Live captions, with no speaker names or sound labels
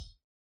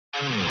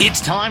It's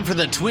time for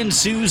the Twin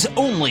Sault's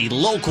only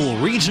local,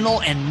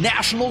 regional, and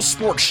national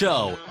sports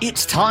show.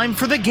 It's time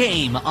for The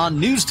Game on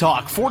News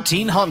Talk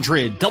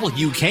 1400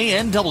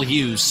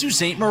 WKNW Sault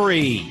Ste.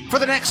 Marie. For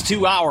the next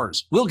 2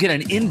 hours, we'll get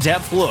an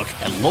in-depth look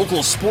at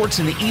local sports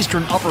in the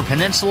Eastern Upper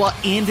Peninsula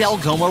and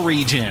Algoma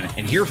region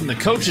and hear from the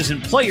coaches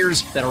and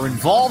players that are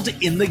involved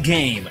in the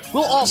game.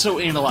 We'll also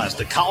analyze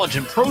the college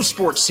and pro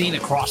sports scene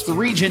across the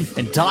region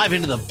and dive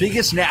into the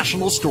biggest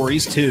national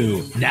stories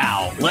too.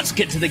 Now, let's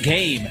get to the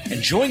game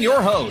and join your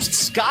host,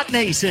 Scott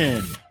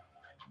Nason.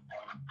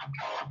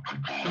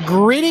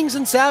 Greetings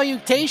and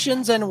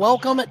salutations and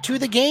welcome to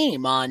The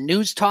Game on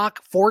News Talk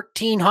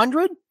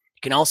 1400. You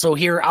can also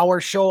hear our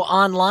show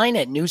online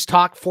at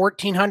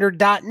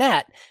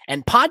newstalk1400.net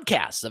and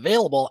podcasts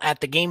available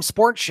at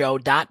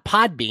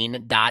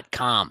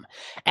thegamesportshow.podbean.com.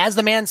 As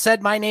the man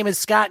said, my name is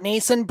Scott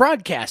Nason,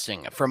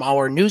 broadcasting from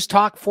our News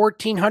Talk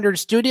 1400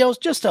 studios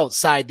just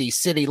outside the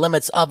city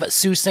limits of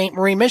Sault Ste.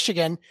 Marie,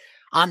 Michigan,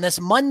 on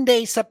this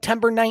Monday,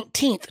 September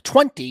 19th,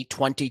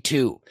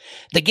 2022.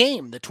 The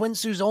Game, the Twin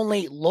Sault's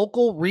only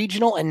local,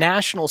 regional, and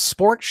national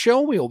sports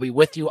show. We will be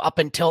with you up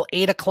until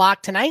 8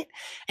 o'clock tonight.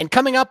 And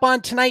coming up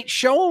on tonight's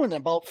show, in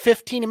about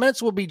 15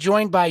 minutes, we'll be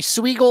joined by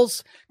Sioux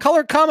Eagles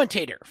color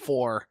commentator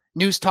for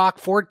News Talk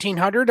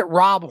 1400,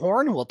 Rob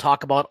Horn, who will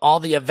talk about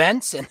all the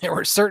events, and there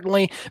were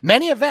certainly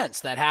many events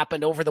that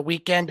happened over the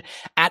weekend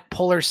at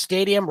Puller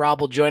Stadium.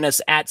 Rob will join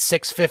us at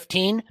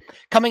 6:15.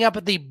 Coming up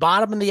at the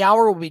bottom of the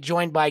hour, we'll be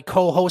joined by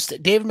co-host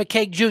David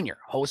McKeag Jr.,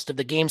 host of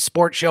the Game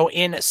Sports Show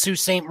in Sault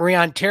Ste. Marie,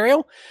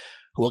 Ontario,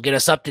 who will get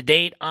us up to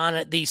date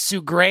on the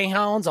Sioux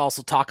Greyhounds,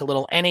 also talk a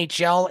little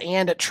NHL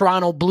and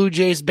Toronto Blue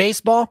Jays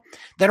baseball.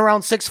 Then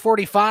around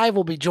 6:45,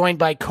 we'll be joined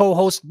by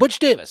co-host Butch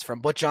Davis from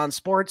Butch on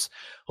Sports,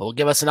 who will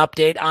give us an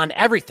update on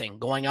everything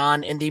going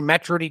on in the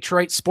Metro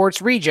Detroit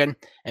sports region,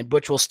 and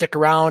Butch will stick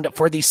around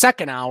for the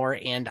second hour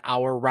and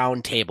our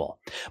roundtable.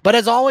 But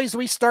as always,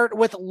 we start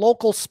with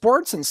local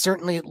sports, and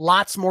certainly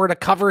lots more to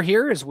cover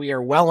here as we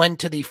are well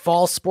into the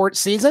fall sports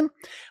season.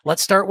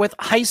 Let's start with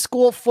high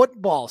school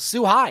football.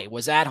 Soo High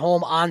was at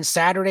home on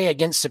Saturday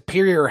against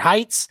Superior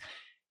Heights,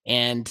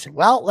 and,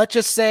 well, let's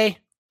just say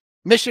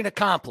mission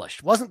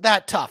accomplished. Wasn't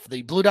that tough.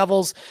 The Blue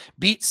Devils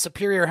beat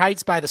Superior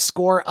Heights by the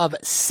score of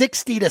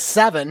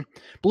 60-7.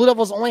 Blue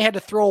Devils only had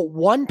to throw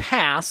one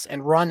pass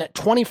and run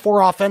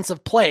 24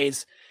 offensive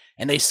plays,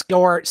 and they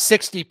scored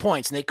 60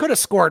 points. And they could have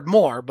scored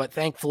more, but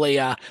thankfully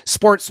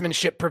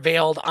sportsmanship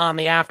prevailed on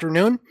the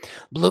afternoon.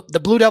 The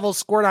Blue Devils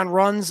scored on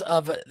runs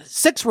of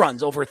 6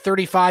 runs over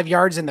 35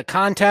 yards in the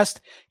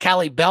contest.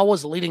 Callie Bell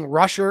was the leading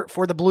rusher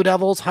for the Blue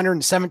Devils,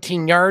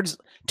 117 yards,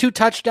 2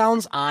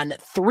 touchdowns on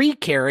 3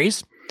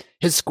 carries.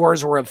 His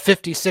scores were of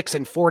 56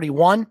 and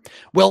 41.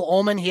 Will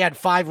Ullman, he had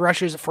 5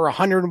 rushes for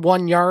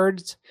 101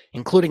 yards,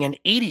 including an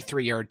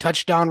 83-yard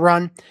touchdown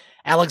run.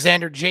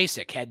 Alexander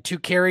Jasek had 2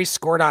 carries,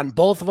 scored on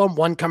both of them,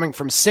 one coming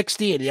from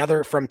 60 and the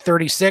other from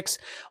 36,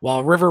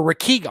 while River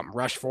Rakegum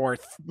rushed for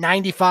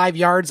 95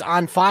 yards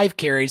on 5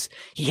 carries.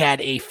 He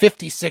had a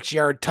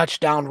 56-yard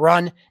touchdown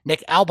run.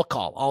 Nick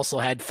Albacall also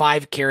had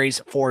 5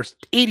 carries for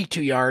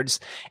 82 yards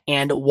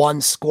and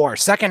 1 score.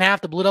 Second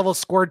half, the Blue Devils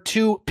scored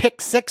 2 pick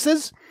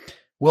sixes.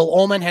 Will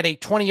Ullman had a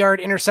 20-yard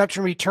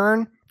interception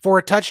return for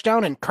a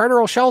touchdown, and Carter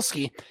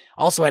Olszewski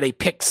also had a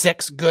pick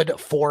 6, good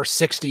for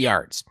 60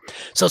 yards.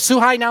 So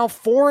Soo High now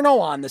 4-0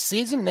 on the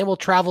season. They will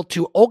travel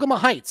to Ogama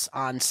Heights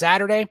on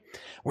Saturday,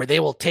 where they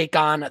will take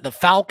on the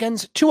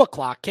Falcons, 2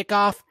 o'clock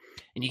kickoff.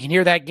 And you can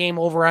hear that game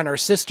over on our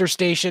sister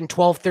station,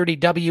 1230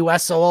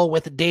 WSOO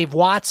with Dave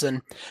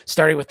Watson,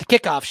 starting with the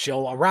kickoff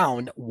show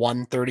around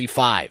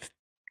 1:35.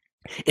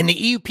 In the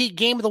EUP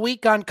Game of the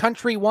Week on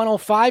Country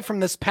 105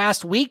 from this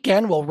past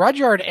weekend, well,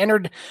 Rudyard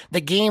entered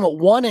the game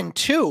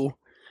 1-2,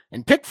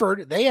 and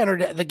Pickford, they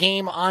entered the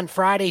game on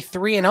Friday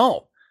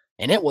 3-0.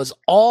 And it was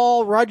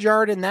all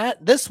Rudyard in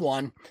this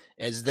one,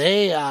 as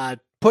they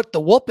put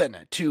the whooping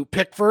to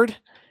Pickford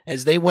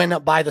as they win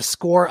by the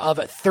score of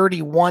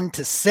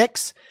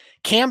 31-6.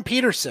 Cam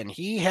Peterson,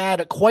 he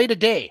had quite a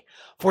day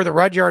for the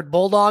Rudyard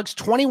Bulldogs,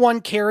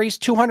 21 carries,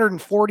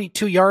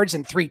 242 yards,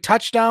 and 3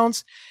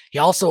 touchdowns. He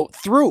also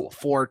threw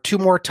for 2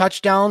 more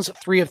touchdowns,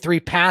 3 of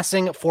 3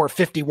 passing for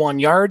 51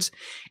 yards.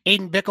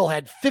 Aiden Bickle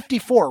had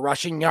 54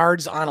 rushing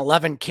yards on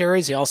 11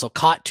 carries. He also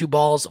caught 2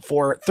 balls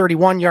for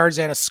 31 yards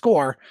and a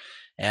score.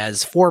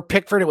 As for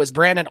Pickford, it was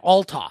Brandon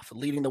Altoff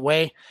leading the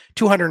way,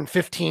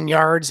 215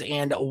 yards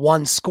and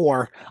 1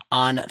 score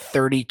on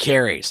 30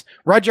 carries.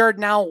 Rudyard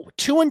now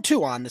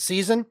 2-2 on the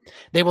season.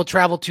 They will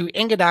travel to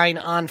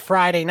Engadine on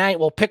Friday night,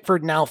 while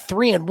Pickford now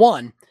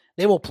 3-1.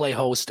 They will play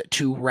host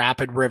to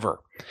Rapid River.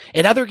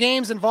 In other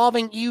games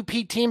involving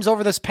EUP teams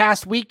over this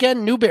past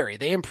weekend, Newberry,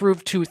 they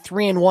improved to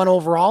 3-1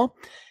 overall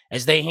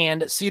as they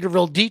hand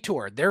Cedarville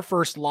Detour their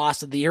first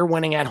loss of the year,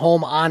 winning at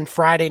home on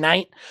Friday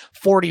night,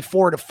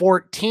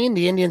 44-14.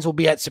 The Indians will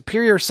be at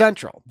Superior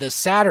Central this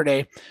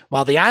Saturday,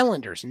 while the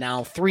Islanders,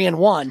 now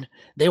 3-1,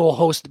 they will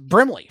host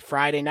Brimley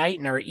Friday night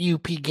in our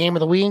EUP Game of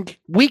the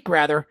week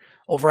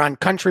over on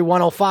Country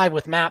 105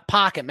 with Matt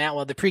Pocket. Matt will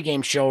have the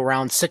pregame show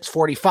around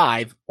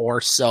 6:45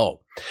 or so.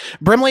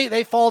 Brimley,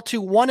 they fall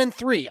to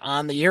 1-3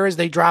 on the year as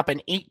they drop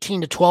an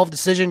 18-12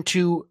 decision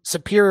to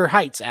Superior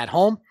Heights at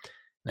home.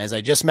 As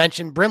I just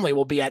mentioned, Brimley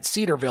will be at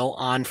Cedarville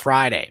on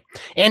Friday.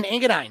 And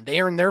Engadine,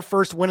 they earned their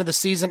first win of the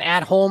season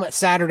at home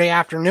Saturday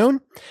afternoon,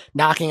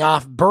 knocking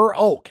off Burr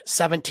Oak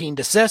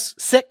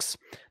 17-6.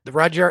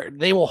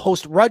 They will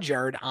host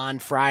Rudyard on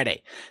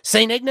Friday.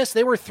 St. Ignace,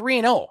 they were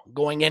 3-0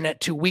 going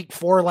into week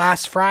 4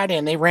 last Friday,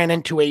 and they ran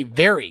into a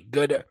very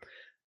good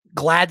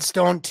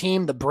Gladstone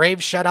team. The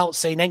Braves shut out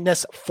St.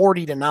 Ignace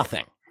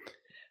 40-0.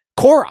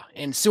 Cora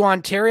in Sioux,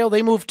 Ontario,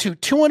 they moved to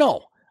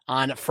 2-0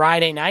 on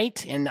Friday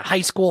night in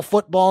high school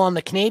football on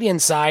the Canadian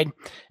side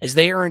as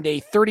they earned a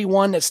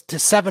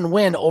 31-7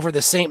 win over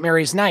the St.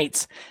 Mary's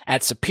Knights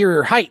at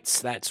Superior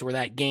Heights. That's where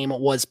that game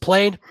was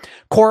played.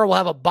 Cora will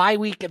have a bye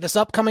week this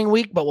upcoming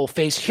week, but will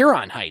face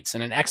Huron Heights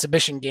in an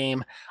exhibition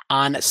game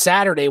on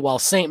Saturday, while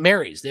St.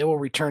 Mary's, they will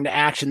return to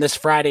action this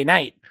Friday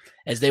night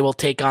as they will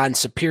take on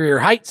Superior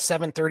Heights,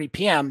 7:30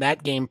 p.m.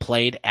 That game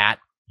played at,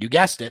 you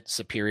guessed it,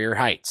 Superior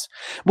Heights.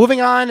 Moving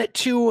on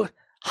to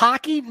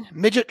hockey,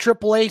 Midget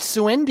AAA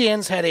Sioux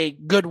Indians had a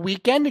good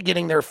weekend,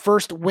 getting their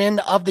first win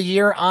of the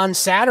year on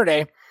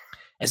Saturday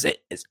as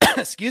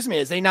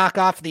they knock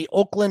off the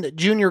Oakland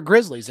Junior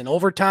Grizzlies in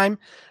overtime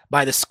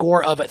by the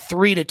score of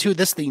 3-2.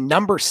 This is the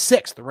number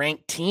 6th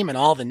ranked team in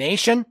all the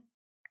nation.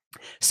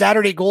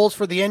 Saturday goals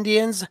for the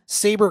Indians,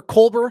 Saber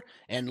Kolber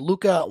and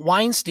Luca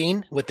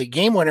Weinstein, with the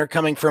game winner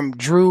coming from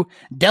Drew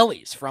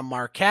Delis from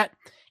Marquette.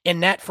 In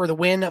net for the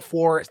win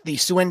for the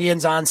Sioux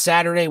Indians on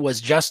Saturday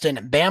was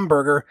Justin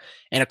Bamberger.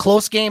 In a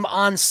close game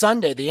on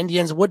Sunday, the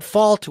Indians would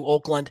fall to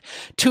Oakland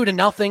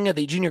 2-0.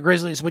 The Junior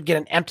Grizzlies would get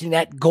an empty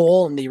net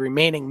goal in the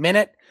remaining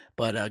minute,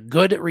 but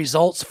good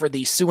results for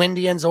the Sioux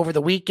Indians over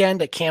the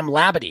weekend. Cam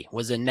Labadie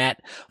was in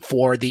net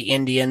for the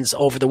Indians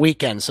over the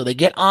weekend. So they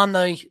get on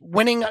the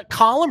winning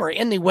column, or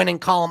in the winning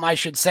column, I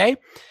should say.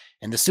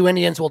 And the Sioux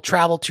Indians will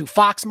travel to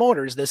Fox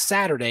Motors this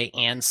Saturday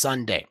and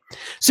Sunday.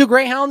 Sioux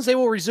Greyhounds, they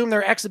will resume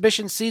their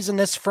exhibition season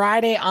this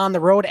Friday on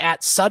the road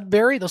at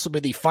Sudbury. This will be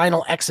the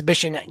final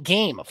exhibition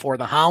game for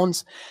the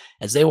Hounds,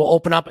 as they will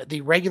open up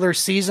the regular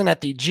season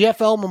at the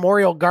GFL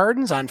Memorial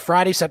Gardens on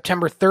Friday,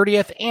 September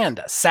 30th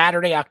and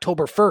Saturday,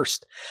 October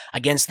 1st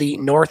against the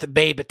North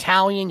Bay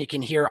Battalion. You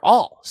can hear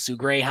all Sioux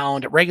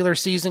Greyhound regular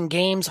season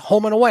games,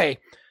 home and away,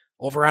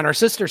 over on our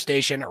sister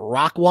station,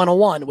 Rock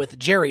 101, with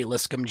Jerry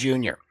Liscombe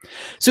Jr.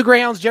 Sioux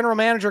Greyhounds general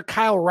manager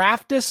Kyle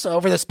Raftis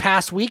over this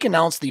past week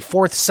announced the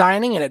 4th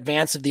signing in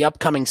advance of the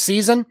upcoming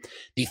season.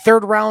 The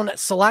 3rd round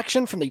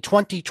selection from the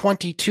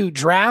 2022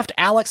 draft,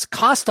 Alex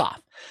Kostoff,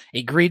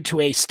 agreed to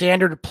a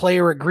standard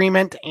player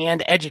agreement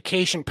and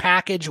education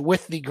package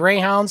with the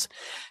Greyhounds.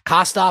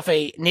 Kostoff,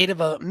 a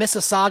native of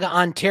Mississauga,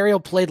 Ontario,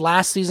 played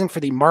last season for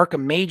the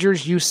Markham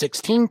Majors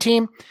U16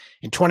 team.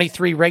 In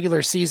 23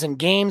 regular season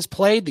games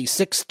played, the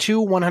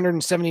 6'2",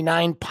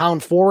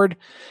 179-pound forward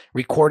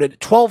recorded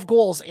 12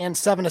 goals and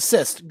 7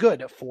 assists,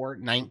 good for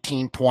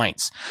 19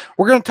 points.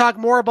 We're going to talk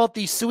more about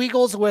the Sioux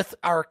Eagles with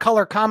our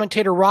color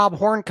commentator Rob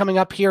Horn coming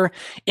up here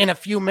in a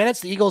few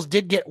minutes. The Eagles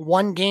did get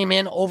one game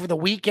in over the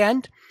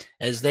weekend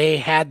as they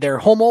had their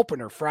home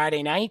opener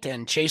Friday night,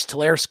 and Chase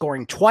Tolaire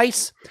scoring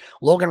twice.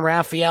 Logan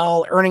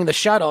Raphael earning the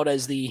shutout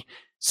as the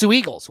Sioux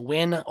Eagles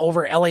win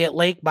over Elliott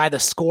Lake by the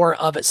score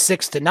of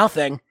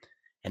 6-0.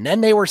 And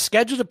then they were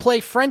scheduled to play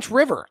French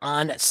River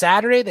on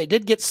Saturday. They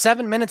did get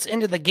 7 minutes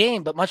into the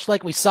game, but much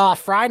like we saw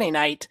Friday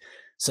night,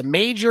 some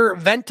major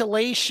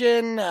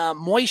ventilation,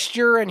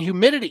 moisture, and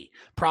humidity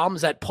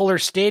problems at Puller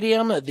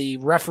Stadium. The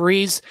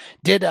referees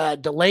did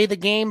delay the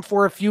game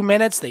for a few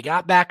minutes. They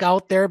got back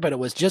out there, but it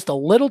was just a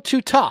little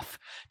too tough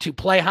to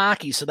play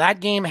hockey. So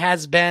that game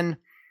has been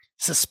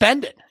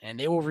suspended, and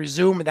they will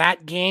resume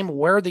that game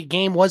where the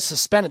game was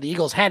suspended. The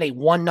Eagles had a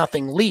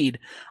 1-0 lead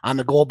on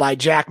the goal by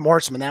Jack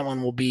Morseman. That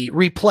one will be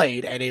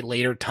replayed at a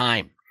later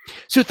time.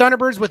 Sioux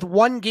Thunderbirds with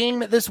one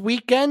game this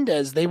weekend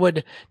as they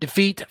would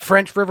defeat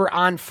French River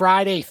on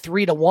Friday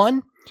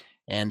 3-1.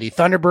 And the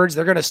Thunderbirds,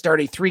 they're going to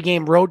start a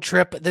 3-game road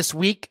trip this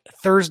week,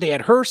 Thursday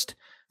at Hearst,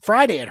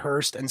 Friday at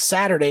Hearst, and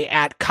Saturday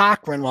at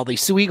Cochrane, while the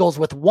Sioux Eagles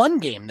with one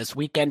game this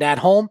weekend at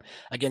home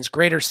against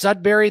Greater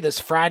Sudbury this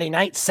Friday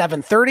night,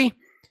 7:30.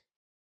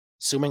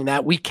 Assuming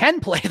that we can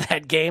play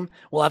that game,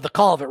 we'll have the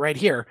call of it right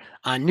here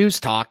on News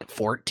Talk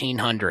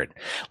 1400.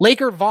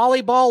 Laker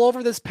volleyball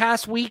over this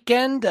past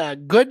weekend. A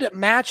good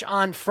match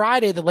on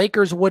Friday. The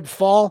Lakers would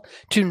fall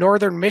to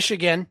Northern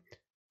Michigan.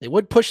 They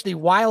would push the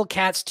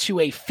Wildcats to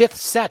a 5th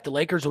set. The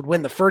Lakers would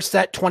win the first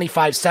set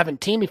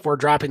 25-17 before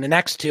dropping the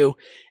next two,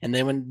 and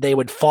then when they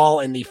would fall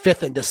in the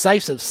 5th and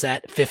decisive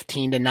set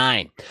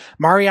 15-9.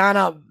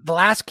 Mariana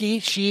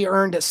Velasquez, she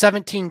earned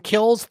 17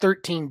 kills,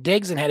 13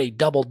 digs, and had a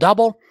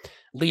double-double,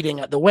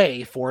 leading the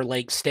way for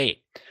Lake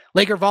State.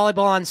 Laker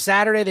volleyball on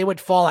Saturday, they would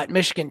fall at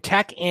Michigan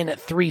Tech in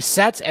 3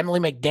 sets. Emily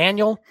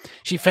McDaniel,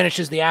 she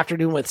finishes the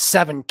afternoon with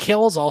 7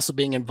 kills, also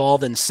being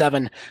involved in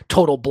 7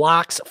 total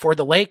blocks for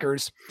the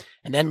Lakers.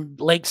 And then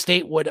Lake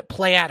State would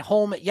play at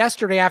home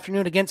yesterday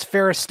afternoon against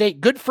Ferris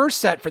State. Good first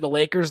set for the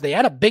Lakers. They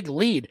had a big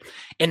lead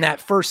in that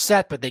first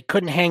set, but they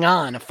couldn't hang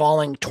on,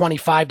 falling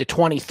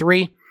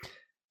 25-23.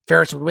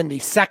 Ferris would win the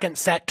second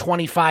set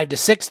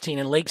 25-16,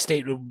 and Lake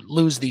State would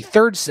lose the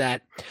third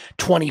set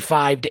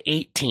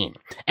 25-18.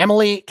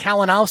 Emily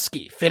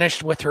Kalinowski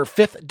finished with her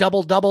 5th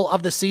double-double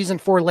of the season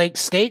for Lake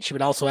State. She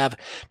would also have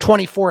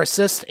 24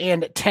 assists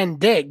and 10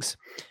 digs.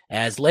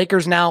 As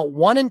Lakers now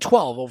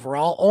 1-12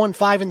 overall,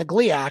 0-5 in the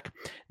GLIAC,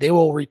 they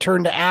will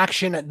return to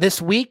action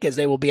this week as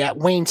they will be at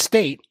Wayne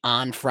State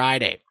on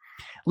Friday.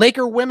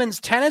 Laker women's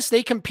tennis,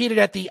 they competed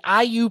at the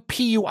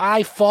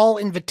IUPUI Fall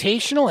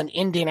Invitational in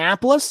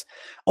Indianapolis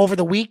over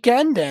the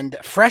weekend, and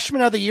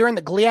freshman of the year in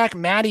the GLIAC,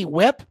 Maddie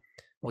Whip,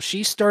 well,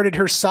 she started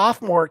her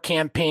sophomore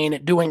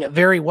campaign doing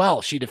very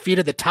well. She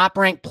defeated the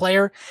top-ranked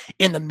player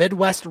in the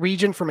Midwest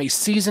region from a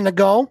season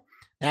ago,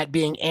 that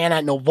being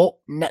Anna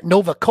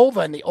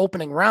Novakova in the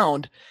opening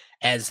round,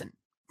 as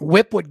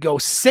Whip would go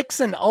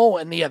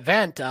 6-0 in the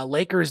event.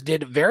 Lakers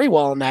did very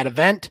well in that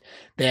event.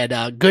 They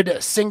had good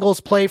singles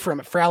play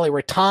from Fraley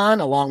Rattan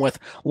along with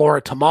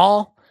Laura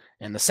Tamal.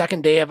 And the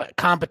second day of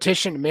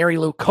competition, Mary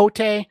Lou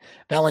Cote,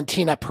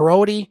 Valentina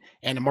Perotti,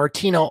 and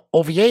Martina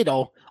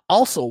Oviedo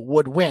also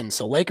would win.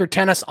 So Laker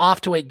tennis off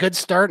to a good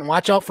start, and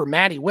watch out for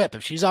Maddie Whip.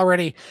 If she's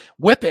already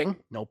whipping,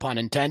 no pun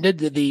intended,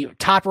 the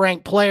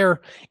top-ranked player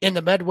in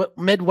the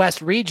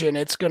Midwest region,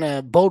 it's going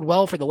to bode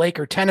well for the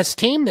Laker tennis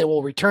team. They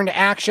will return to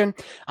action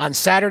on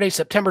Saturday,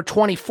 September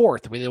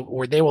 24th,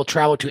 where they will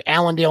travel to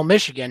Allendale,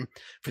 Michigan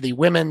for the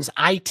Women's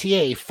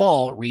ITA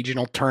Fall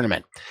Regional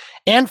Tournament.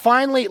 And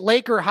finally,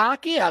 Laker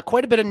hockey.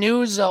 Quite a bit of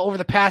news over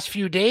the past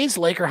few days.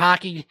 Laker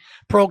hockey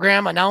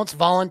program announced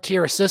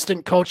volunteer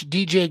assistant coach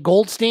DJ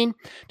Goldstein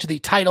to the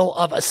title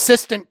of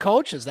assistant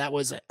coach, as that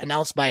was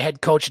announced by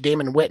head coach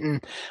Damon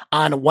Witten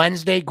on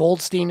Wednesday.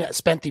 Goldstein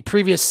spent the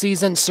previous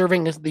season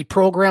serving the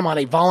program on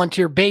a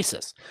volunteer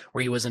basis,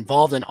 where he was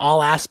involved in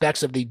all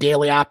aspects of the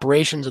daily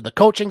operations of the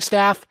coaching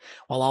staff,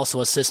 while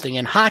also assisting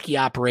in hockey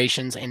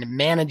operations and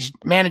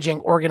managing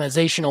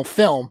organizational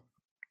film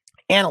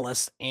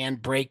analysts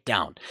and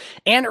breakdown.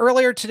 And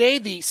earlier today,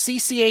 the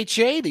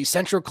CCHA, the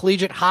Central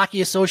Collegiate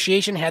Hockey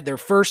Association, had their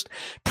first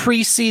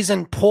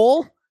preseason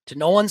poll. To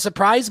no one's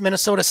surprise,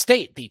 Minnesota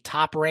State, the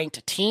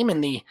top-ranked team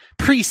in the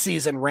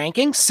preseason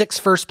ranking, 6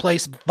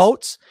 first-place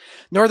votes.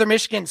 Northern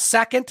Michigan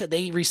second.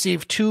 They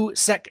received 2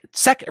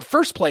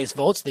 first-place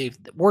votes. They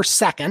were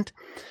second.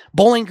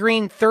 Bowling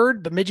Green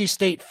third. Bemidji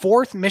State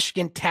fourth.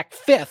 Michigan Tech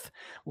fifth.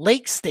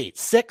 Lake State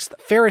 6th,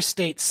 Ferris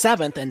State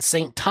 7th, and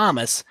St.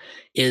 Thomas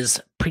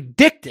is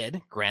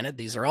predicted, granted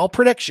these are all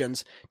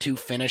predictions, to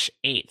finish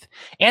 8th.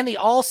 And the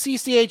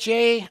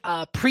All-CCHA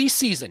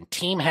preseason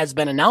team has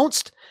been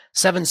announced.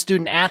 7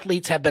 student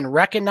athletes have been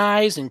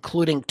recognized,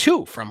 including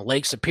 2 from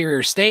Lake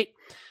Superior State.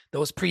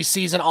 Those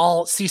preseason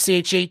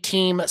All-CCHA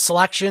team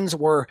selections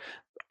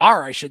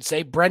are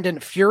Brendan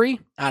Fury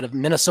out of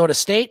Minnesota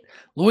State,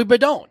 Louis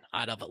Bedone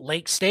out of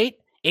Lake State,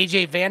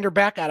 AJ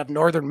Vanderbeck out of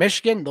Northern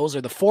Michigan. Those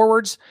are the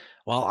forwards.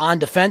 While on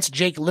defense,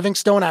 Jake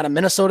Livingstone out of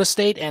Minnesota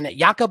State and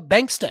Jakob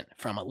Bankston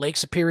from Lake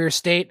Superior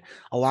State,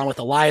 along with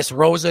Elias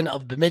Rosen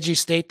of Bemidji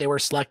State. They were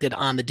selected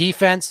on the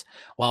defense,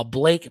 while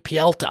Blake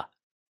Pietella,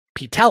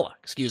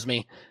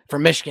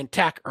 from Michigan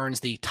Tech earns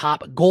the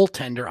top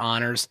goaltender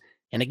honors.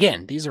 And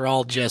again, these are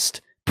all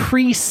just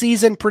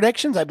preseason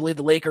predictions. I believe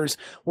the Lakers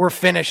were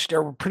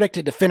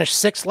predicted to finish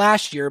 6th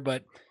last year,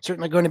 but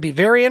certainly going to be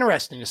very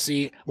interesting to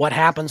see what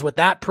happens with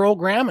that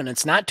program, and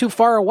it's not too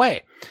far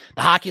away.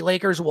 The Hockey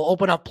Lakers will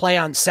open up play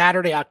on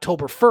Saturday,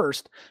 October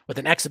 1st, with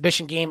an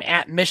exhibition game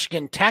at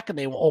Michigan Tech, and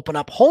they will open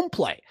up home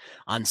play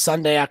on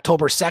Sunday,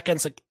 October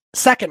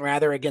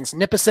 2nd, against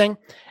Nipissing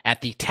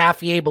at the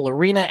Taffy-Able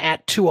Arena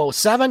at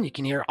 2:07. You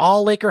can hear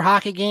all Laker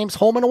hockey games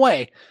home and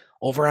away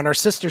over on our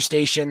sister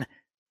station,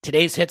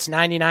 Today's Hits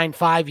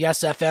 99.5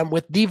 Yes FM,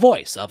 with the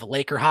voice of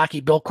Laker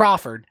hockey, Bill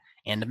Crawford,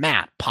 and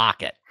Matt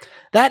Pocket.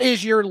 That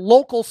is your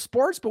local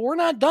sports, but we're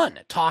not done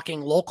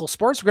talking local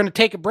sports. We're going to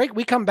take a break.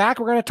 We come back,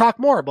 we're going to talk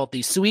more about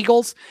the Sioux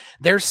Eagles,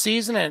 their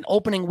season, and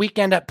opening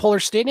weekend at Puller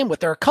Stadium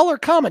with our color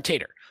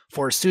commentator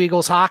for Sioux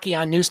Eagles hockey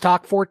on News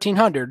Talk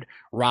 1400,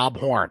 Rob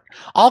Horn.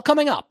 All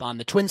coming up on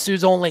the Twin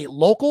Sault's only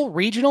local,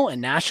 regional, and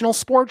national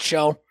sports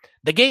show,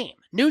 The Game,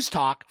 News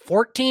Talk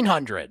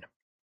 1400.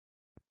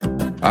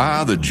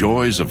 Ah, the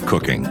joys of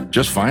cooking.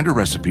 Just find a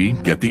recipe,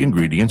 get the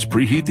ingredients,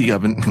 preheat the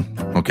oven.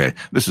 Okay,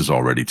 this is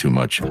already too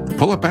much.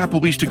 Pull up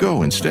Applebee's to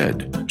go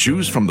instead.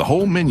 Choose from the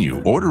whole menu,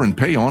 order and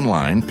pay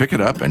online, pick it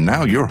up, and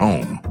now you're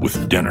home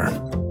with dinner.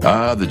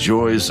 Ah, the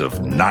joys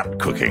of not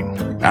cooking.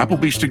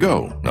 Applebee's to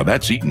go. Now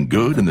that's eating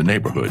good in the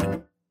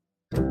neighborhood.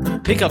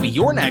 Pick up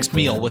your next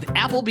meal with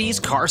Applebee's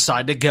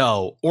Carside to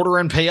Go. Order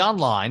and pay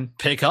online,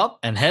 pick up,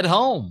 and head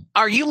home.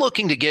 Are you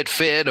looking to get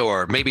fit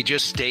or maybe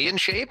just stay in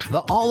shape?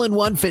 The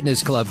All-in-One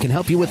Fitness Club can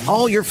help you with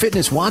all your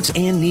fitness wants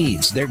and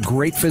needs. Their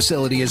great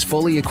facility is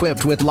fully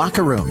equipped with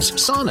locker rooms,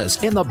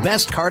 saunas, and the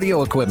best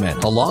cardio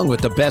equipment, along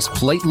with the best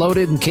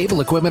plate-loaded and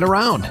cable equipment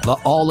around. The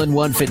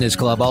All-in-One Fitness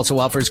Club also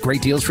offers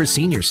great deals for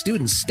seniors,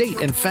 students,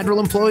 state, and federal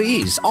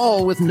employees,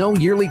 all with no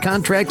yearly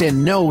contract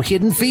and no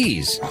hidden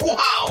fees.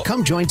 Wow!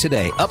 Come join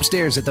today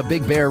upstairs at the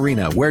Big Bear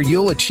Arena, where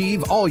you'll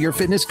achieve all your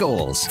fitness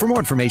goals. For more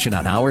information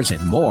on hours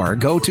and more,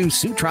 go to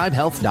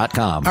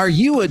SueTribeHealth.com. Are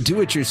you a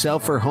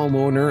do-it-yourselfer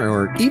homeowner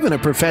or even a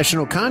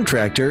professional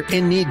contractor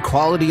and need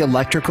quality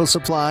electrical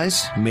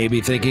supplies?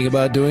 Maybe thinking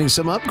about doing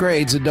some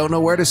upgrades and don't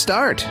know where to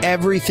start?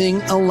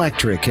 Everything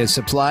Electric has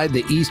supplied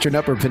the Eastern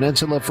Upper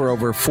Peninsula for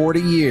over 40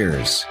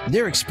 years.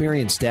 Their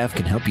experienced staff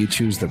can help you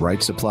choose the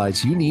right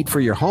supplies you need for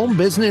your home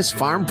business,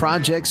 farm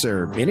projects,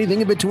 or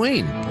anything in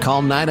between.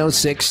 Call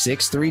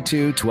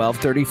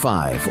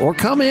 906-632-1235 or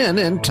come in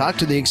and talk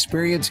to the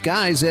experienced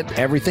guys at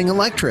Everything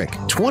Electric,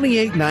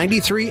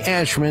 2893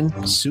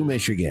 Ashman, Sioux,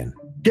 Michigan.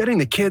 Getting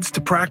the kids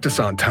to practice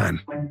on time.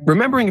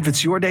 Remembering if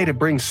it's your day to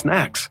bring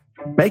snacks.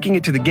 Making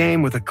it to the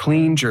game with a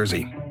clean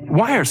jersey.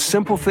 Why are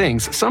simple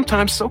things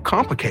sometimes so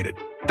complicated?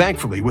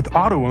 Thankfully, with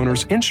Auto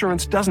Owners,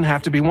 insurance doesn't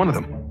have to be one of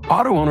them.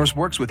 Auto Owners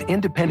works with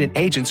independent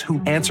agents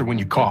who answer when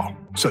you call,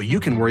 so you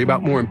can worry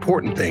about more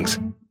important things,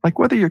 like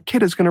whether your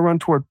kid is going to run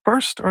toward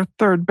first or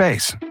third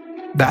base.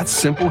 That's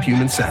simple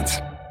human sense.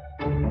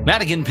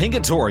 Madigan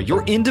Pingator,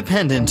 your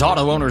independent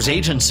auto owner's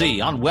agency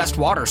on West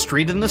Water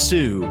Street in the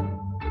Sioux.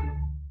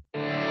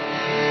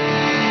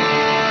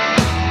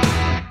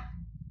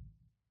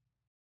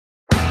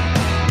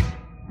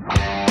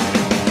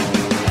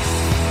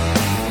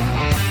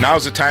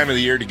 Now's the time of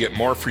the year to get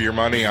more for your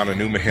money on a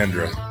new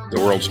Mahindra, the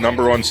world's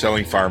 #1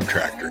 selling farm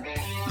tractor.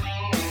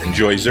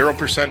 Enjoy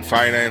 0%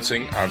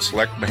 financing on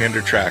select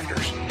Mahindra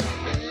tractors.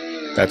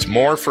 That's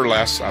more for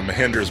less on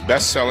Mahindra's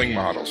best-selling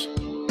models.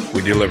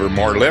 We deliver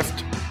more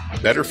lift,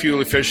 better fuel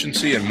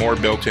efficiency, and more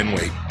built-in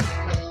weight.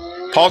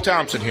 Paul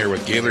Thompson here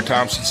with Gaylor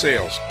Thompson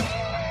Sales.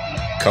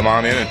 Come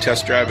on in and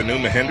test drive a new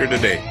Mahindra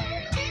today.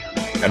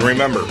 And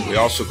remember, we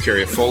also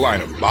carry a full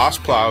line of Boss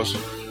plows,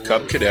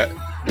 Cub Cadet,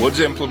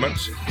 Woods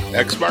implements,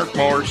 X-Mark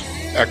mowers,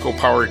 Echo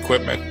Power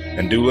equipment,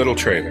 and Doolittle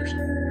trailers.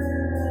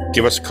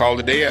 Give us a call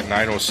today at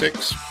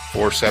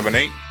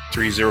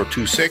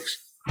 906-478-3026.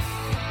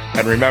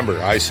 And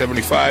remember,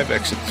 I-75,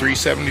 exit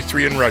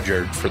 373 in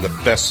Rudyard for the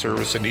best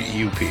service in the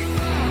EUP.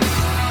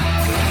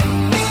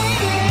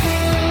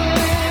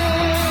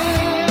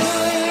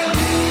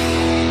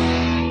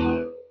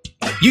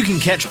 You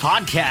can catch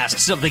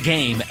podcasts of the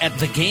game at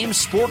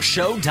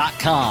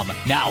thegamesportshow.com.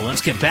 Now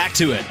let's get back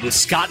to it with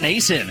Scott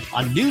Nason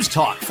on News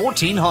Talk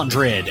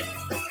 1400.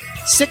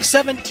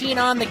 6:17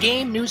 on the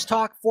game, News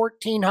Talk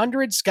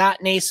 1400.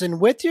 Scott Nason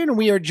with you, and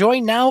we are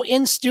joined now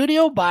in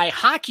studio by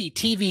hockey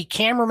TV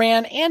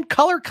cameraman and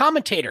color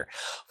commentator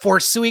for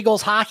Sioux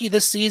Eagles hockey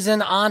this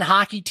season on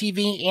Hockey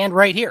TV and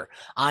right here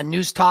on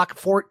News Talk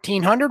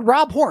 1400.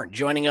 Rob Horn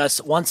joining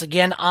us once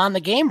again on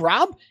the game.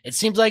 Rob, it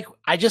seems like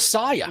I just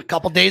saw you a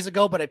couple days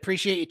ago, but I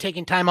appreciate you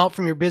taking time out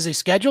from your busy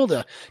schedule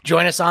to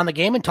join us on the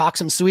game and talk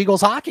some Sioux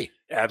Eagles hockey.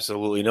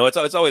 Absolutely. No,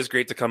 it's always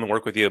great to come and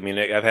work with you. I mean,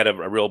 I've had a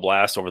real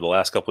blast over the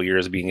last couple of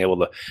years being able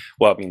to,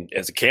 well, I mean,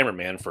 as a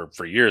cameraman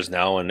for years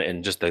now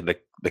and just the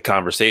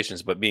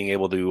conversations, but being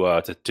able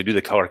to do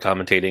the color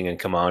commentating and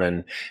come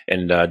on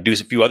and do a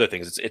few other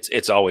things.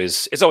 It's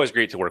always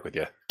great to work with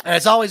you. And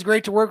it's always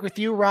great to work with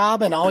you,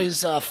 Rob, and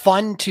always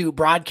fun to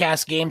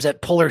broadcast games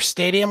at Puller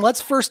Stadium.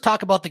 Let's first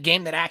talk about the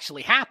game that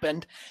actually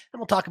happened, and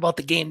we'll talk about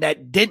the game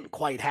that didn't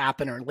quite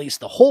happen, or at least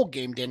the whole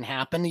game didn't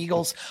happen. The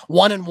Eagles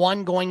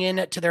 1-1 going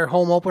in to their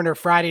home opener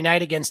Friday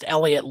night against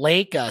Elliott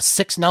Lake.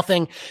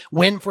 6-0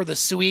 win for the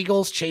Sioux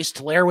Eagles. Chase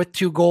Tolaire with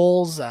 2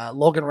 goals.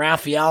 Logan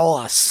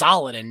Raphael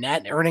solid in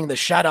net, earning the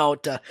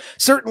shutout.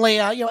 Certainly,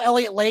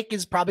 Elliott Lake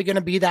is probably going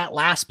to be that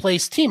last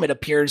place team, it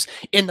appears,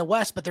 in the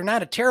West, but they're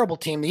not a terrible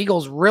team. The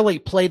Eagles really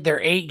played their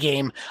A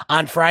game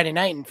on Friday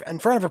night in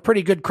front of a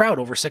pretty good crowd,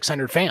 over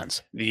 600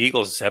 fans. The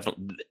Eagles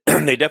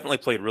they definitely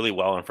played really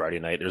well on Friday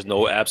night. There's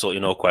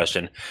absolutely no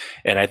question.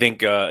 And I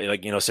think,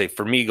 say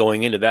for me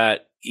going into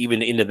that,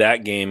 even into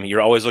that game, you're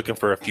always looking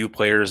for a few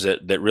players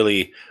that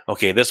really,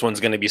 okay, this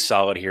one's going to be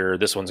solid here.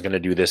 This one's going to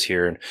do this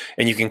here.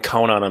 And you can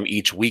count on them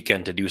each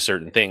weekend to do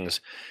certain things.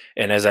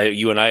 And as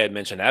you and I had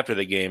mentioned after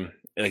the game,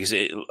 like I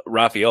said,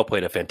 Raphael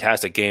played a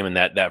fantastic game, and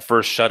that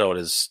first shutout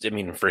is, I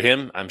mean, for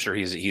him, I'm sure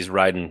he's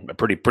riding a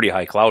pretty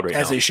high cloud right now.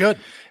 As he should.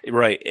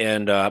 Right.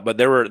 And but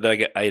there were,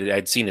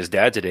 I'd seen his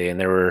dad today, and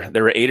there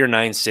were 8 or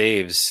 9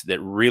 saves that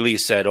really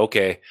said,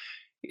 okay,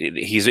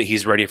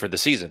 he's ready for the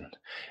season.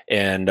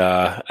 And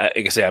like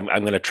I say, I'm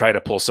going to try to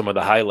pull some of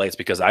the highlights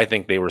because I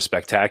think they were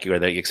spectacular.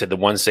 Like you said, the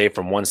one save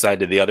from one side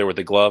to the other with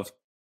the glove,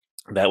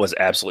 That was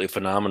absolutely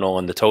phenomenal,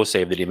 and the toe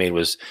save that he made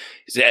was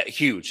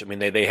huge. I mean,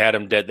 they had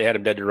him dead. They had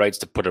him dead to rights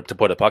to put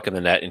a puck in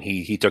the net, and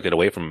he took it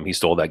away from him. He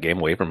stole that game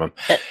away from him.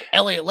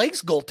 Elliott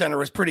Lake's goaltender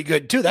was pretty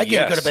good too. That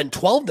game could have been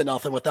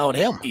 12-0 without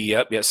him.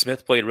 Yep. Yeah.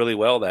 Smith played really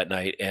well that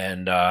night,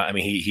 and I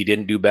mean, he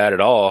didn't do bad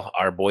at all.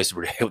 Our boys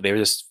were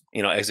just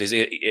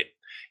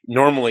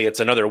normally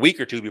it's another week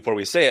or two before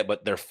we say it,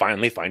 but they're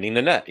finally finding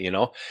the net,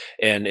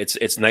 and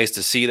it's nice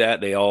to see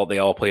that they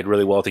all played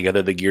really well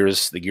together. The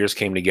gears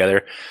came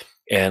together.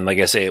 And like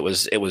I say, it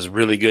was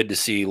really good to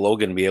see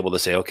Logan be able to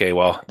say, okay,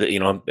 well,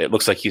 it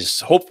looks like he's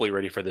hopefully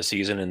ready for the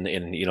season, and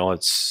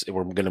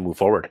we're going to move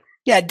forward.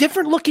 Yeah,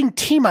 different looking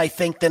team, I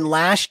think, than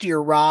last year,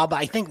 Rob.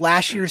 I think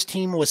last year's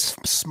team was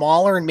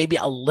smaller and maybe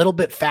a little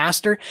bit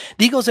faster.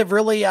 The Eagles have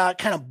really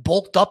kind of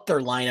bulked up their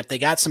lineup. They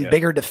got some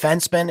bigger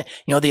defensemen.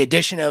 The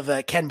addition of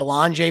Ken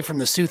Belanger from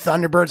the Sioux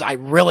Thunderbirds, I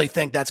really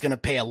think that's going to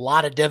pay a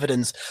lot of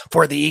dividends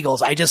for the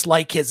Eagles. I just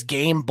like his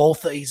game.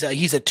 Both he's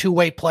a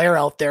two-way player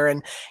out there.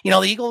 And,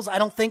 the Eagles, I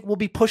don't think will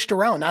be pushed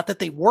around. Not that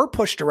they were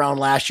pushed around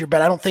last year,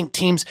 but I don't think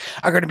teams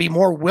are going to be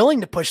more willing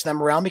to push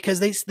them around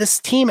because this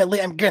team,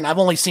 again, I've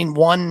only seen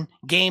one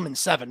game in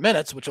 7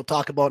 minutes, which we'll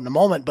talk about in a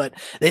moment, but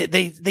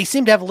they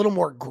seem to have a little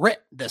more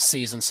grit this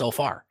season so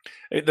far.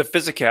 The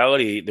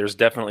physicality, there's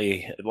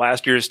definitely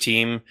last year's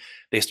team,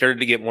 they started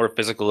to get more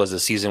physical as the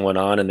season went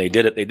on, and they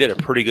did a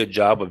pretty good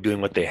job of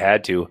doing what they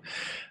had to.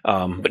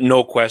 But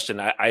no question,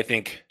 I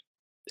think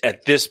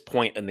at this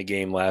point in the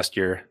game last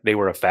year, they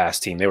were a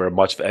fast team.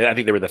 I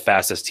think they were the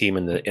fastest team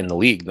in the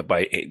league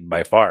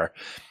by far.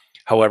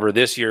 However,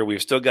 this year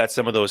we've still got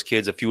some of those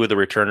kids, a few of the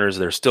returners,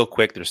 they're still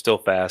quick, they're still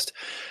fast,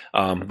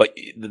 but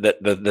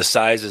the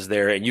size is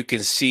there, and you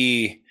can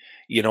see,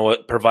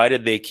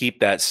 provided they keep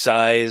that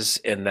size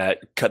and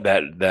that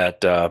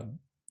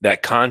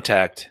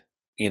contact,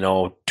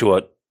 to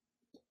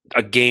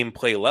a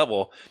gameplay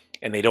level,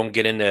 and they don't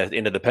get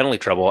into the penalty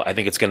trouble, I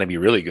think it's going to be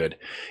really good.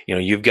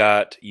 You've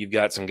got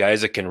some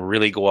guys that can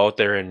really go out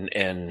there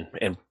and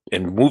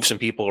move some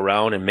people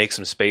around and make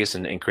some space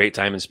and create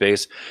time and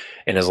space.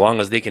 And as long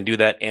as they can do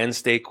that and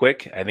stay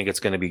quick, I think it's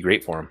going to be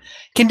great for them.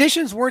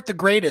 Conditions weren't the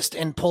greatest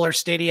in Puller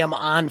Stadium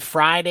on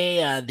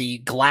Friday. The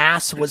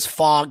glass was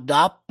fogged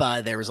up.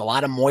 There was a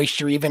lot of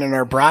moisture even in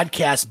our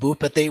broadcast booth,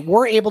 but they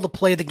were able to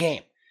play the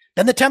game.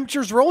 Then the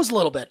temperatures rose a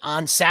little bit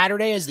on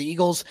Saturday as the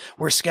Eagles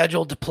were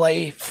scheduled to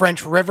play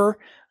French River.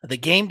 The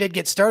game did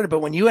get started, but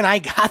when you and I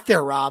got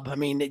there, Rob, I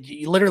mean,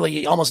 you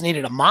almost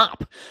needed a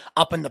mop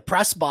up in the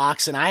press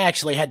box, and I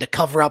actually had to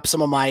cover up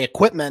some of my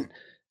equipment,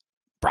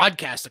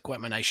 broadcast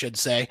equipment, I should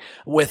say,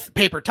 with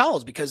paper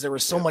towels because there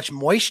was so much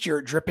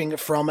moisture dripping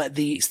from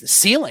the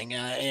ceiling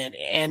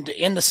and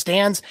in the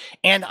stands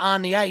and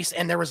on the ice,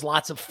 and there was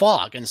lots of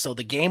fog. And so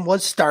the game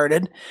was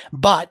started,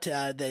 but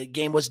the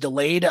game was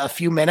delayed a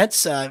few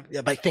minutes. I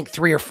think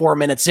 3 or 4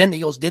 minutes in, the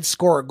Eagles did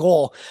score a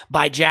goal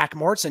by Jack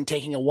Mortson,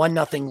 taking a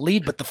 1-0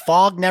 lead, but the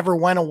fog never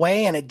went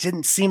away, and it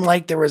didn't seem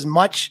like there was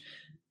much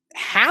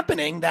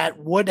happening that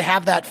would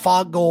have that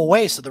fog go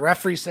away. So the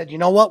referee said, you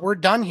know what, we're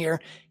done here.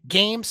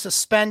 Game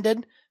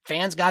suspended.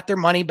 Fans got their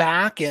money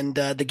back, and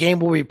the game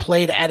will be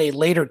played at a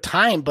later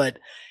time. But,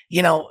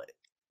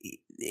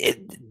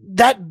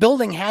 that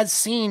building has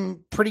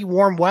seen pretty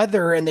warm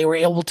weather, and they were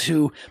able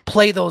to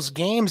play those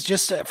games.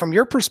 Just from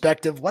your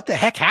perspective, what the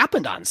heck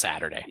happened on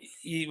Saturday?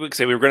 You would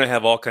say we were going to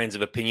have all kinds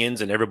of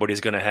opinions, and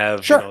everybody's going to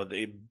have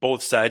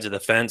both sides of the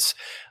fence.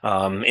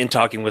 In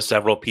talking with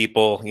several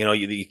people,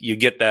 you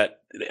get that.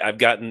 I've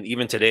gotten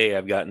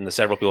the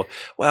several people.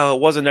 Well, it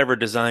wasn't ever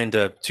designed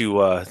to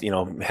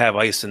have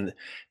ice in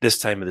this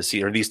time of the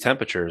season or these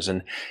temperatures.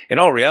 And in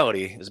all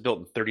reality, it was built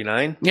in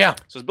 1939. Yeah,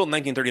 so it was built in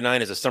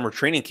 1939 as a summer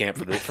training camp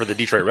for the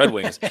Detroit Red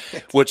Wings,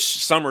 which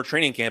summer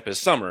training camp is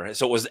summer.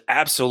 So it was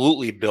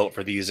absolutely built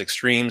for these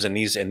extremes and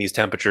these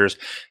temperatures.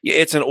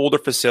 It's an older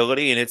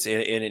facility, and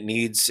it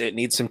needs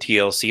some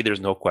TLC. There's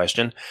no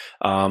question.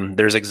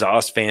 There's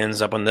exhaust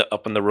fans up on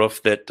the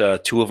roof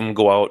that 2 of them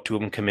go out, 2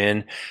 of them come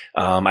in.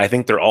 I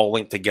think they're all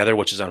linked together,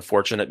 which is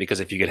unfortunate because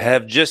if you could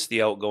have just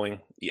the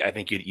outgoing, I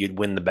think you'd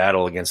win the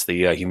battle against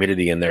the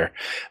humidity in there.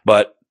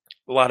 But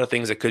a lot of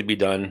things that could be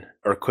done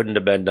or couldn't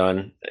have been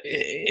done.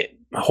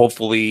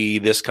 Hopefully,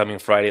 this coming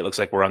Friday, it looks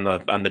like we're on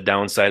the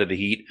downside of the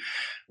heat.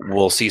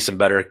 We'll see some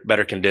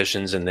better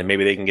conditions, and then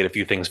maybe they can get a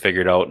few things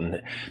figured out.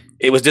 And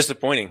it was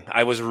disappointing.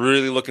 I was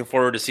really looking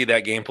forward to see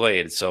that game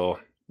played. So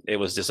it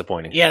was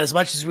disappointing. Yeah, as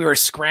much as we were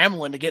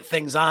scrambling to get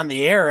things on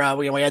the air,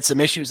 we had some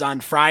issues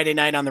on Friday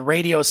night on the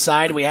radio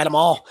side. We had them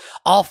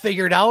all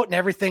figured out, and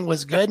everything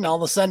was good. And all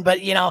of a sudden, but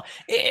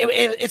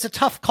it's a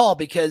tough call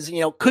because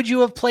could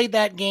you have played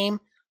that game?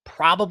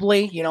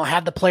 Probably,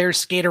 have the players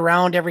skate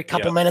around every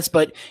couple minutes,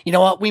 but you know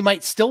what? We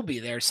might still be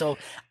there. So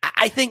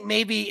I think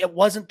maybe it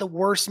wasn't the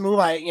worst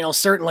move.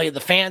 Certainly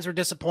the fans were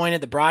disappointed.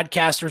 The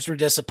broadcasters were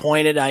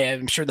disappointed.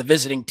 I'm sure the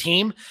visiting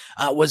team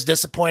was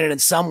disappointed in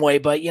some way,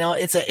 but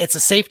it's a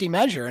safety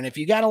measure. And if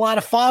you got a lot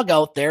of fog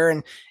out there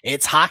and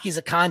hockey's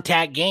a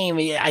contact game,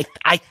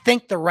 I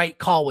think the right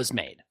call was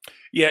made.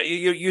 Yeah,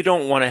 you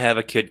don't want to have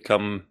a kid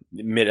come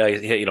mid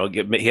ice,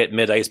 get hit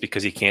mid ice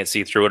because he can't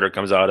see through it or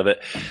comes out of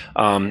it.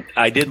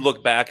 I did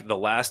look back the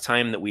last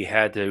time that we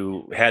had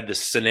this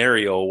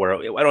scenario where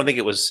I don't think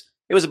it was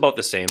about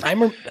the same. I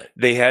remember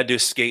they had to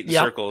skate in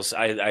circles.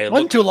 I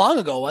wasn't too long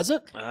ago, was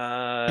it?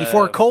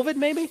 Before COVID,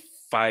 maybe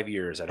 5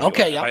 years. I think.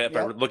 Okay, if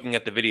I'm looking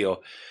at the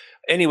video.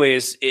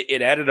 Anyways,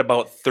 it added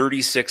about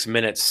 36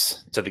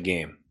 minutes to the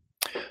game.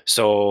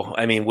 So,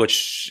 I mean,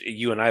 which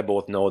you and I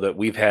both know that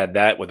we've had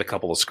that with a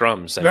couple of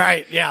scrums.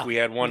 Right, yeah. We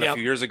had one a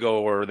few years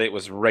ago where it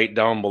was right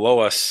down below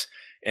us.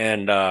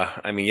 And,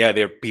 I mean, yeah,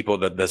 there are people,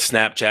 the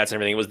Snapchats and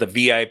everything. It was the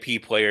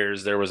VIP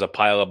players. There was a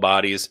pile of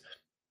bodies.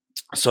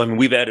 So, I mean,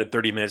 we've added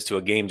 30 minutes to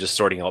a game just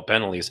sorting out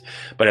penalties.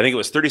 But I think it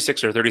was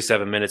 36 or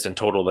 37 minutes in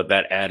total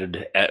that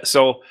added.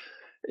 So,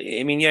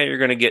 I mean, yeah, you're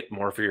going to get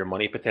more for your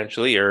money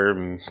potentially,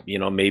 or,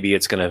 maybe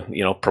it's going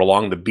to,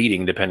 prolong the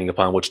beating depending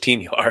upon which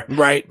team you are.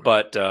 Right.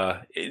 But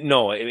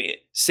no, I mean,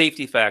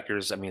 safety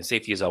factors. I mean,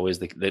 safety is always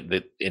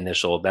the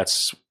initial.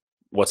 That's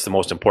what's the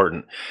most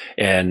important.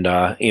 And,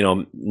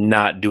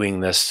 not doing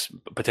this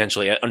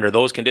potentially under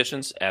those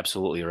conditions,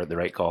 absolutely the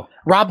right call.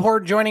 Rob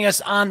Horde joining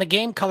us on the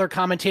game, color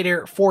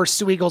commentator for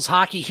Sioux Eagles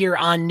hockey here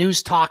on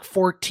News Talk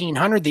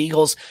 1400. The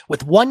Eagles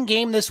with one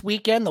game this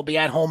weekend. They'll be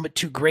at home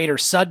to Greater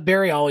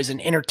Sudbury. Always an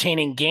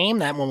entertaining game.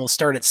 That one will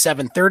start at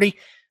 7:30.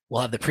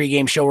 We'll have the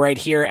pregame show right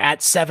here at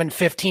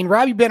 7:15.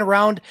 Rob, you've been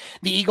around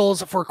the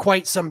Eagles for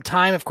quite some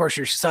time. Of course,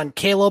 your son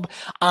Caleb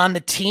on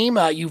the team.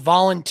 You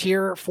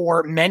volunteer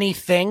for many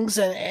things.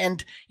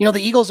 And the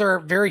Eagles are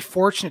very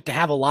fortunate to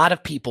have a lot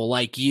of people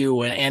like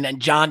you and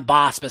John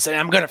Bospis. And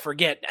I'm going to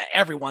forget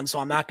everyone, so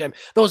I'm not going to.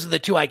 Those are the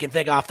two I can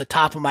think off the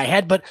top of my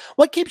head. But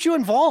what keeps you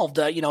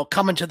involved,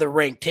 coming to the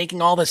rink, taking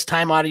all this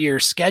time out of your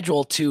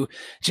schedule to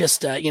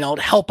just,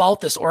 help out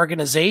this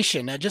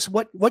organization? Just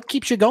what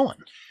keeps you going?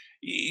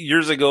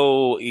 Years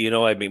ago,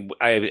 I mean,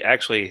 I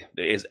think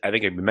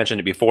I mentioned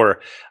it before.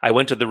 I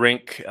went to the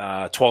rink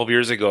 12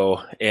 years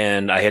ago,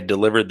 and I had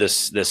delivered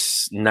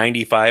this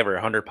 95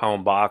 or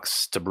 100-pound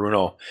box to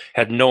Bruno.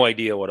 Had no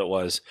idea what it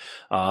was.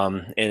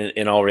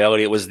 In all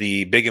reality, it was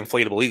the big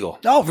inflatable eagle.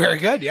 Oh, very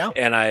good, yeah.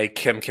 And I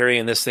kept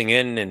carrying this thing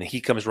in, and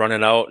he comes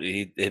running out.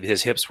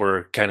 His hips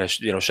were kind of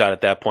shot at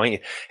that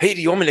point. Hey,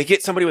 do you want me to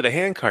get somebody with a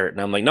hand cart?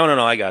 And I'm like, no,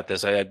 I got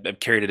this. I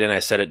carried it in.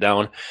 I set it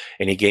down,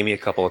 and he gave me a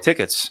couple of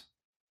tickets.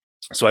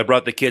 So I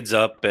brought the kids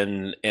up,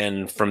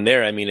 and from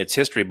there, I mean, it's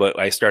history. But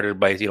I started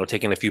by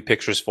taking a few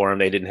pictures for them.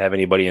 They didn't have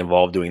anybody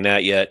involved doing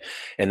that yet,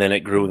 and then it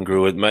grew and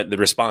grew. The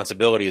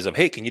responsibilities of,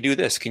 hey, can you do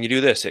this? Can you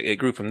do this? It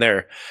grew from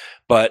there.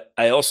 But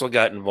I also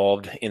got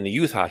involved in the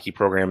youth hockey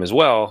program as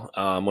well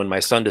when my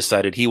son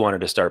decided he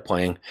wanted to start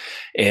playing,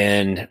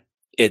 and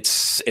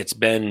it's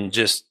been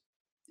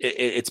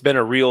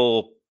a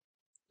real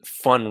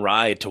fun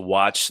ride to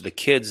watch the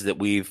kids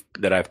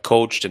that I've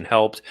coached and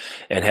helped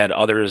and had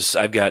others.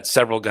 I've got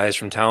several guys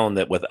from town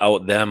that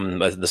without them,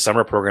 the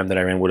summer program that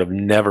I ran would have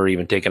never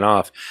even taken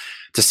off.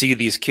 To see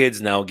these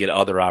kids now get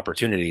other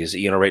opportunities,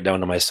 right down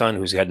to my son,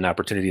 who's had an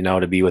opportunity now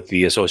to be with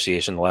the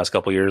association the last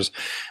couple of years.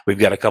 We've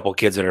got a couple of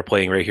kids that are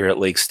playing right here at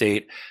Lake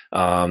State.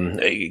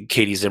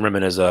 Katie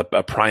Zimmerman is a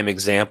prime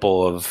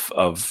example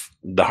of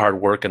the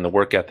hard work and the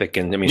work ethic.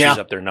 And I mean, she's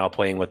up there now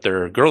playing with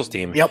their girls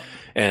team. Yep.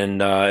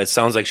 And it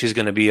sounds like she's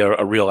going to be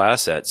a real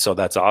asset. So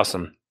that's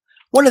awesome.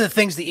 One of the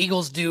things the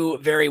Eagles do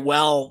very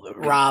well,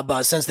 Rob,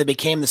 since they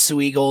became the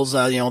Sioux Eagles,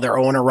 their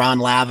owner, Ron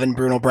Lavin,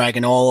 Bruno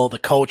Bragagnolo, the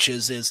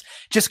coaches, is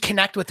just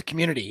connect with the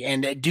community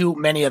and do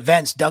many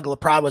events. Doug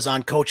LaPrade was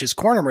on Coach's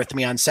Corner with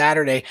me on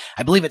Saturday.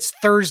 I believe it's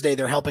Thursday.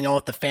 They're helping out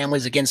with the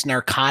Families Against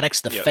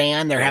Narcotics, the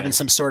FAN. They're having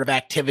some sort of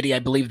activity, I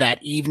believe,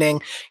 that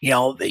evening.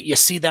 You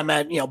see them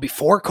at,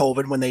 before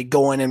COVID when they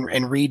go in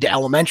and read to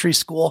elementary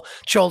school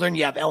children.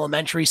 You have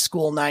elementary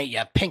school night. You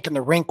have Pink in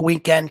the Rink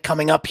weekend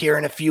coming up here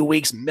in a few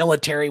weeks,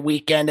 military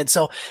weekend. And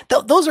so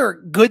those are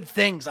good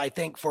things, I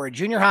think, for a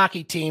junior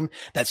hockey team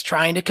that's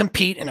trying to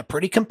compete in a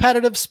pretty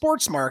competitive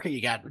sports market.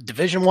 You got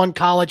Division I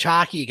college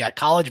hockey, you got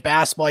college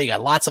basketball, you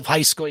got lots of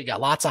high school, you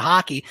got lots of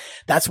hockey.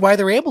 That's why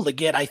they're able to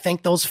get, I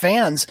think, those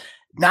fans,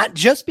 not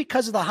just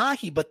because of the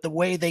hockey, but the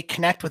way they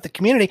connect with the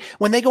community.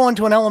 When they go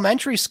into an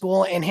elementary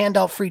school and hand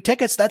out free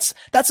tickets, that's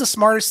the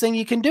smartest thing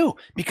you can do,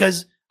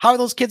 because how are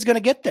those kids going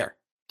to get there?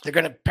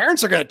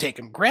 Parents are going to take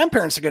them.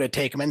 Grandparents are going to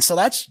take them. And so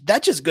that's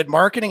just good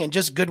marketing and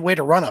just good way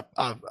to run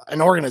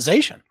an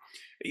organization.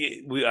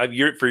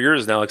 For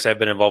years now, because I've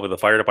been involved with the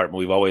fire department,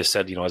 we've always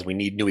said, as we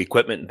need new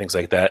equipment and things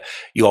like that,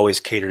 you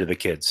always cater to the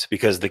kids,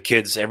 because the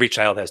kids, every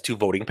child has 2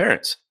 voting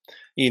parents.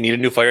 You need a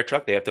new fire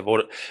truck, they have to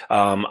vote.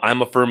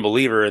 I'm a firm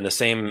believer in the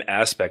same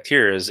aspect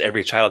here, is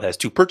every child has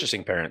 2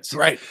 purchasing parents.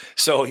 Right.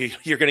 So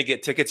you're going to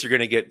get tickets, you're going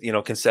to get,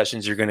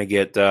 concessions, you're going to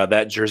get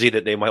that jersey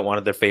that they might want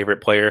of their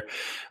favorite player.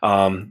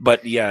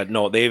 But yeah,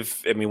 no,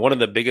 one of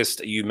the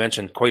biggest, you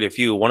mentioned quite a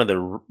few,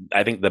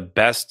 I think the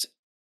best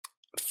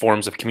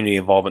forms of community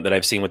involvement that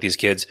I've seen with these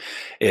kids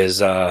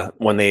is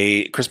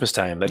when Christmas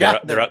time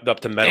they're up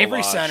to Meadow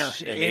Avery Lodge Center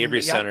and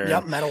Avery Center.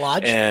 Yep, Meadow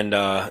Lodge.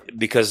 And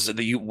because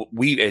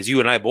we as you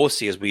and I both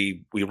see as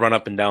we run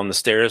up and down the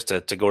stairs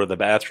to go to the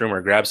bathroom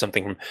or grab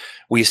something,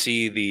 we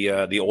see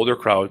the older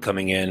crowd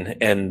coming in,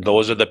 and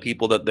those are the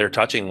people that they're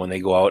touching when they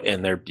go out,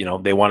 and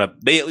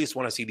they at least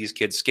want to see these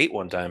kids skate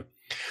one time.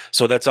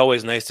 So that's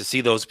always nice to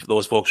see those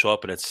folks show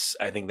up, and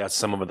I think that's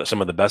some of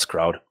the best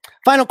crowd.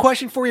 Final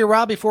question for you,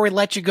 Rob, before we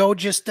let you go.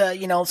 Just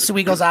Sioux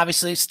Eagles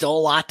obviously still a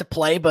lot to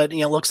play, but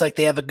looks like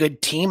they have a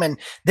good team, and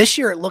this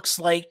year it looks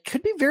like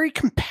could be very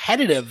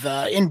competitive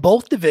in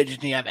both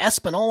divisions. You have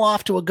Espanola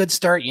off to a good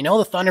start. The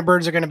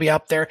Thunderbirds are going to be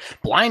up there.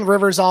 Blind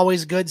River's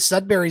always good.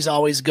 Sudbury's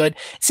always good.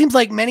 It seems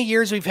like many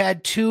years we've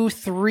had 2,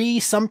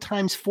 3,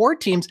 sometimes 4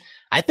 teams.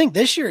 I think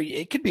this year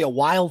it could be a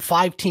wild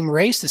 5-team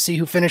race to see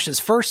who finishes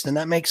first, and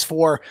that makes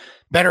for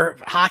better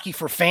hockey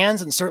for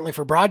fans and certainly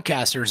for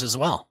broadcasters as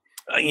well.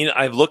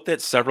 I've looked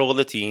at several of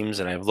the teams,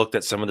 and I've looked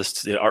at some of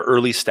our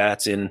early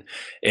stats and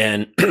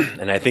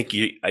I think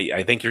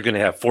you're going to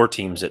have 4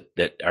 teams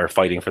that are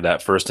fighting for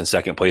that first and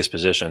second place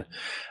position,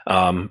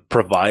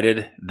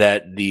 provided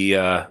that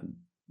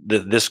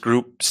this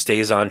group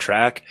stays on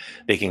track.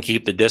 They can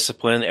keep the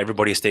discipline.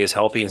 Everybody stays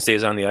healthy and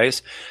stays on the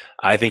ice.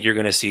 I think you're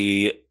going to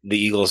see the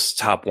Eagles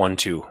top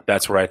 1-2.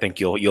 That's where I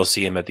think you'll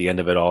see him at the end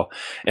of it all.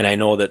 And I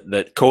know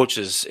that coach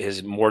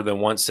has more than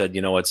once said,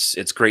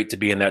 it's great to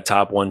be in that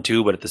top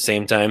 1-2, but at the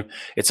same time,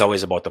 it's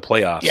always about the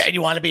playoffs. Yeah,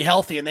 you want to be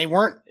healthy, and they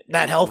weren't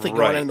that healthy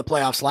going into the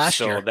playoffs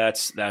last year. So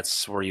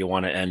that's where you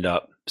want to end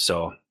up.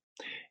 So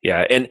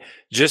yeah, and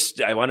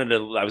just I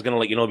was going to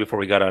let you know before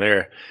we got on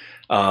air.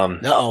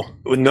 No,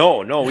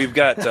 we've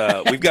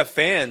got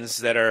fans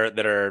that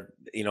are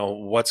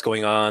what's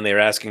going on. They're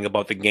asking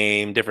about the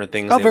game, different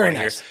things. Oh, very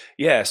nice.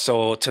 Yeah.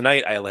 So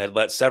tonight I had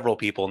let several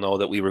people know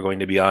that we were going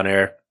to be on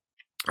air.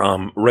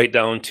 Right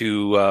down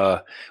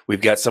to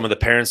we've got some of the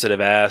parents that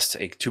have asked,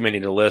 too many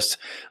to list.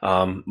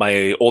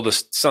 My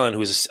oldest son,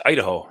 who's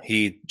Idaho,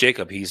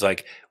 Jacob, he's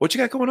like, "What you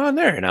got going on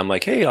there?" And I'm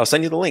like, "Hey, I'll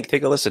send you the link.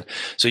 Take a listen."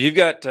 So you've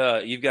got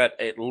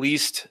at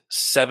least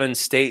 7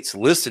 states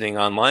listening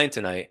online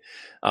tonight.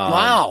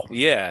 Wow.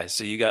 Yeah.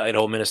 So you got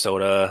Idaho,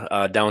 Minnesota,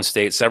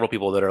 downstate, several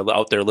people that are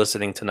out there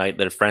listening tonight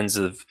that are friends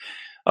of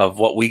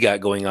what we got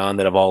going on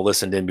that have all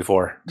listened in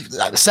before.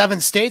 7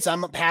 states.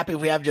 I'm happy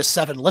we have just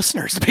 7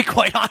 listeners, to be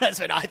quite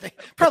honest. And I think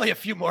probably a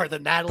few more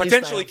than that.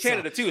 Potentially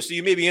Canada too. So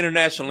you may be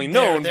internationally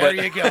known. There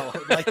you go.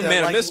 Like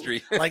man of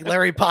mystery. Like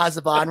Larry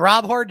Pozobon.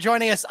 Rob Horde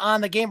joining us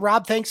on the game.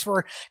 Rob, thanks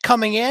for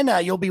coming in.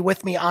 You'll be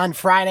with me on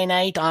Friday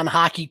night on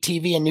Hockey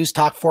TV and News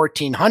Talk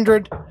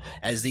 1400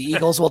 as the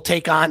Eagles will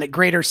take on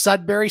Greater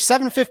Sudbury.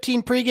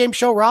 7:15 pregame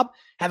show. Rob,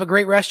 have a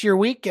great rest of your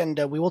week, and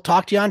we will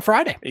talk to you on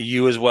Friday.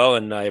 You as well,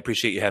 and I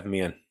appreciate you having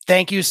me in.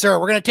 Thank you, sir.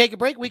 We're going to take a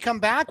break. We come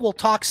back. We'll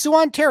talk Sioux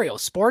Ontario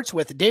sports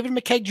with David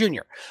McKeag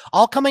Jr.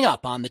 All coming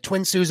up on the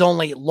Twin Sault's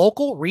only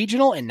local,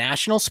 regional, and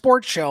national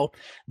sports show,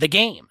 The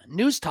Game,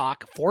 News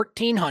Talk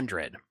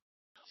 1400.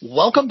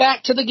 Welcome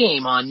back to The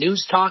Game on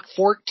News Talk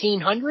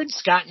 1400.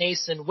 Scott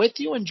Nason with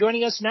you, and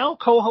joining us now,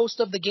 co-host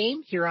of The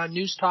Game here on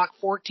News Talk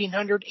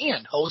 1400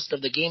 and host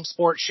of The Game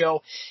Sports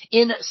Show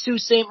in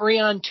Sault Ste. Marie,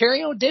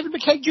 Ontario, David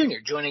McKeag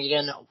Jr.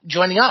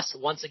 joining us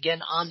once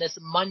again on this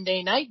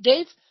Monday night.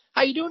 Dave,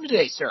 how you doing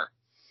today, sir?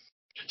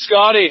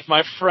 Scotty,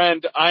 my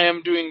friend, I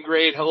am doing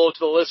great. Hello to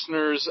the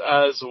listeners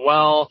as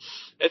well.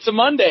 It's a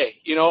Monday,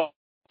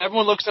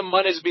 Everyone looks at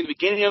Mondays as being the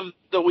beginning of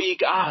the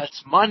week.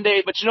 It's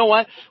Monday. But you know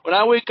what? When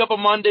I wake up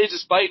on Mondays,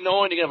 despite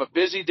knowing you're going to have a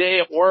busy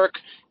day at work,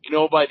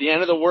 by the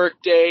end of the work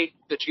day,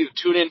 that you get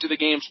to tune into the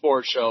Game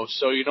Sports Show.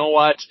 So you know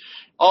what?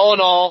 All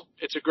in all,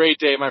 it's a great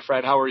day, my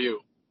friend. How are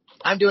you?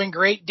 I'm doing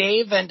great,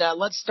 Dave, and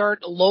let's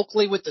start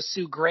locally with the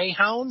Sioux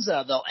Greyhounds.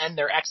 They'll end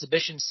their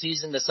exhibition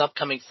season this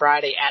upcoming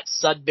Friday at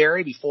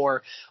Sudbury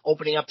before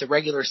opening up the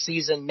regular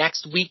season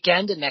next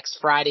weekend and next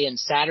Friday and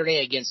Saturday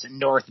against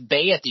North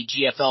Bay at the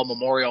GFL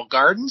Memorial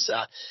Gardens.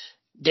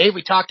 Dave,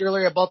 we talked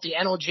earlier about the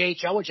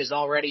NOJHL, which has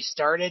already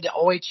started.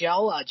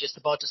 OHL just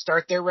about to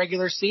start their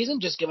regular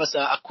season. Just give us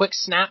a quick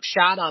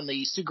snapshot on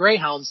the Sioux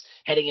Greyhounds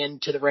heading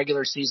into the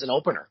regular season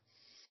opener.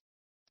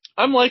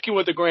 I'm liking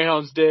what the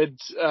Greyhounds did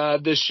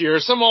this year.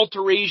 Some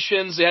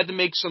alterations. They had to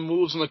make some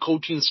moves on the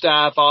coaching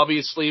staff,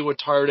 obviously, with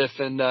Tardif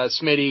and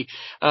Smitty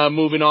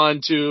moving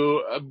on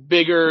to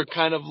bigger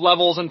kind of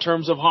levels in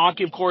terms of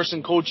hockey, of course,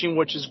 and coaching,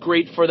 which is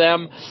great for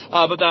them.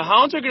 But the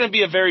Hounds are going to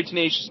be a very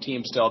tenacious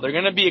team still. They're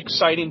going to be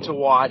exciting to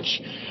watch.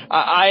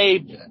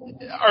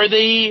 Are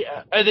they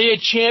a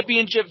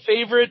championship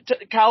favorite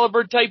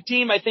caliber type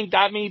team? I think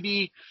that may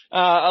be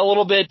a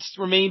little bit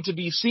remain to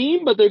be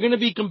seen, but they're going to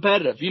be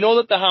competitive. You know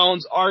that the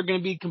Hounds are going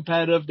to be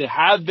competitive. They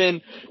have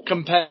been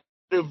competitive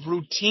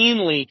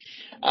routinely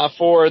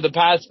for the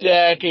past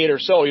decade or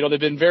so. They've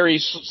been very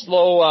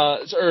slow,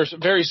 or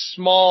very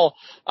small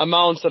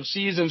amounts of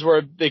seasons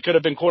where they could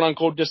have been quote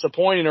unquote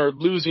disappointing or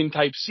losing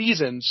type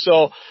seasons.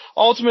 So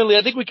ultimately,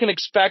 I think we can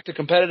expect a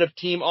competitive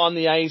team on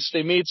the ice.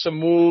 They made some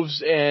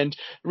moves and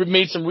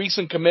made some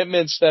recent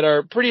commitments that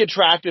are pretty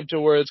attractive to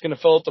where it's going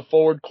to fill out the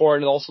forward core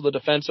and also the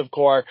defensive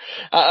core.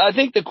 I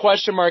think the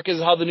question mark is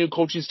how the new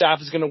coaching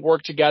staff is going to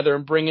work together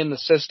and bring in the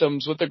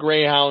systems with the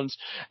Greyhounds,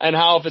 and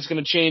how if it's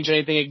going to change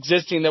anything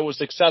existing that was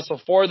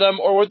successful for them,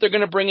 or what they're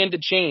going to bring in to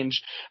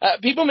change.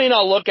 People may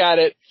not look at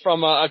it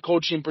from a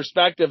coaching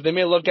perspective. They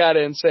may look at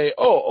it and say,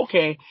 oh,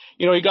 okay,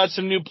 you got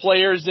some new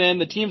players in,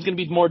 the team's going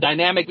to be more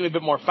dynamic, maybe a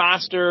bit more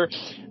faster.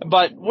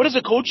 But what does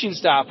a coaching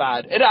staff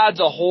add? It adds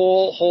a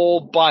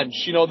whole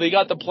bunch. They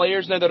got the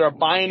players now that are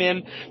buying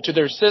in to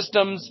their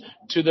systems,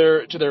 to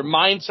their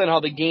mindset, how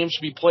the game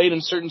should be played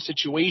in certain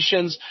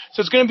situations.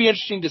 So it's going to be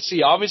interesting to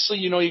see. Obviously,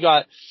 you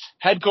got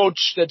head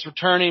coach that's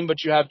returning,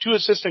 but you have two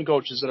assistant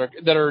coaches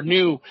that are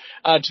new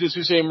to the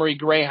Sault Ste. Marie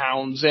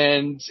Greyhounds,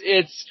 and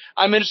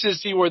I'm interested to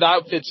see where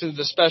that fits into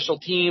the special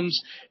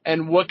teams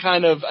and what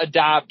kind of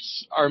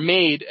adapts are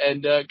made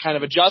and kind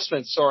of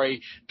adjustments,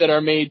 that are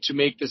made to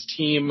make this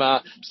team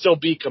still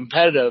be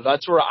competitive.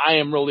 That's where I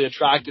am really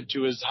attracted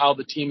to, is how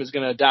the team is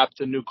going to adapt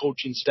to the new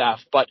coaching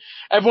staff. But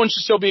everyone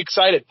should still be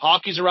excited.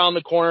 Hockey's around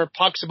the corner.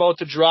 Puck's about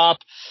to drop.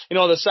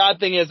 The sad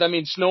thing is,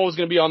 snow is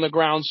going to be on the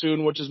ground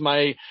soon, which is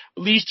my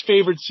least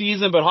favorite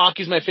season, but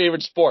hockey's my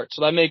favorite sport,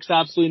 so that makes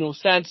absolutely no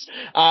sense.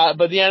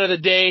 But at the end of the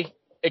day,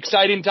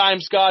 exciting time,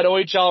 Scott.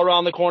 OHL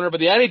around the corner, but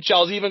the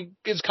NHL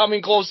is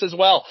coming close as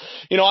well.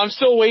 I'm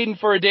still waiting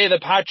for a day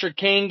that Patrick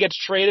Kane gets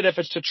traded, if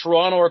it's to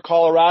Toronto or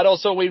Colorado.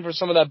 Still waiting for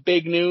some of that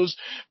big news.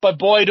 But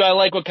boy, do I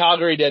like what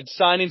Calgary did,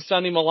 signing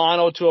Sonny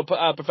Milano to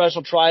a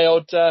professional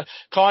tryout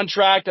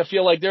contract. I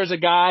feel like there's a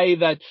guy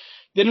that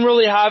didn't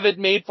really have it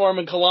made for him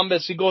in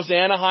Columbus. He goes to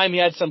Anaheim. He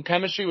had some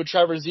chemistry with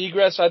Trevor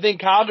Zegras. So I think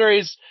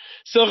Calgary's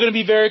still going to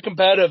be very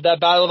competitive. That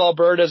Battle of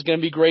Alberta is going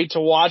to be great to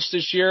watch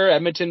this year.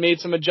 Edmonton made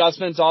some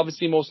adjustments,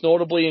 obviously most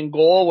notably in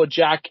goal with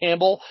Jack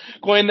Campbell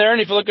going there.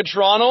 And if you look at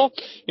Toronto,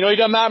 you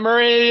got Matt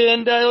Murray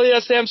and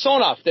Ilya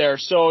Samsonov there.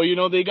 So,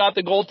 they got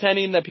the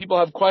goaltending that people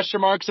have question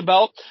marks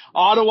about.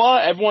 Ottawa,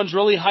 everyone's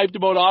really hyped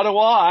about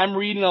Ottawa. I'm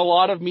reading a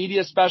lot of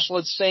media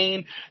specialists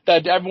saying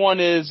that everyone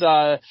is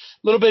a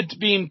little bit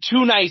being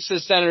too nice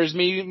to centers,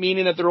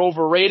 meaning that they're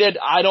overrated.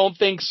 I don't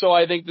think so.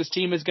 I think this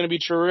team is going to be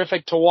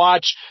terrific to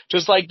watch,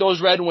 just like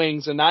those Red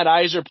Wings, and that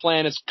Yzer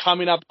plan is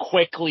coming up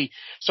quickly.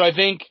 So I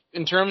think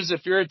in terms,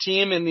 if you're a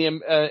team in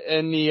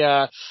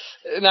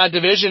that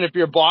division, if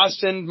you're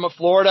Boston,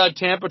 Florida,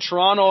 Tampa,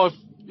 Toronto,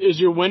 is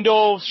your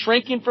window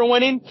shrinking for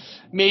winning?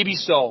 Maybe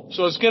so.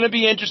 So it's going to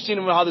be interesting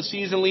how the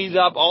season leads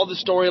up, all the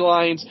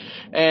storylines,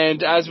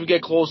 and as we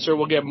get closer,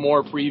 we'll get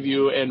more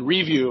preview and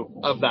review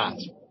of that.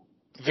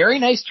 Very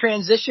nice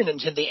transition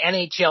into the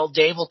NHL.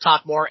 Dave will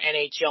talk more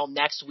NHL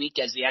next week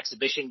as the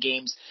exhibition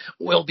games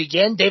will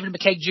begin. David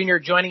McKeag Jr.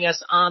 joining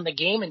us on the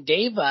game. And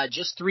Dave,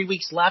 just 3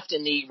 weeks left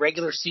in the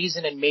regular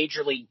season in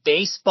Major League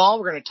Baseball.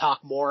 We're going to talk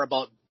more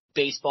about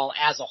baseball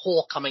as a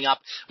whole coming up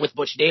with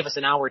Butch Davis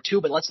in hour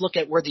 2. But let's look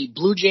at where the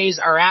Blue Jays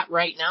are at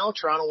right now.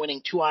 Toronto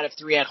winning 2 out of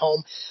 3 at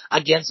home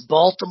against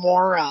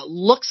Baltimore.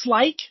 Looks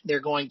like they're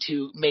going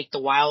to make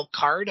the wild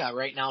card.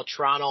 Right now,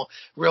 Toronto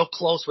real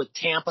close with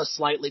Tampa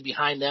slightly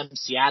behind them.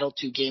 Seattle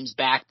 2 games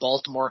back.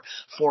 Baltimore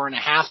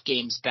 4.5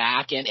 games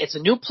back. And it's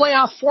a new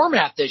playoff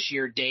format this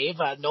year, Dave.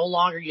 No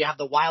longer you have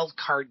the wild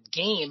card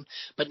game,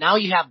 but now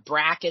you have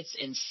brackets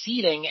and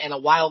seeding and a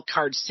wild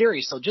card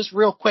series. So just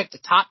real quick, the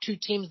top 2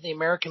 teams in the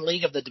American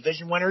League of the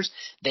division winners,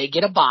 they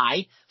get a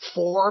bye.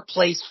 4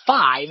 plays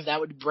 5. That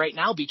would right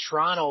now be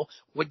Toronto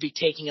would be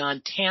taking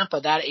on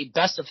Tampa. That a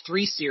best of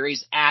 3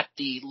 series at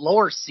the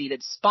lower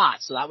seeded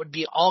spot. So that would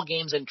be all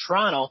games in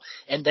Toronto,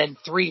 and then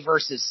 3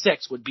 versus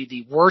 6 would be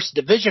the worst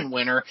division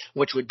winner,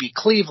 which would be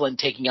Cleveland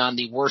taking on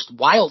the worst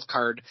wild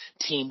card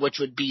team, which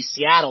would be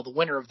Seattle. The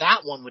winner of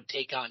that one would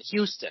take on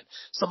Houston.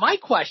 So my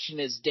question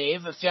is,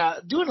 Dave, if you're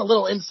doing a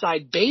little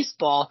inside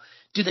baseball,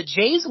 do the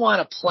Jays want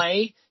to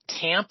play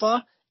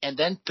Tampa and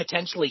then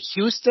potentially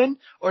Houston,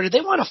 or do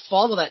they want to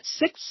fall to that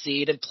 6th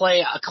seed and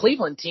play a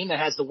Cleveland team that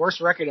has the worst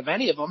record of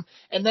any of them,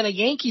 and then a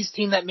Yankees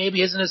team that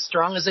maybe isn't as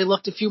strong as they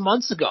looked a few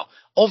months ago?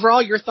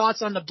 Overall, your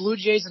thoughts on the Blue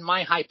Jays and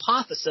my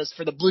hypothesis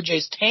for the Blue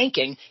Jays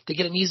tanking to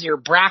get an easier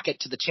bracket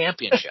to the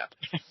championship?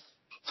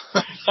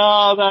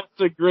 Oh,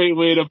 that's a great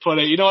way to put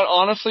it. You know what?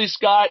 Honestly,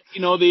 Scott,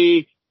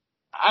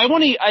 I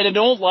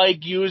don't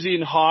like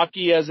using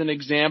hockey as an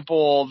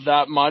example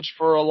that much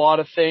for a lot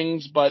of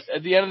things, but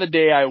at the end of the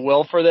day, I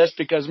will for this,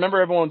 because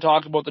remember everyone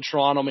talked about the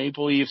Toronto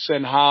Maple Leafs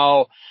and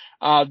how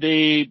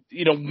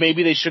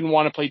maybe they shouldn't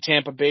want to play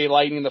Tampa Bay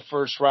Lightning in the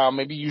first round.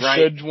 Maybe you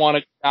should want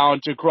to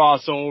down to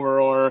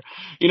crossover, or,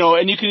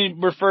 and you can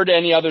refer to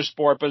any other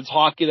sport, but it's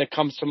hockey that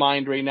comes to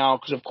mind right now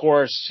because, of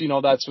course,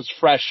 that's what's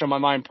fresh on my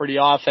mind pretty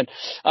often.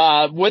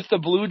 With the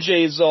Blue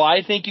Jays, though,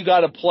 I think you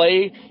got to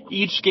play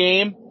each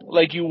game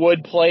like you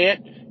would play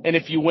it And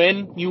if you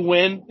win, you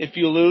win. If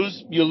you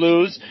lose, you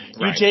lose.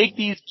 Right. You take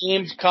these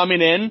games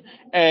coming in,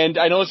 and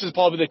I know this is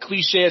probably the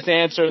clichéest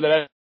answer that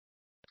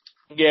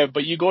I give,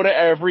 but you go to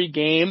every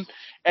game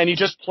and you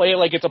just play it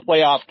like it's a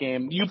playoff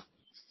game. You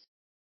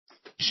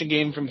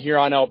game from here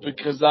on out,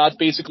 because that's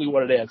basically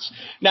what it is.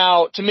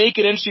 Now, to make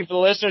it interesting for the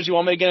listeners, you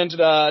want me to get into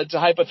to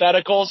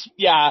hypotheticals?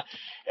 Yeah.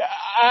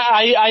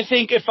 I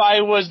think if I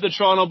was the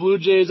Toronto Blue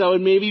Jays, I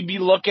would maybe be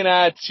looking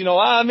at,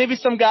 maybe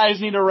some guys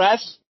need a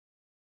rest.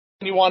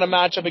 You want to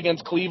match up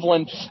against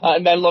Cleveland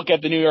and then look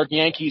at the New York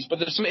Yankees. But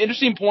there's some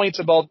interesting points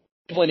about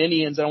Cleveland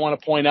Indians that I want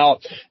to point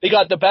out. They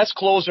got the best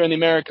closer in the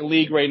American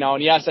League right now.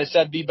 And yes, I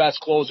said the best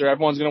closer.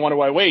 Everyone's going to wonder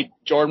why. Wait,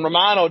 Jordan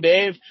Romano,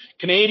 Dave,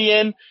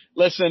 Canadian.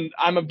 Listen,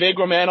 I'm a big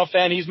Romano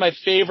fan. He's my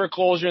favorite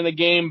closer in the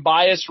game,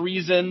 biased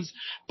reasons.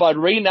 But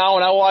right now,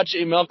 when I watch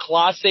Emil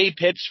Clase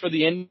pitch for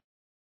the Indians,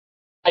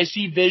 I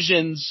see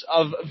visions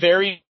of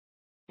very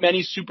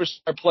many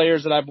superstar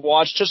players that I've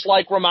watched, just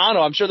like Romano.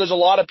 I'm sure there's a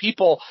lot of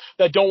people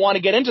that don't want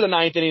to get into the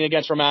ninth inning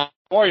against Romano.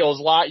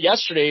 Orioles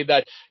yesterday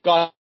that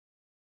got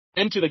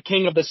into the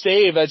king of the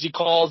save, as he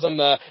calls them,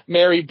 the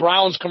Mary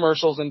Brown's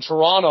commercials in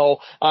Toronto,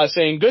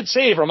 saying, good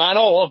save,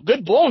 Romano. Well,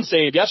 good blown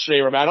save yesterday,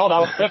 Romano. That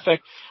was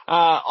terrific.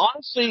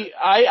 Honestly,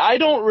 I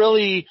don't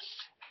really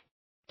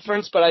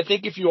difference, but I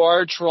think if you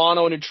are a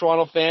Toronto and a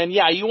Toronto fan,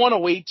 yeah, you want to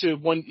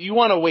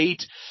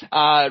wait,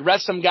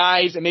 rest some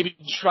guys and maybe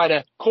try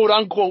to quote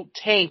unquote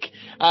tank,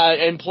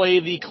 and play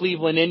the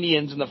Cleveland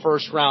Indians in the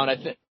first round. I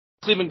think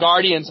Cleveland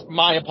Guardians,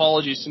 my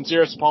apologies,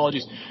 sincerest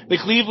apologies. The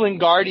Cleveland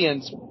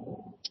Guardians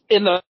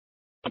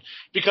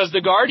because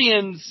the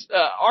Guardians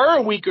are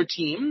a weaker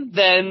team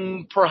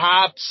than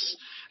perhaps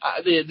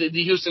the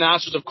Houston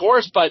Astros, of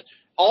course, but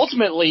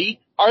ultimately,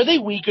 are they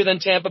weaker than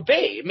Tampa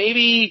Bay?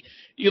 Maybe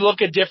you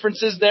look at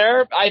differences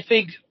there. I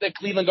think the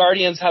Cleveland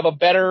Guardians have a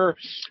better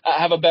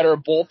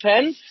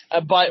bullpen,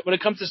 but when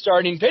it comes to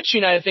starting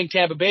pitching, I think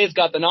Tampa Bay's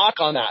got the knock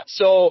on that.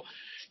 So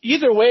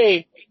either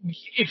way,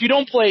 if you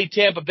don't play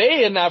Tampa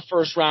Bay in that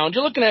first round,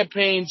 you're looking at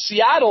playing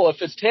Seattle if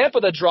it's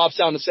Tampa that drops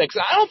down to 6.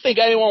 I don't think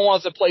anyone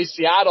wants to play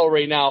Seattle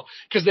right now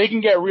because they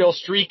can get real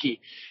streaky.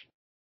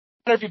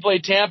 It doesn't matter if you play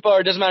Tampa or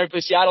it doesn't matter if you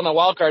play Seattle in the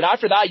wild card.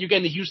 After that, you get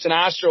in the Houston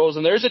Astros,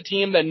 and there's a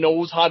team that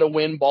knows how to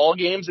win ball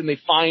games, and they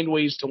find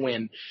ways to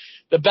win.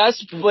 The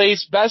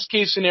best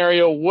case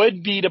scenario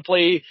would be to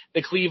play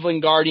the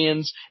Cleveland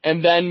Guardians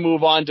and then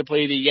move on to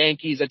play the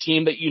Yankees, a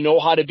team that you know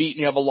how to beat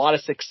and you have a lot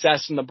of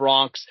success in the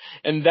Bronx.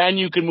 And then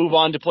you can move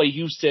on to play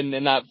Houston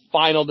in that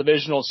final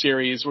divisional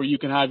series where you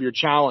can have your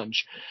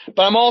challenge.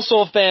 But I'm also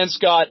a fan,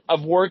 Scott,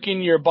 of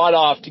working your butt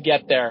off to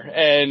get there.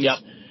 And yep.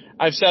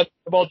 I've said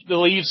about the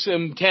Leafs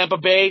in Tampa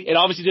Bay. It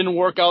obviously didn't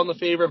work out in the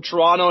favor of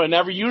Toronto. It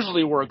never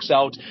usually works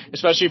out,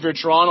 especially if you're a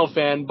Toronto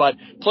fan. But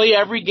play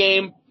every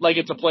game like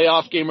it's a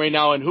playoff game right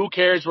now, and who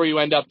cares where you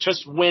end up?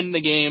 Just win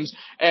the games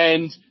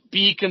and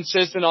be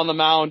consistent on the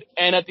mound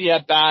and at the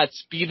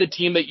at-bats. Be the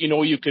team that you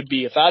know you could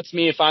be. If that's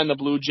me, if I'm the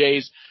Blue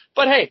Jays.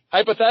 But hey,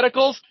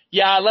 hypotheticals,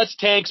 yeah, let's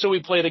tank so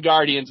we play the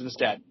Guardians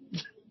instead.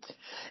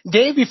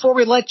 Dave, before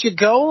we let you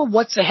go,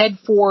 what's ahead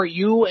for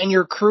you and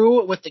your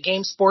crew with the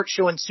Game Sports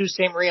Show in Sault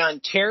Ste. Marie,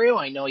 Ontario?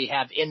 I know you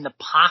have In the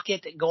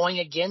Pocket going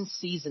again,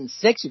 Season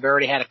 6. You've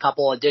already had a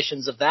couple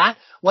editions of that.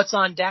 What's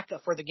on deck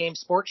for the Game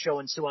Sports Show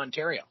in Sault,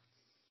 Ontario?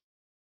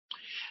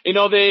 We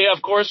got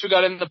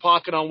In the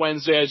Pocket on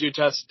Wednesday, as you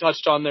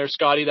touched on there,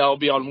 Scotty. That will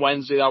be on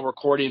Wednesday. That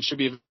recording should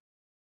be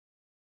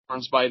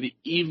by the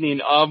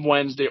evening of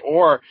Wednesday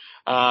or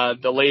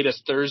the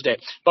latest Thursday.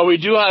 But we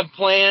do have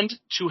planned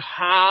to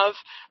have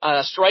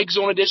a Strike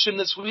Zone edition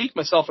this week.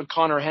 Myself and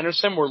Connor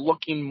Henderson, we're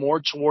looking more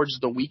towards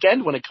the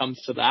weekend when it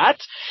comes to that.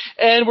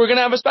 And we're going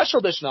to have a special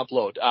edition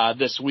upload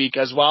this week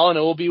as well, and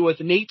it will be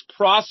with Nate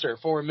Prosser,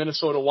 former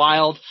Minnesota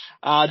Wild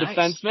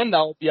defenseman.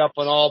 That will be up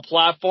on all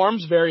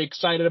platforms. Very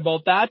excited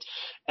about that.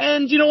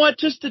 And you know what?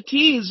 Just to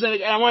tease,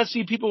 and I want to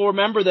see people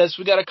remember this,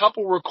 we got a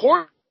couple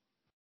recordings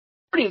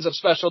of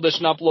special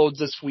edition uploads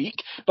this week,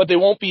 but they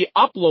won't be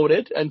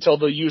uploaded until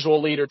the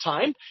usual later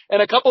time.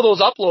 And a couple of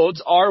those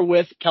uploads are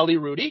with Kelly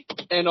Rudy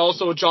and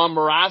also John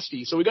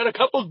Morasti. So we got a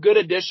couple good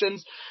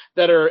editions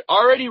that are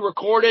already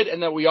recorded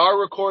and that we are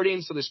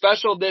recording. So the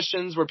special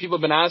editions where people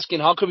have been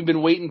asking, how come we've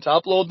been waiting to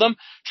upload them?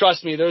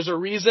 Trust me, there's a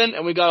reason,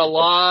 and we got a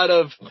lot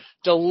of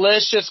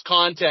delicious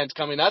content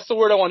coming. That's the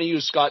word I want to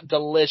use, Scott.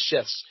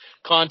 Delicious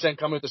content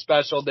coming with the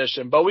special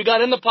edition. But we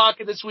got In the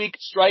Pocket this week,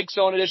 Strike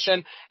Zone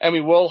edition, and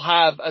we will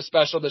have a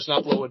special edition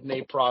upload with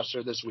Nate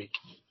Prosser this week.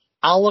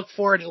 I'll look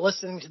forward to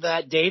listening to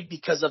that, Dave,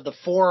 because of the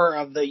 4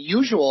 of the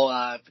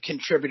usual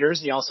contributors.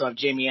 And you also have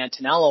Jamie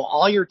Antonello.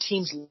 All your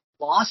teams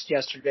lost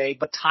yesterday,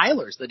 but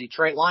Tyler's, the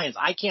Detroit Lions.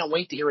 I can't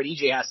wait to hear what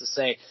EJ has to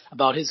say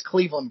about his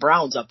Cleveland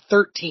Browns up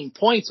 13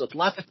 points with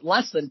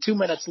less than 2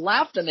 minutes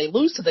left, and they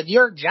lose to the New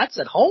York Jets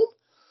at home.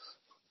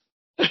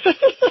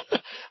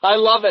 I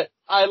love it.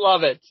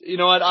 You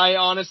know what? I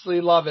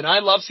honestly love it. I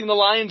love seeing the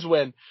Lions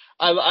win.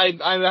 I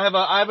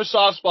have a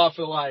soft spot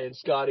for the Lions,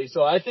 Scotty.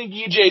 So I think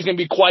EJ is going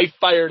to be quite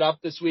fired up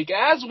this week,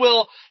 as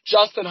will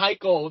Justin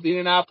Heichel, the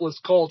Indianapolis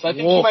Colts. I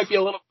think he might be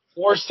a little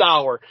or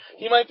sour.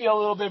 He might be a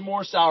little bit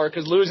more sour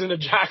because losing to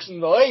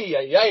Jacksonville,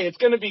 it's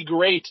going to be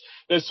great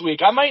this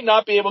week. I might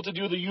not be able to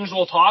do the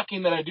usual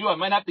talking that I do. I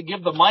might have to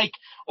give the mic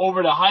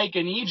over to Hike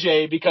and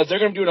EJ because they're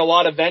going to be doing a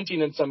lot of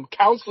venting and some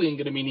counseling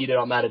going to be needed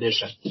on that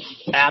edition.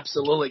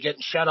 Absolutely.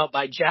 Getting shut out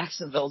by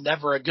Jacksonville,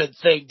 never a good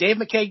thing. Dave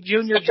McKay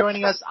Jr.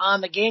 joining us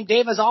on the game.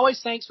 Dave, as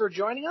always, thanks for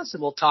joining us,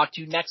 and we'll talk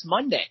to you next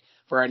Monday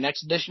for our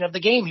next edition of the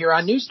game here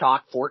on News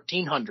Talk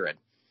 1400.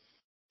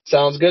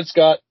 Sounds good,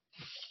 Scott.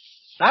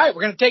 All right,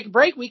 we're going to take a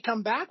break. We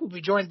come back. We'll be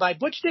joined by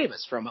Butch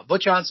Davis from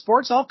Butch on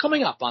Sports, all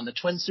coming up on the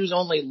Twin Sault's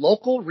only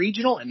local,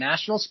 regional, and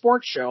national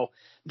sports show,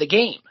 The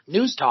Game,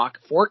 News Talk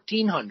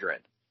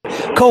 1400.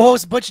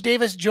 Co-host Butch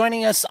Davis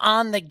joining us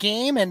on the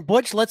game. And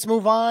Butch, let's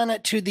move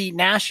on to the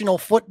National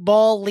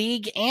Football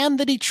League and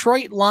the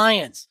Detroit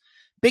Lions.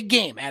 Big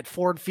game at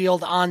Ford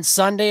Field on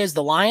Sunday as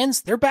the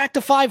Lions, they're back to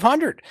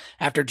 500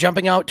 after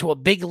jumping out to a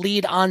big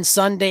lead on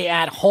Sunday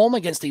at home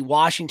against the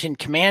Washington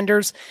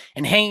Commanders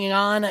and hanging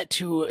on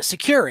to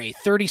secure a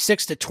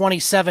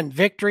 36-27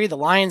 victory. The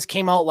Lions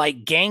came out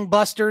like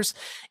gangbusters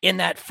in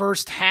that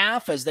first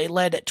half as they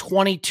led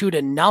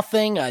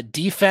 22-0.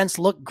 Defense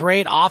looked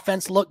great.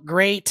 Offense looked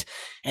great.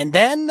 And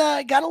then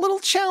got a little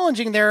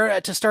challenging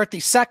there to start the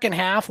second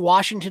half.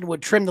 Washington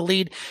would trim the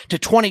lead to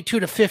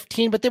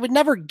 22-15, but they would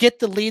never get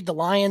the lead. The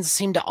Lions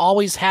seemed to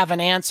always have an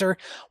answer.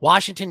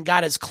 Washington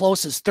got as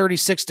close as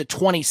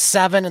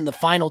 36-27 in the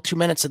final 2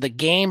 minutes of the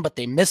game, but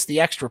they missed the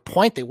extra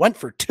point. They went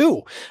for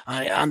two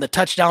on the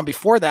touchdown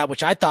before that,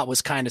 which I thought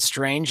was kind of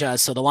strange.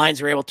 So the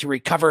Lions were able to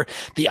recover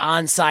the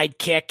onside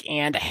kick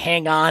and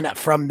hang on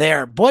from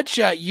there. Butch,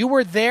 you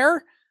were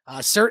there.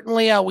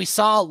 Certainly, we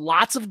saw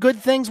lots of good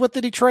things with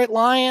the Detroit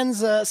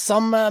Lions,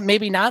 some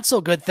maybe not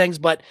so good things,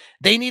 but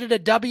they needed a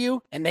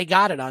W, and they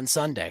got it on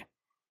Sunday.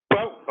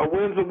 Well, a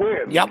win's a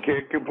win. Yep. You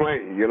can't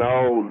complain. You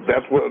know,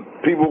 that's what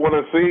people want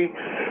to see,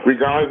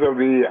 regardless of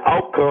the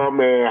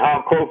outcome and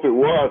how close it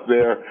was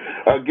there.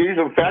 Give you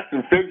some facts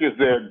and figures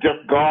there.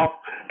 Jeff Goff,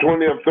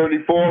 20 of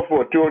 34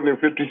 for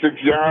 256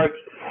 yards.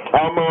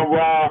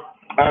 Amon-Ra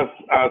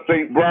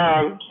St.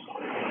 Brown,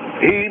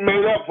 he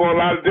made up for a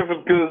lot of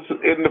differences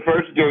in the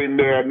first game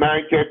there.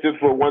 9 catches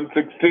for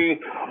 116.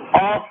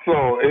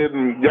 Also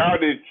in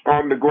yardage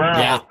on the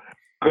ground,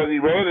 because he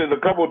ran it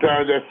a couple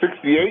times at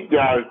 68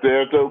 yards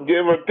there. So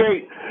give or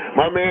take,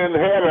 my man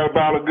had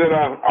about a good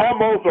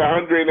almost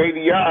 180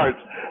 yards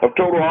of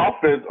total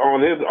offense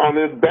on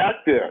his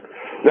back there.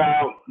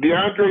 Now,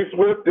 DeAndre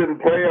Swift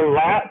didn't play a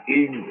lot.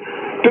 He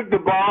took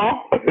the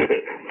ball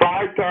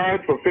 5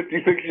 times for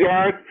 56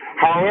 yards.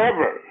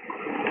 However,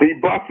 he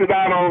busted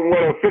out on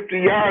a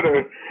 50-yarder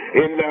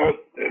in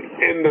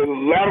the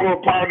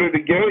lateral part of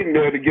the game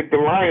there to get the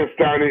Lions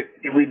started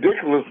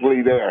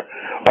ridiculously there.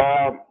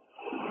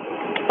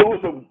 There were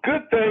some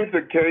good things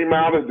that came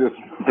out of this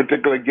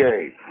particular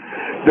game.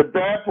 The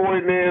bad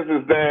point is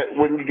that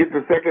when you get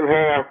the second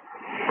half,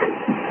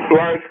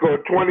 Lions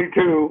scored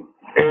 22,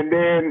 and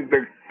then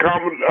the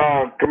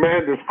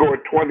Commanders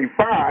scored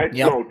 25,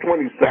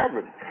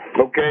 27,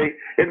 okay,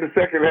 in the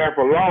second half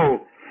alone.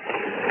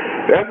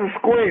 That's a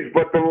squeeze,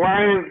 but the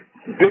Lions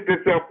did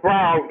themselves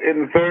proud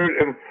in the third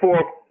and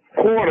fourth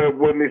quarter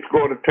when they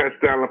scored a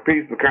touchdown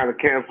apiece to kind of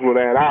cancel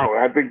that out.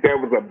 I think that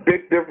was a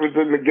big difference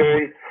in the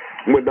game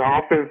when the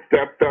offense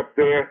stepped up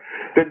there.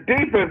 The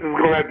defense is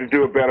going to have to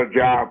do a better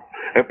job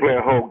and play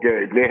a whole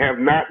game. They have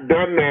not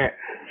done that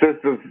since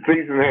the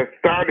season has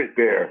started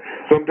there.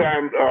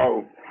 Sometimes,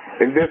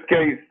 in this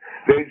case,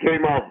 they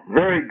came off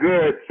very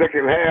good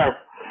second half,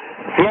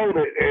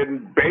 floated,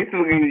 and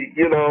basically,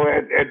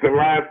 at the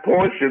last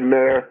portion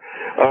there,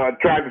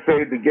 tried to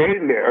save the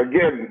game there.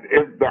 Again,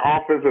 if the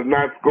offense has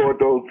not scored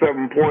those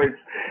 7 points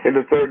in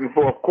the third and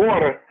fourth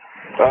quarter,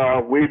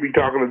 we'd be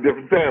talking a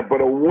different thing.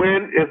 But a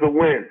win is a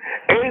win.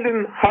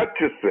 Aiden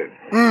Hutchinson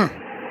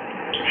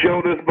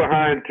showed us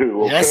behind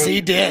too. Okay? Yes,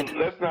 he did.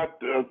 Let's not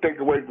take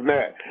away from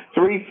that.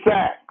 3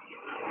 sacks,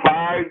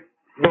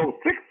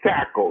 6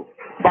 tackles,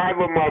 5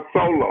 of them are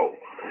solo.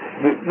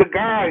 The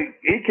guy,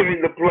 he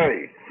came to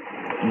play.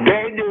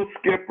 Daniel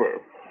Skipper.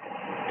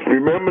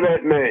 Remember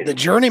that name. The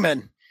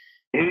journeyman.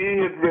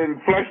 He has been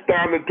flushed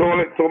down the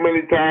toilet so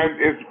many times,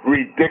 it's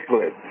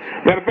ridiculous.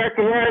 Matter of fact,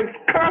 the Lions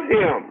cut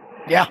him.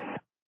 Yeah.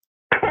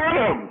 Cut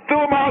him.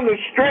 Threw him out in the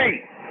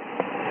street.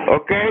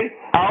 Okay?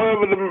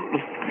 However,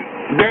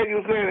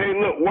 Daniel said, hey,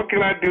 look, what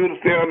can I do to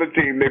stay on the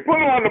team? They put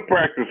him on the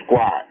practice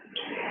squad.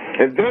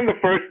 And then the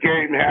first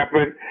game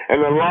happened, and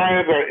the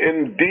Lions are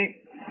in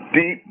deep,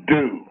 deep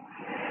doo.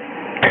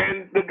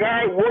 And the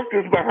guy worked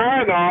his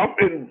behind off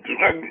and,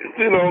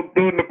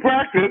 during the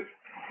practice.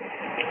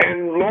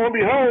 And lo and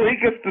behold, he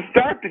gets to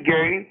start the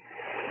game,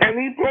 and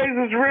he plays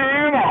his rear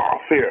end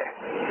off here.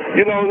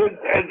 And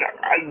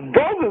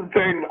those are the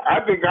things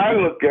I think I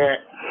look at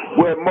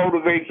where it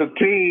motivates a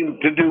team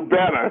to do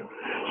better,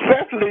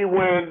 especially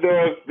when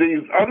there's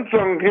these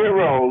unsung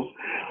heroes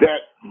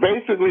that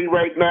basically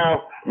right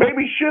now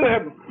maybe should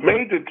have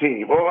made the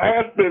team or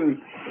has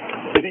been,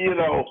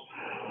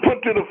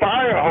 put to the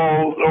fire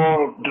hose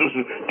or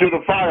to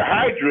the fire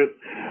hydrant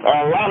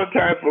a lot of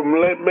times from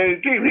many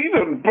teams. He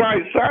done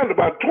probably signed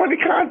about 20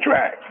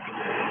 contracts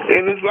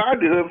in his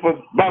livelihood for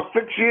about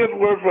 6 years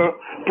worth of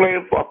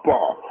playing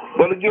football.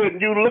 But again,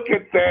 you look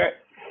at that.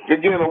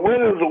 Again, a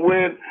win is a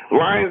win.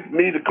 Lions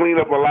need to clean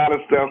up a lot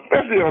of stuff,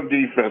 especially on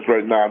defense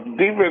right now.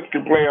 Defense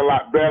can play a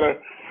lot better.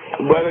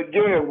 But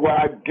again, what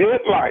I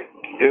did like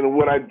and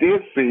what I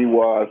did see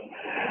was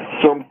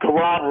some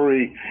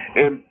camaraderie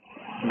in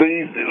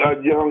these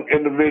young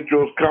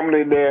individuals coming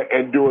in there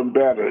and doing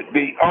better.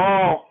 They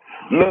all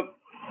looked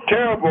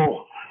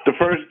terrible the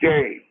first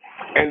game,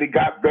 and they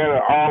got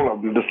better, all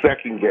of them, the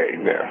second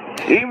game there.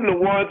 Even the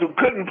ones who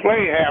couldn't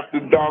play half the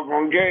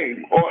doggone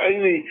game, or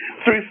only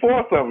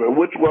 3/4 of it,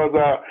 which was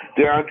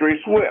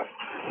DeAndre Swift.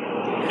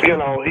 You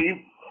know,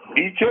 he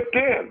chipped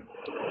in.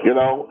 You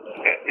know,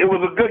 it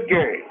was a good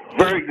game.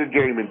 Very good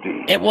game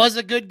indeed. It was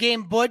a good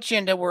game, Butch,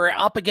 and we're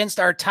up against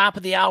our top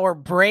of the hour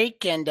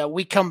break, and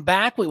we come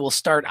back. We will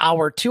start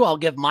hour 2. I'll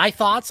give my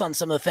thoughts on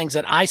some of the things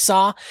that I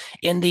saw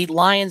in the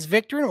Lions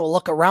victory, and we'll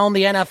look around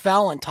the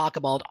NFL and talk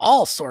about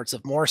all sorts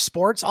of more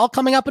sports, all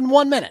coming up in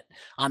 1 minute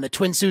on the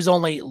Twin Sault's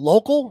only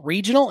local,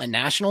 regional, and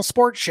national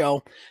sports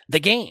show, The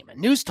Game,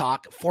 News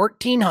Talk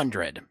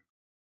 1400.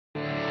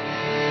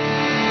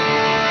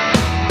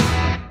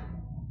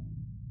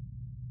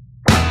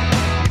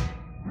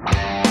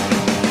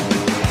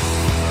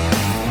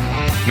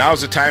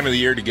 Now's the time of the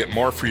year to get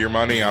more for your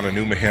money on a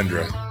new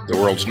Mahindra, the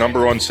world's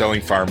 #1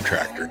 selling farm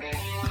tractor.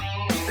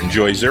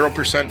 Enjoy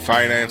 0%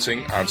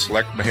 financing on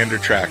select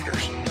Mahindra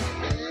tractors.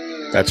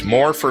 That's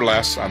more for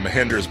less on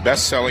Mahindra's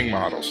best-selling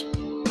models.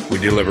 We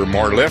deliver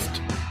more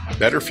lift,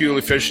 better fuel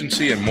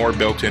efficiency, and more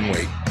built-in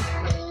weight.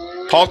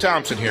 Paul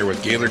Thompson here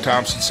with Gaylor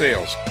Thompson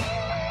Sales.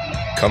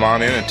 Come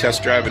on in and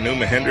test drive a new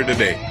Mahindra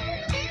today.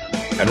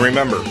 And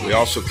remember, we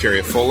also carry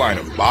a full line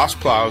of Boss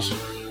plows,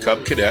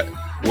 Cub Cadet,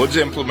 Woods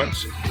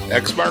implements,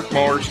 X-Mark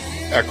mowers,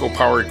 Echo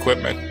Power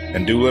equipment,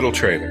 and Doolittle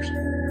trailers.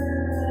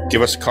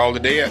 Give us a call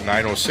today at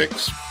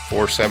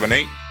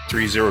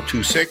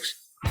 906-478-3026.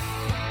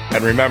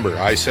 And remember,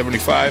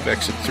 I-75,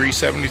 exit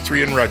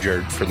 373 in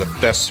Rudyard for the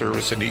best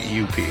service in the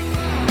EUP.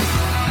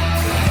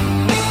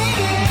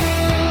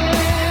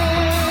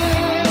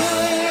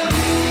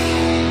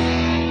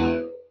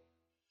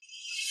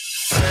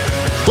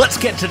 Let's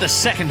get to the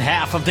second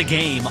half of the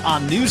game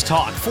on News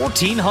Talk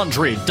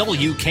 1400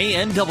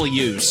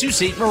 WKNW, Sault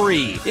Ste.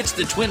 Marie. It's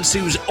the Twin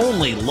Sault's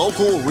only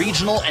local,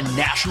 regional, and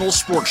national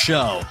sports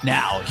show.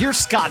 Now, here's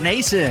Scott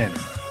Nason.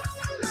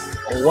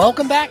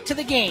 Welcome back to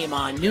The Game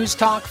on News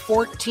Talk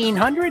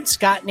 1400.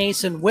 Scott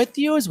Nason with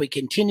you as we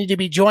continue to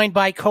be joined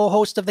by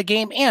co-host of The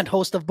Game and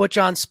host of Butch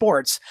on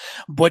Sports,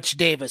 Butch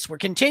Davis. We're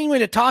continuing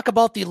to talk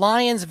about the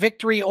Lions'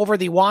 victory over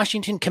the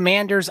Washington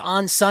Commanders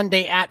on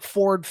Sunday at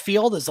Ford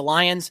Field as the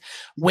Lions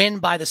win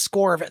by the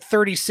score of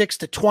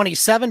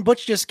 36-27.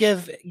 Butch just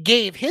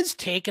gave his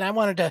take, and I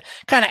wanted to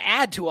kind of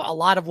add to a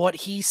lot of what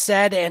he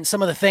said and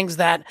some of the things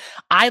that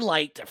I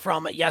liked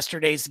from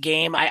yesterday's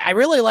game. I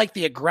really like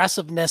the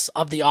aggressiveness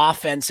of the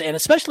offense, and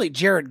especially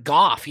Jared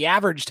Goff. He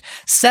averaged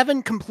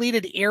 7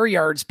 completed air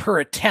yards per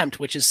attempt,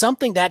 which is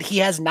something that he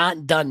has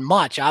not done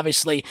much.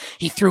 Obviously,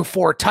 he threw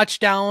 4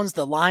 touchdowns.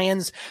 The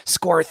Lions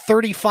scored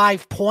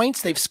 35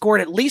 points. They've scored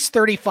at least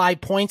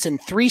 35 points in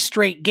 3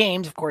 straight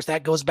games. Of course,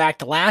 that goes back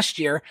to last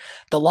year.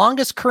 The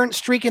longest current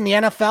streak in the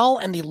NFL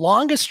and the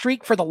longest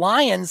streak for the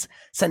Lions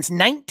since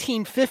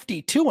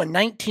 1952 and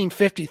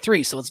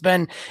 1953. So it's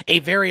been a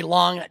very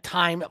long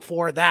time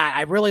for that.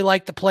 I really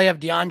like the play of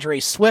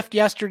DeAndre Swift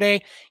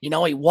yesterday. You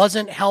know, he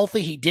wasn't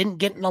healthy. He didn't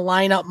get in the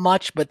lineup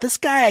much, but this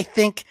guy, I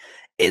think,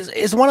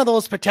 is one of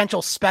those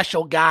potential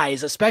special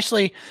guys,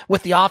 especially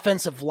with the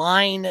offensive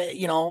line,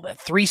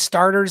 3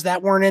 starters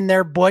that weren't in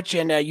there, Butch.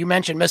 And you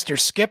mentioned Mr.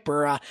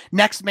 Skipper,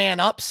 next man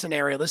up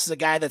scenario. This is a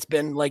guy that's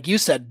been, like you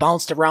said,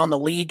 bounced around the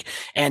league,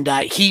 and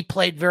he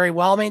played very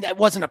well. I mean, that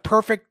wasn't a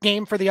perfect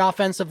game for the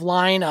offensive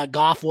line.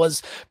 Goff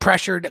was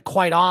pressured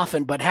quite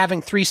often, but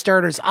having 3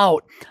 starters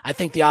out, I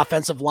think the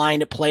offensive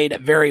line played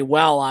very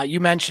well.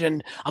 You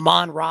mentioned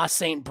Amon-Ra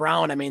St.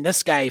 Brown. I mean,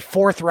 this guy,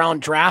 4th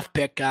round draft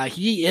pick,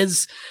 he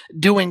is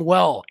doing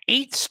well.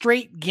 8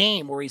 straight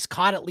game where he's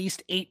caught at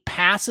least 8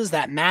 passes.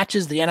 That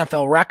matches the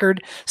NFL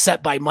record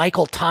set by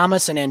Michael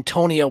Thomas and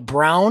Antonio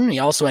Brown. He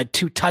also had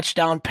 2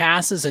 touchdown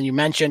passes, and you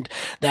mentioned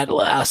that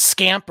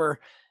scamper.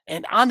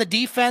 And on the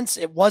defense,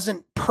 it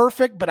wasn't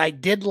perfect, but I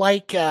did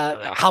like,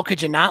 how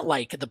could you not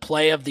like the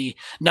play of the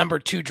number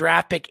 2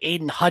 draft pick,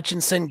 Aiden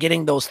Hutchinson,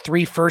 getting those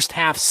 3 first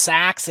half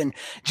sacks, and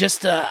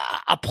just a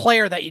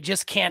player that you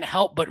just can't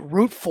help but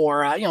root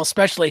for,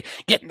 especially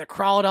getting the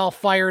crowd all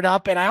fired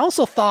up. And I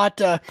also thought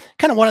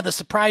kind of one of the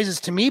surprises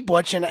to me,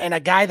 Butch, and a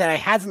guy that I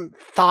hadn't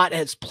thought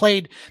has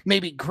played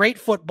maybe great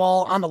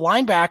football on the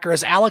linebacker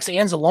is Alex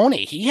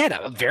Anzalone. He had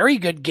a very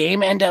good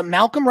game, and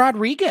Malcolm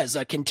Rodriguez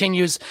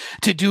continues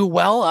to do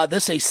well.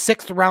 This is a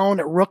 6th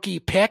round rookie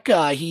pick.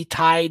 He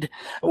tied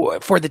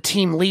for the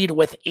team lead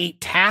with 8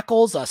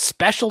 tackles.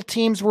 Special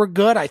teams were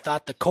good. I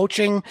thought the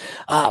coaching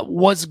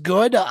was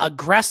good,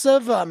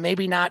 aggressive,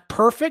 maybe not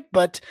perfect,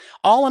 but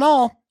all in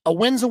all, a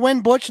win's a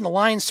win, Butch, and the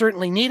Lions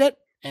certainly need it,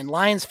 and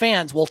Lions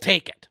fans will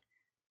take it.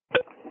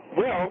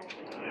 Well,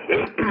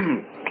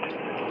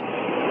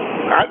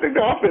 I think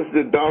the offense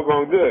did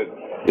doggone good.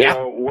 Yeah. You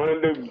know, one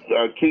of the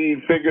key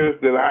figures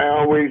that I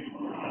always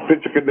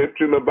pitch a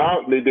connection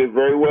about, and they did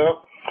very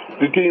well,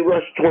 the team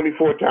rushed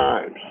 24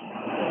 times.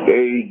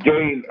 They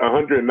gained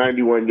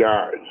 191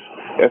 yards.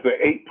 That's an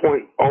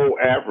 8.0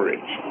 average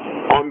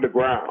on the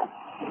ground.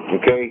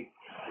 Okay?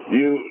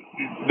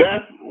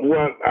 That's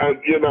what,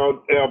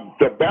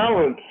 the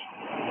balance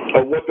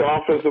of what the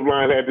offensive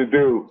line had to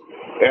do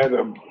had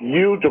a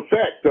huge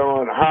effect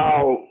on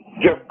how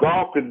Jeff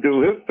Goff could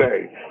do his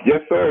thing.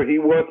 Yes, sir, he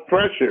was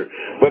pressured.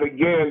 But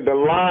again, the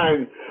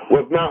line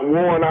was not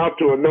worn out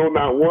to a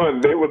no-not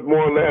one. They was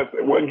more or less,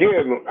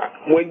 again,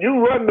 when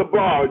you run the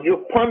ball,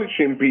 you're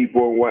punishing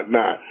people and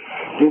whatnot.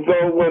 And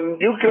so when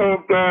you come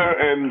up there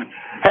and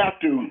have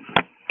to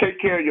take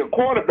care of your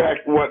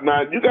quarterback and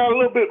whatnot, you got a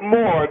little bit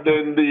more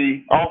than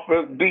the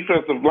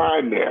defensive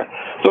line there.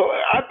 So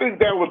I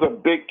think that was a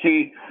big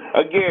key.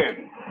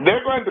 Again,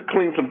 they're going to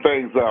clean some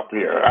things up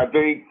here. I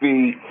think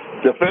the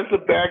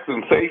defensive backs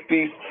and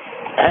safeties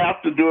have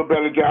to do a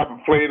better job of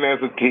playing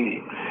as a team.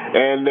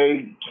 And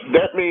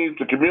that means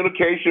the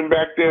communication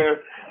back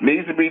there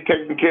needs to be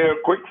taken care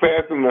of quick,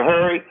 fast, in a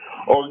hurry.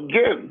 Or,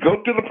 again,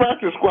 go to the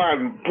practice squad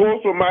and pull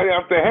somebody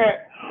out the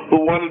hat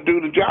who want to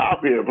do the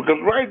job here. Because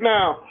right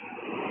now,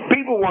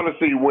 people want to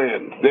see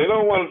wins. They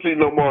don't want to see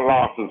no more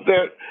losses.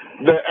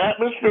 The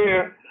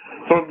atmosphere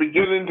from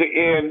beginning to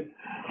end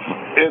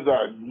is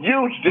a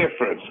huge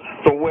difference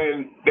from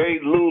when they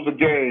lose a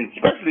game,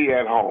 especially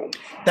at home.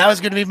 That was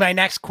going to be my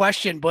next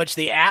question, Butch.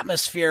 The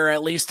atmosphere,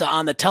 at least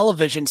on the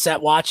television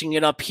set, watching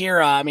it up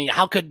here,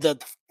 how could the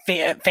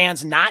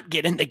fans not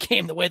get in the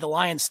game the way the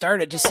Lions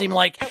started? It just seemed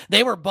like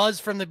they were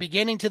buzzed from the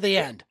beginning to the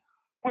end.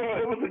 Well,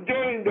 it was a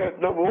game that,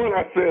 number one,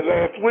 I said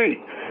last week,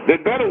 they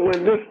better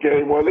win this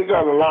game or they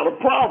got a lot of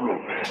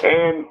problems.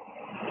 And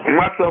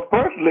myself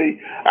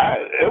personally,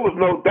 it was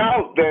no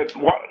doubt that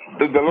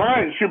the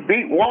Lions should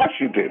beat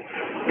Washington.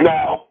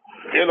 Now,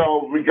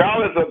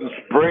 regardless of the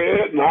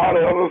spread and all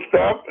the other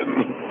stuff,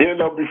 and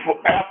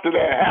after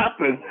that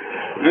happened,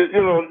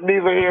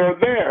 neither here nor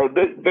there.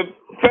 The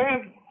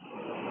fans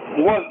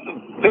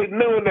they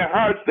knew in their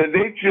hearts that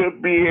they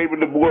should be able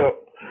to whoop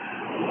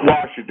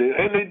Washington,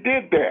 and they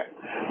did that.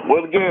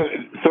 Well,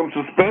 again, some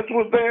suspense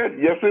was there.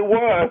 Yes, it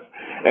was.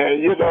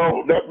 And,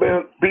 that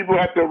meant people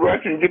had to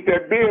rush and get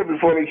that beer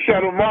before they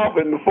shut them off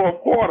in the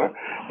fourth quarter.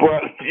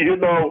 But,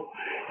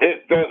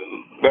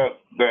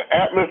 the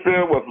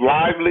atmosphere was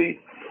lively.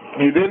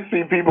 You didn't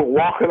see people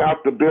walking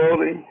out the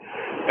building.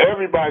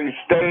 Everybody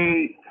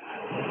stayed.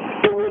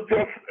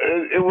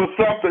 It was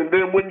something.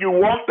 Then when you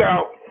walked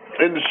out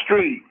in the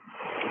street,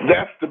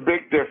 that's the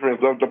big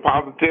difference of the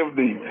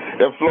positivity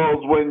that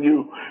flows when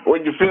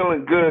you're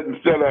feeling good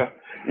instead of,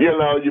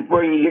 you're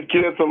bringing your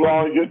kids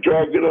along, you're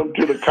dragging them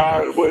to the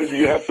car where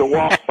you have to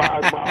walk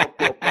 5 miles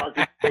to a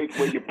parking space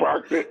where you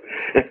parked it.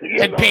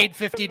 And paid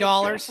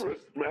 $50.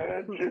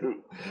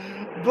 Man,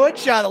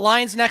 Butch, the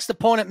Lions' next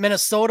opponent,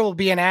 Minnesota, will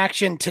be in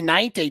action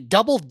tonight. A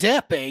double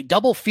dip, a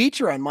double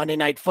feature on Monday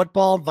Night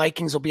Football.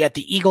 Vikings will be at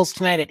the Eagles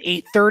tonight at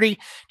 8:30,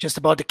 just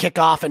about to kick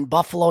off in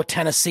Buffalo,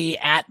 Tennessee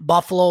at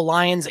Buffalo.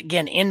 Lions,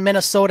 again, in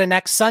Minnesota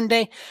next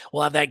Sunday.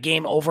 We'll have that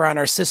game over on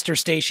our sister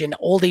station,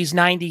 Oldies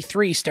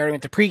 93, starting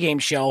with the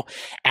pregame show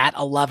at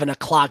 11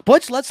 o'clock.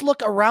 Butch, let's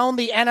look around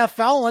the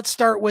NFL. Let's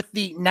start with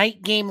the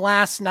night game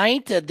last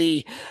night.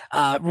 The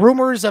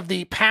rumors of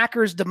the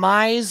Packers'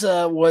 demise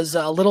was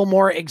a little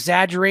more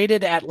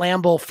exaggerated at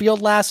Lambeau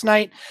Field last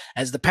night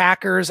as the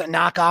Packers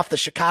knock off the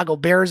Chicago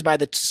Bears by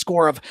the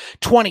score of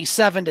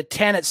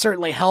 27-10. It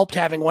certainly helped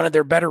having one of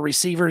their better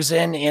receivers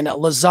in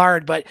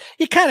Lazard, but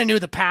you kind of knew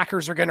the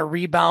Packers were going to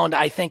rebound,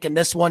 I think, in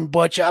this one,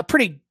 Butch. A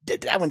pretty,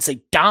 I wouldn't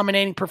say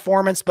dominating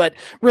performance, but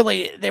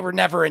really they were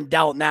never in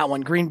doubt in that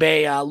one. Green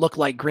Bay looked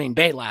like Green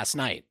Bay last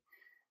night.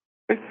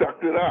 They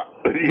sucked it up.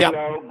 Yep.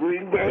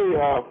 Green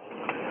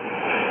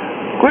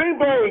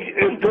Bay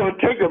is going to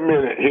take a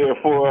minute here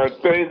for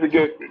things to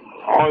get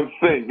on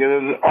sync,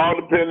 and it's all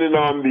depending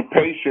on the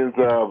patience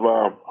of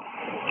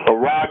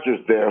Rodgers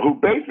there, who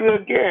basically,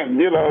 again,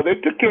 they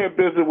took care of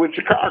business with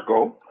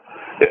Chicago,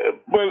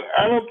 but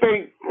I don't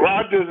think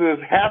Rodgers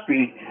is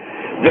happy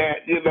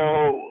that,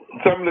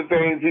 some of the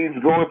things he's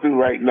going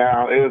through right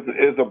now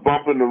is a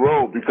bump in the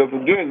road because,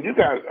 again, you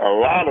got a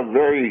lot of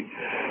very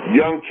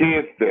young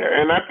kids there,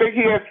 and I think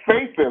he has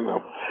faith in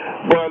them.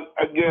 But,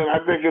 again, I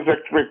think his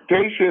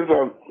expectations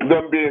of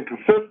them being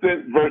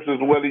consistent versus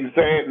what he's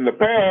saying in the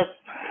past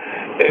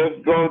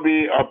is going to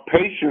be a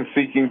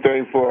patience-seeking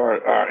thing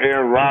for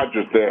Aaron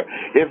Rodgers there.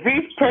 If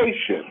he's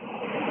patient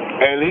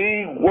and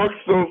he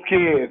works those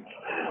kids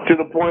to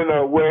the point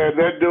of where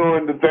they're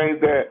doing the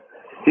things that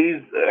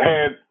he's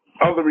had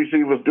other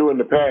receivers do in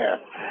the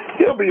past,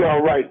 he'll be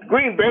all right.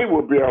 Green Bay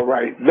will be all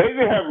right. They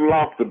haven't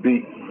lost a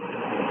beat.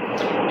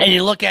 And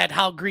you look at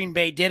how Green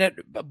Bay did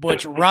it,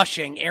 Butch,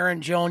 rushing.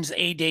 Aaron Jones,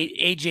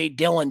 A.J.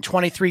 Dillon,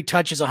 23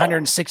 touches,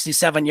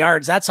 167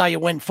 yards. That's how you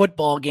win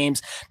football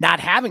games, not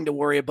having to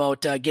worry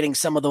about getting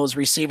some of those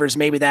receivers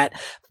maybe that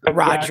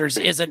Rodgers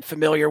isn't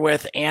familiar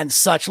with and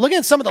such. Look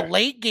at some of the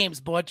late games,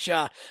 Butch.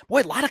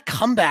 Boy, a lot of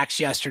comebacks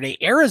yesterday.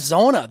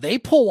 Arizona, they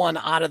pull one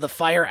out of the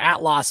fire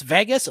at Las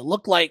Vegas. It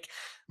looked like,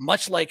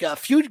 much like a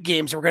few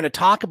games we're going to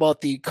talk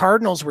about, the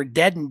Cardinals were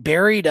dead and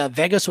buried.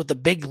 Vegas with the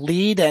big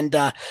lead, and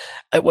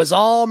it was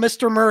all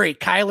Mr. Murray.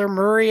 Kyler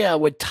Murray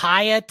would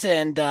tie it,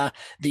 and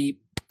the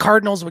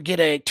Cardinals would get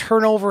a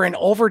turnover in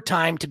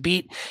overtime to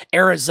beat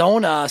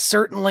Arizona.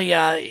 Certainly,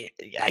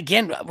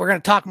 again, we're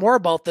going to talk more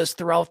about this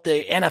throughout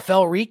the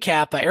NFL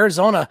recap.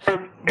 Arizona,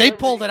 they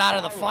pulled it out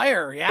of the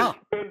fire. Yeah.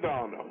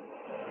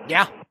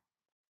 Yeah.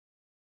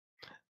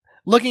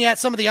 Looking at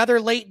some of the other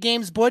late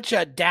games, Butch,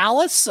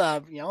 Dallas,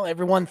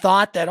 everyone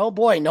thought that, oh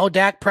boy, no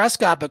Dak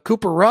Prescott, but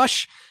Cooper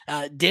Rush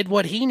did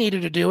what he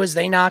needed to do as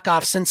they knock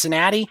off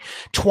Cincinnati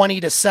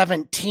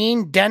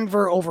 20-17.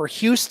 Denver over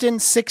Houston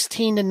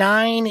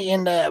 16-9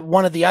 in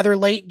one of the other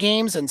late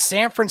games. And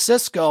San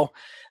Francisco,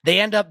 they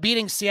end up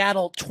beating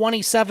Seattle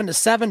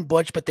 27-7,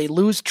 Butch, but they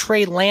lose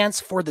Trey Lance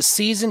for the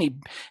season. He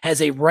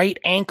has a right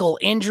ankle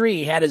injury.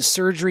 He had his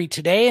surgery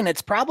today, and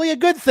it's probably a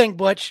good thing,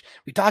 Butch.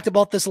 We talked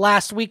about this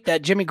last week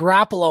that Jimmy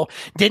Garoppolo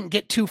didn't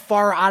get too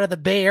far out of the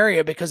Bay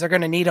Area because they're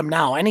going to need him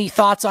now. Any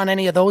thoughts on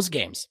any of those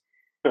games?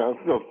 There's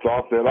no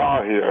thoughts at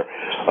all here.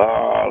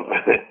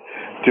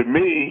 To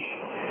me,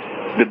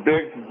 the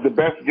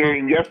best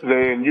game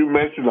yesterday, and you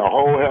mentioned a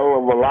whole hell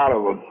of a lot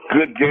of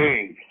good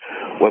games,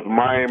 was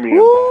Miami and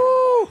Baltimore.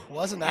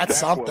 Wasn't that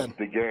something? Was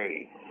the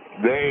game.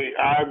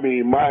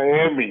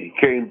 Miami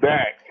came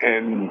back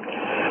and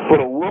put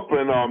a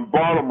whooping on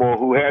Baltimore,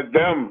 who had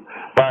them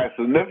by a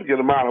significant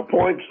amount of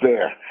points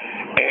there.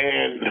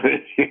 And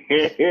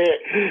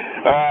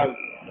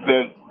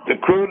the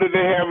crew that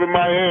they have in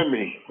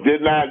Miami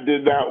did not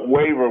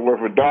waver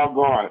with a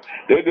doggone.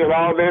 They did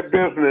all their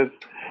business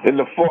in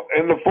the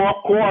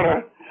fourth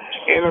quarter.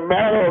 In a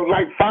matter of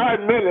like 5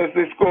 minutes,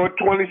 they scored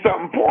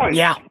 20-something points.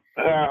 Yeah.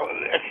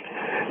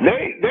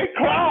 They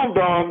clowned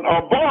on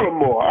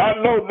Baltimore. I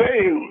know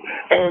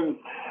and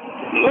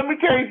let me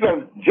tell you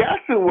something.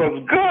 Jackson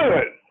was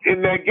good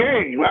in that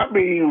game. I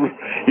mean,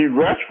 he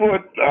rushed for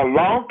a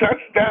long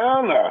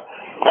touchdown.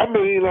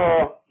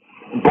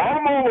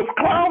 Baltimore was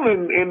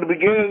clowning in the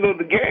beginning of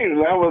the game.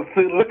 I was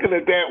looking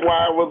at that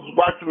while I was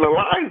watching the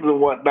lines and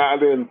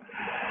whatnot, and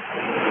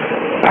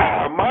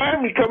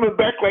Miami coming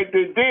back like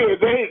they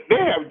did, they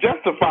have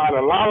justified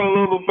a lot of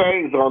little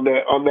things on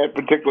that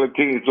particular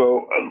team.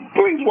 So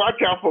please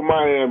watch out for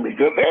Miami,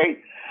 because they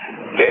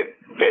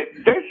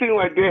seem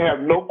like they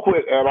have no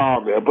quit at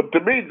all there. But to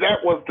me,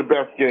 that was the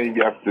best game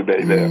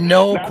yesterday there.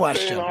 No Not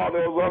question. All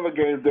those other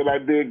games that I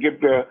did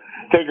get to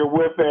take a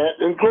whiff at,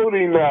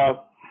 including the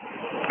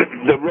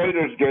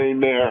Raiders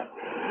game there.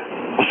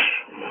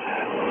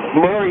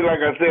 Murray,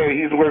 like I said,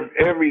 he's worth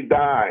every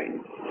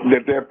dime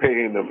that they're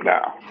paying him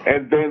now,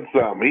 and then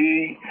some.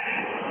 He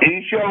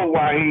showed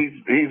why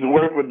he's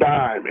worth a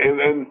dime.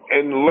 And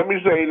let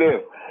me say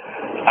this: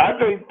 I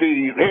think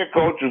the head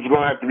coach is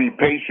going to have to be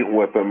patient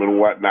with him and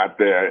whatnot.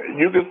 There,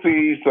 you can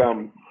see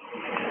some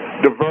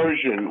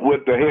diversion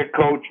with the head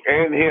coach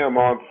and him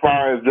on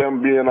far as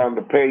them being on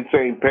the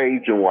same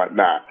page and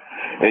whatnot.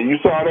 And you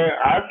saw that.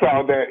 I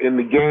saw that in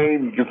the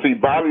game. You can see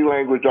body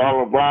language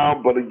all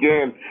around. But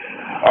again,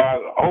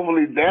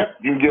 hopefully that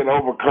can get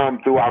overcome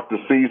throughout the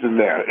season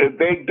there. If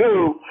they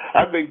do,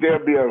 I think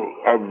there'll be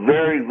a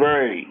very,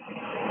 very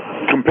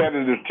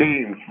competitive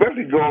team,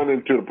 especially going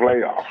into the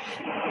playoffs.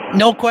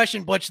 No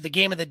question, Butch. The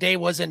game of the day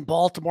was in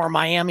Baltimore.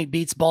 Miami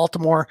beats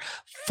Baltimore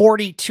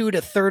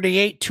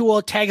 42-38.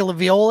 Tua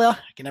Tagovailoa, I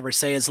can never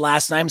say his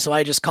last name, so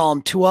I just call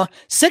him Tua.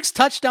 6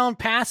 touchdown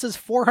passes,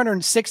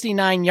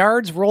 469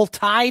 yards, Roll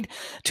Tide.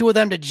 2 of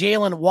them to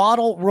Jalen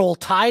Waddle, Roll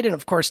Tide. And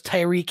of course,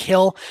 Tyreek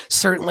Hill,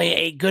 certainly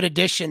a good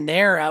addition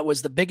there.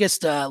 Was the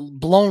biggest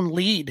blown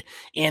lead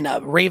in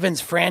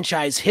Ravens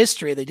franchise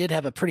history. They did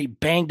have a pretty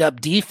banged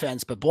up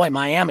defense, but boy,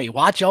 Miami,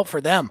 watch out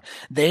for them.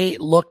 They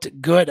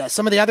looked good.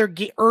 Some of the other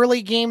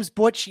early games,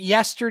 Butch,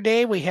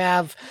 yesterday, we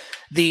have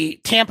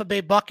the Tampa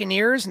Bay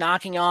Buccaneers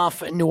knocking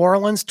off New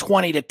Orleans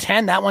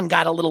 20-10. That one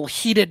got a little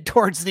heated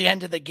towards the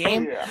end of the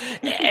game. Oh,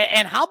 yeah.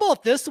 And how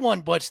about this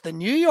one, Butch? The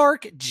New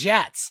York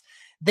Jets.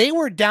 They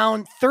were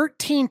down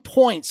 13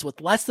 points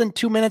with less than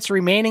 2 minutes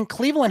remaining.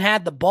 Cleveland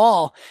had the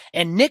ball,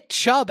 and Nick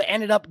Chubb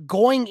ended up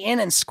going in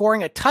and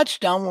scoring a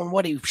touchdown when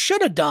what he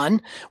should have done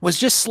was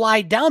just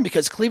slide down,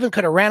 because Cleveland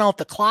could have ran out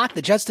the clock.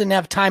 The Jets didn't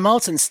have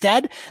timeouts.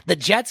 Instead, the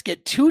Jets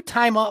get 2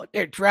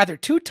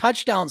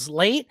 touchdowns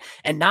late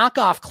and knock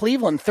off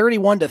Cleveland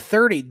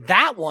 31-30.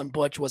 That one,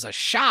 Butch, was a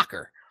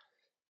shocker.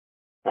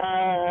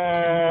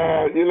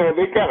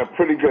 They got a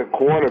pretty good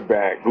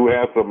quarterback who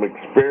has some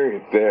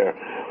experience there.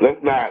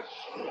 Let's not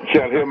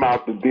shut him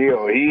out the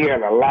deal. He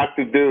had a lot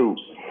to do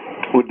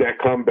with that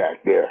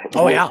comeback there.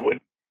 Oh, yeah. With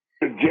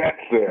the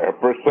Jets there,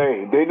 per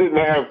se. They didn't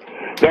have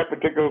that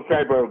particular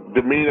type of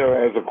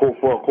demeanor as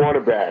for a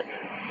quarterback.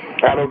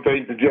 I don't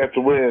think the Jets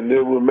win.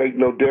 It will make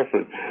no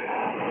difference.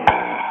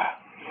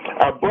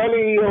 Our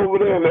buddy over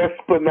there in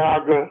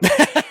Esplanade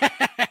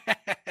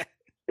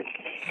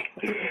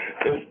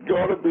is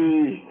going to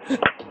be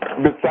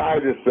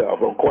beside himself,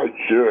 I'm quite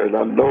sure. And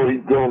I know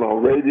he's going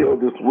on radio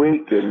this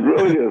week and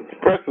really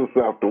express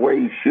himself the way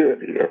he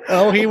should here.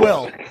 Oh, he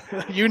will.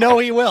 You know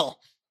he will.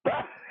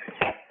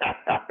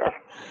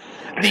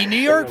 The New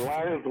York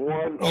Lions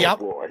won. Oh, yep.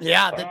 Boy.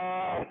 Yeah.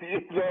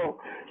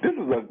 This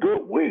is a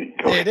good week.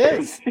 It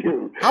is.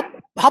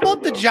 How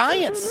about the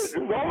Giants? It's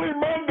only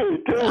Monday,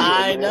 too.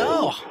 I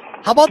know.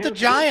 How about the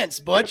Giants,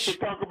 Butch? Let's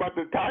talk about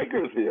the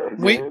Tigers here.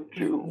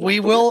 We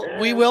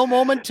will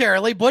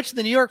momentarily. Butch,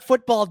 the New York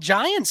Football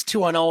Giants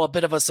 2-0, a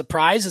bit of a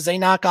surprise as they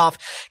knock off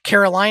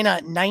Carolina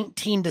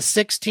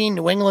 19-16.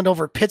 New England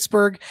over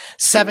Pittsburgh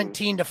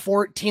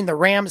 17-14. The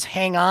Rams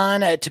hang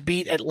on to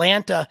beat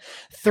Atlanta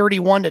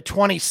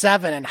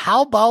 31-27. And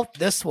how about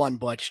this one,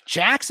 Butch?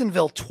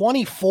 Jacksonville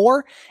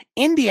 24.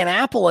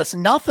 Indianapolis,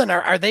 nothing.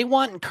 Are they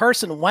wanting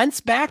Carson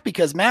Wentz back?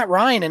 Because Matt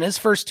Ryan in his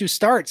first two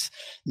starts,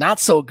 not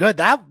so good.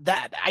 That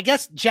I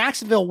guess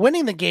Jacksonville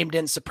winning the game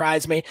didn't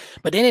surprise me,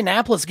 but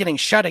Indianapolis getting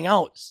shut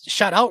out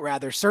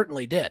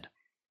certainly did.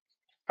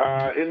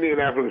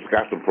 Indianapolis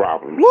got some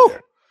problems. Woo!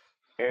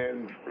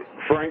 And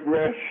Frank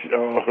Resch,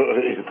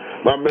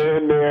 my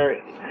man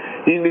there,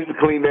 he needs to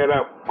clean that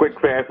up quick,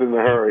 fast, in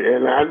a hurry.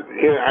 And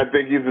I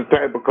think he's the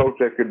type of coach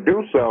that could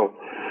do so.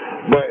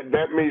 But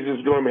that means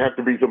there's going to have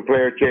to be some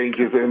player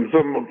changes and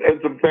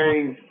some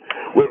things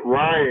with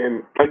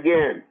Ryan.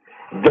 Again,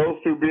 those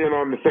two being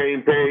on the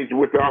same page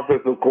with the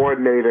offensive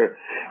coordinator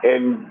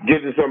and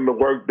getting some of the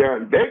work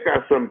done. They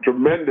got some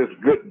tremendous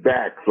good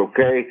backs,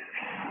 okay?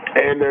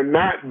 And they're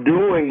not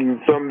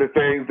doing some of the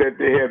things that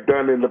they have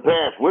done in the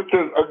past, which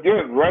is,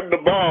 again, run the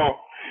ball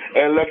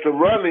and let the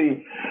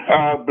running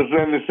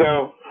present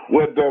itself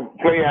with the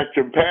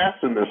play-action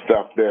passing and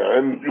stuff there.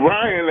 And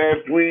Ryan,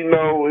 as we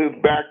know his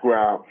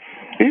background,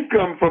 he's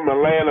come from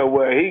Atlanta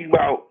where he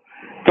about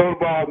threw the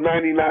ball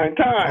 99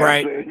 times.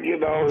 Right. And, it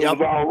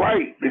was all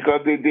right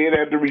because they did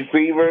have the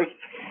receivers.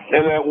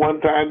 And at one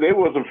time, they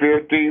was a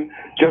fair team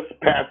just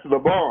passing the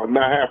ball and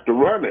not have to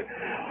run it.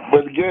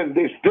 But again,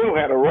 they still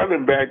had a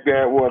running back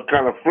that would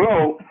kind of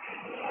flow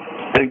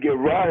and give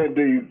Ryan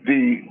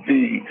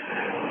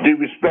the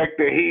respect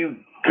that he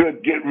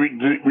could get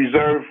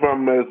reserved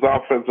from his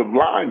offensive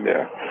line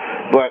there.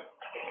 But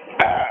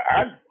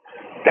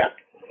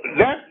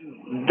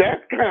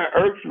that kind of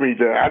irks me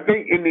there. I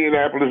think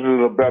Indianapolis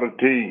is a better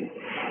team.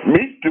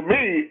 To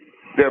me,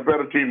 they're a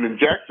better team than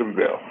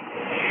Jacksonville.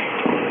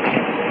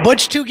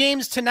 Butch, 2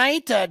 games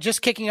tonight,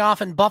 just kicking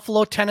off in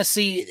Buffalo,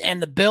 Tennessee,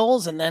 and the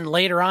Bills, and then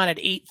later on at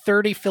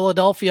 8:30,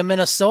 Philadelphia,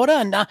 Minnesota,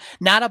 and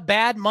not a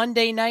bad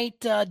Monday night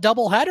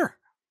doubleheader.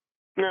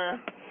 Nah,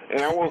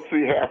 and I won't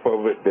see half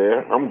of it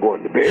there. I'm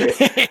going to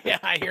bed. Yeah,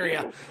 I hear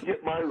you.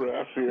 Get my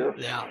rest here.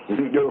 Yeah.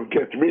 Don't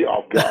catch me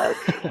off guard.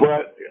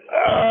 But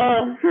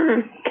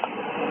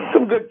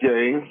some good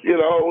games, take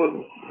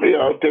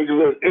a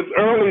look. It's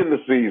early in the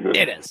season.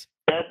 It is.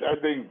 I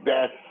think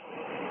that's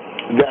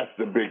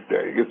the big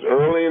thing. It's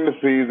early in the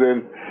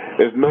season.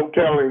 There's no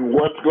telling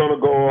what's going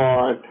to go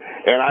on.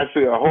 And I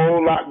see a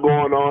whole lot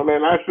going on.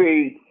 And I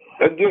see,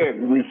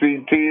 again, we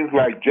see teams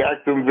like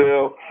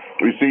Jacksonville.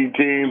 We see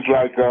teams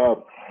like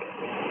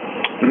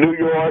New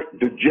York,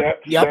 the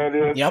Jets, that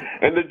is,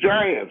 and the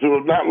Giants, who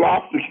have not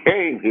lost the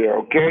game here,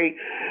 okay,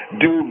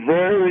 do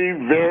very,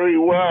 very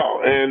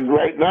well. And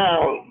right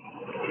now,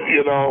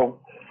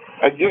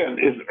 again,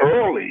 it's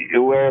early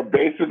where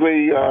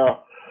basically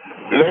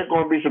there are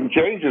going to be some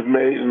changes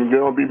made, and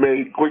they're going to be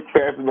made quick,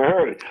 fast, in a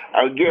hurry.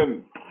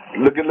 Again,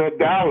 looking at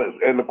Dallas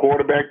and the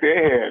quarterback they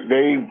had,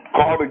 they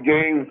called a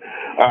game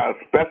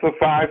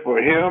specified for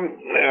him,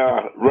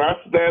 Russ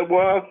that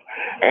was,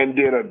 and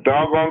did a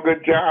doggone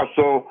good job.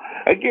 So,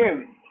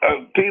 again,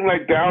 a team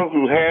like Dallas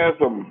who has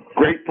some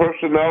great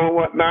personnel and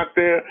whatnot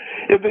there,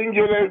 if they can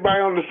get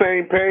everybody on the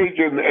same page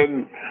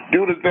and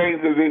do the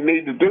things that they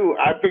need to do,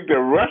 I think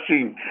their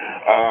rushing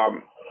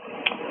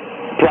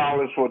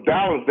prowess for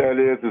Dallas, that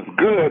is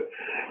good,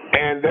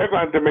 and they're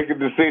going to make a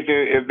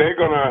decision if they're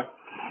going to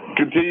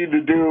continue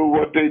to do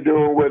what they're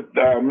doing with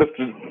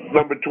Mr.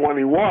 Number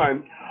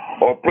 21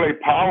 or play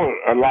Pollard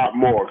a lot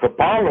more. Because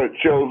Pollard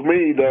shows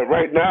me that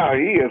right now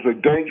he is a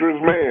dangerous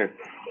man,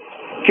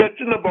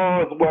 catching the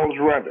ball as well as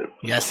running.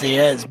 Yes, he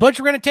is. Butch,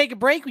 we're going to take a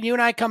break. When you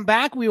and I come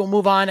back, we will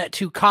move on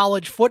to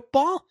college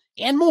football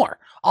and more.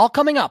 All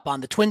coming up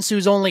on the Twin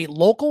Sault's only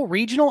local,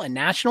 regional, and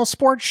national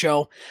sports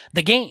show,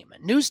 The Game,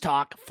 News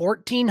Talk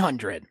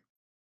 1400.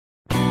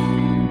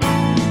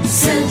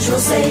 Central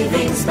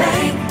Savings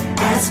Bank,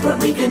 ask what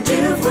we can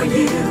do for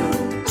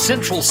you.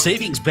 Central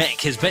Savings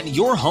Bank has been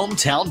your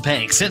hometown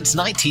bank since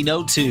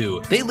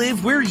 1902. They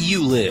live where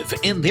you live,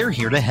 and they're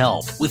here to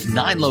help. With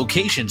 9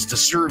 locations to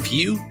serve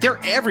you, they're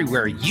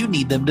everywhere you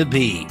need them to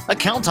be.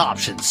 Account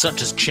options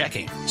such as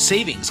checking,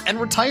 savings, and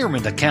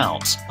retirement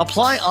accounts.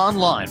 Apply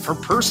online for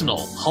personal,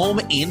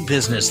 home, and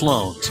business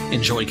loans.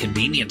 Enjoy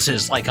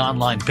conveniences like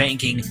online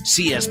banking,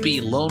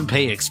 CSB Loan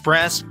Pay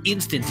Express,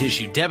 instant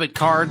issue debit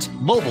cards,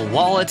 mobile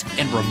wallet,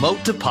 and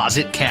remote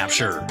deposit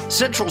capture.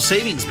 Central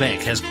Savings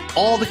Bank has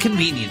all the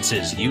conveniences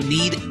you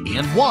need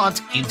and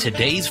want in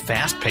today's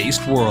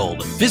fast-paced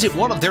world. Visit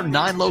one of their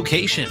 9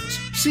 locations,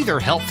 see their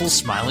helpful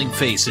smiling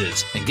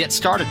faces, and get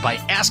started by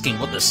asking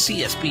what the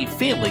CSB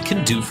family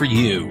can do for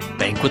you.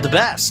 Bank with the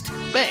best.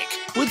 Bank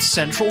with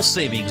Central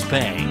Savings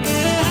Bank.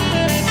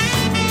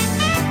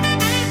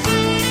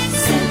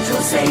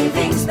 Central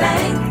Savings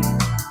Bank.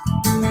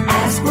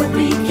 Ask what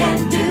we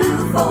can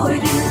do for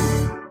you.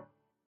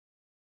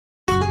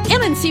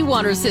 MNC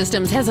Water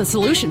Systems has a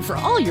solution for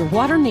all your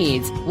water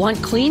needs.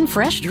 Want clean,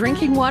 fresh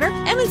drinking water?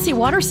 MNC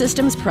Water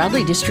Systems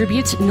proudly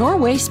distributes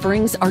Norway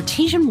Springs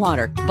artesian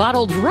water,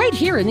 bottled right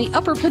here in the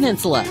Upper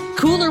Peninsula.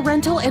 Cooler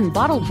rental and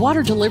bottled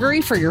water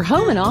delivery for your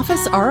home and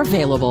office are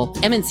available.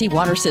 MNC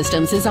Water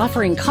Systems is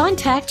offering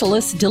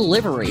contactless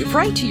delivery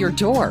right to your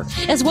door,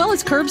 as well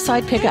as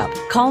curbside pickup.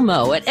 Call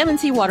Mo at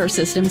MNC Water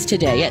Systems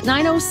today at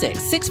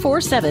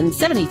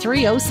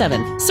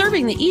 906-647-7307,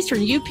 serving the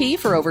Eastern UP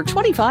for over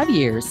 25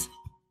 years.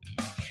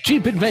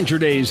 Jeep Adventure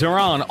Days are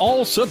on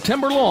all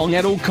September long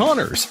at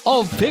O'Connor's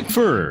of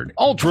Pickford.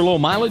 Ultra-low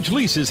mileage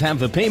leases have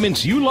the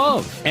payments you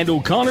love, and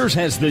O'Connor's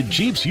has the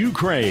Jeeps you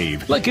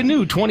crave, like a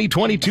new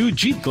 2022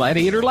 Jeep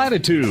Gladiator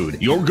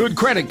Latitude. Your good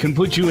credit can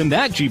put you in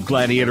that Jeep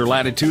Gladiator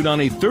Latitude on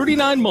a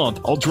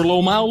 39-month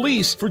ultra-low mile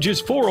lease for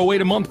just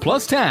 $408 a month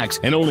plus tax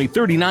and only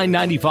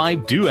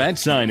 $39.95 due at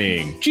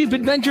signing. Jeep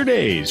Adventure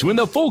Days, when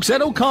the folks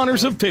at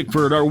O'Connor's of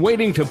Pickford are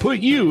waiting to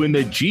put you in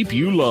the Jeep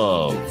you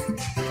love.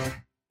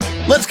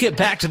 Let's get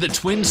back to the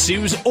Twin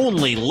Sault's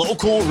only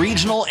local,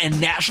 regional,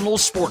 and national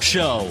sports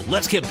show.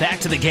 Let's get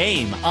back to the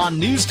game on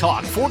News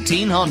Talk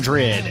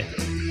 1400.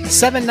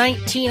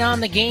 7:19 on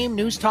the game,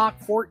 News Talk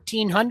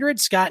 1400.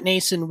 Scott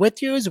Nason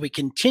with you as we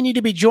continue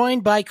to be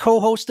joined by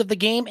co-host of the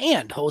game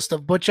and host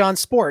of Butch on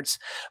Sports,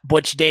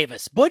 Butch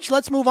Davis. Butch,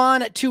 let's move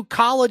on to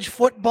college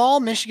football.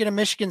 Michigan and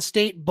Michigan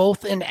State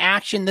both in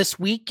action this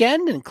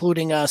weekend,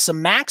 including some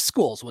MAC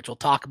schools, which we'll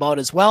talk about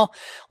as well.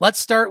 Let's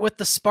start with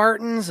the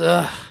Spartans.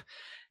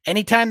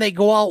 Anytime they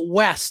go out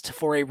west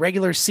for a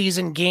regular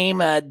season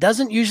game,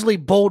 doesn't usually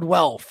bode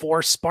well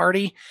for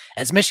Sparty.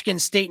 As Michigan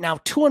State now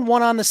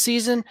 2-1 on the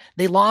season,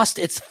 they lost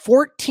its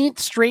 14th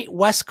straight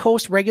West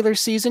Coast regular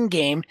season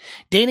game,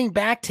 dating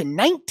back to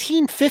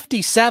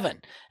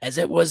 1957, as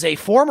it was a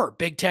former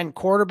Big Ten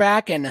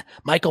quarterback and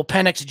Michael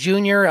Penix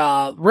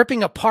Jr.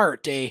 Ripping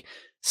apart a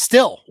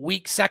still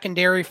weak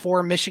secondary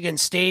for Michigan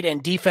State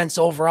and defense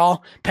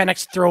overall.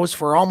 Penix throws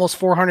for almost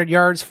 400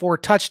 yards, 4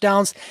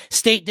 touchdowns.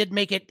 State did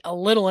make it a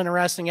little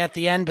interesting at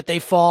the end, but they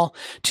fall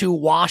to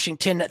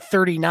Washington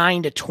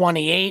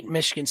 39-28.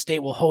 Michigan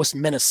State will host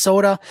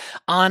Minnesota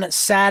on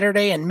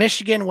Saturday. And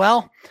Michigan,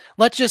 well,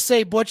 let's just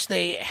say, Butch,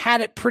 they had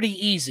it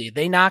pretty easy.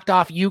 They knocked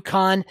off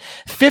UConn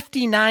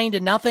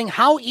 59-0.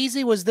 How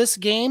easy was this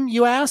game,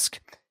 you ask?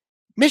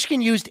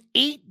 Michigan used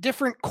 8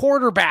 different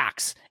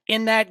quarterbacks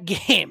in that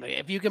game.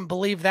 If you can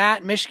believe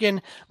that,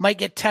 Michigan might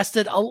get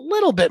tested a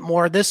little bit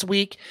more this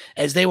week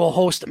as they will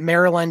host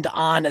Maryland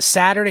on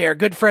Saturday. Our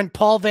good friend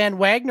Paul Van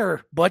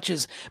Wagner, Butch,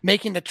 is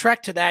making the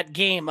trek to that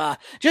game.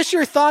 Just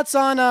your thoughts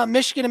on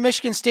Michigan and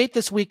Michigan State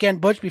this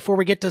weekend, Butch, before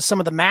we get to some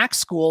of the MAC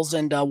schools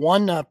and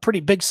one pretty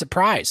big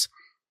surprise.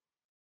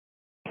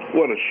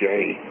 What a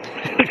shame.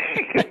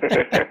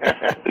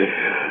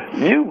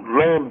 You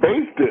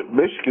lambasted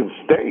Michigan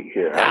State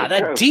here.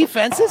 That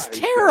defense is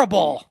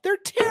terrible. They're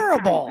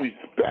terrible.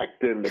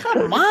 Respecting the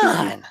Come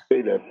on.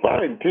 State, that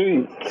fine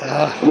team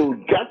who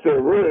got their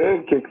rear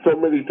end kicked so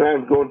many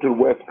times going to the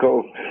West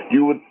Coast.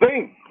 You would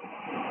think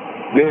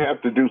they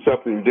have to do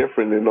something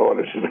different in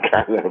order to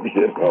kind of,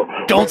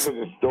 don't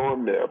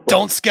storm there. But,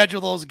 don't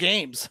schedule those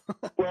games.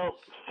 Well,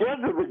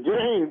 schedule the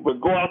game,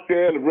 but go out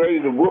there and ready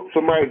to whoop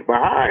somebody's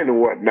behind and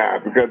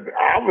whatnot, because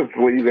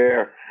obviously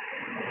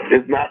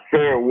it's not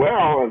fair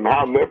well, and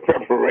how their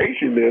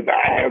preparation is,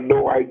 I have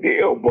no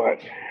idea, but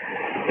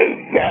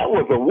that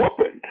was a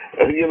whooping.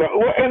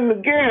 And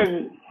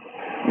again,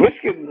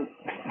 Michigan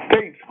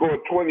State scored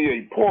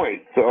 28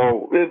 points,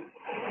 so the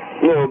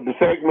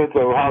segments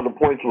of how the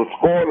points were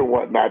scored and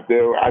whatnot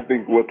there, I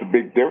think was the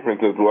big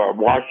difference as well.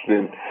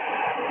 Washington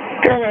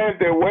kind of had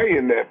their way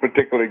in that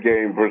particular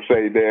game, per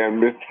se, there, and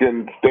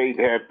Michigan State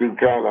had to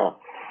kind of,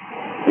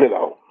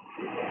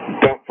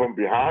 dump from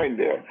behind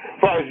there. As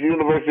far as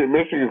University of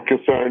Michigan is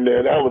concerned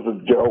there, that was a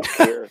joke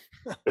here.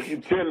 If you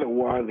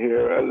 10-1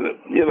 here,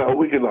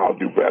 we can all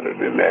do better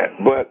than that.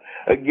 But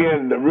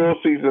again, the real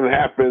season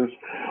happens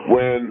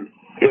when,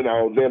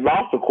 they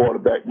lost a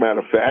quarterback, matter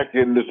of fact,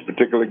 in this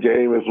particular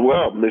game as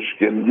well,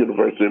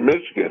 University of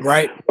Michigan.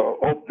 Right. So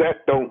hope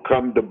that don't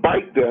come to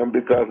bite them,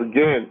 because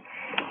again,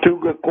 2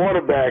 good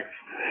quarterbacks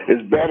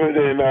is better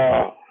than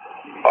a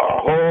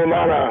whole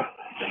lot of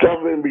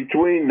stuff in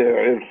between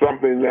there if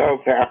something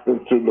else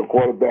happens to the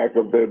quarterback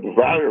of their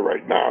desire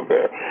right now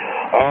there.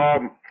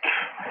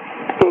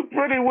 It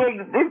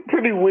was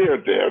pretty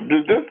weird there.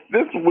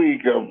 This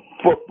week of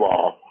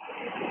football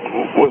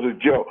was a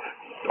joke.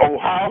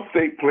 Ohio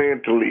State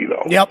playing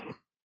Toledo. Yep.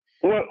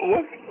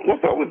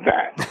 What's up with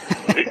that?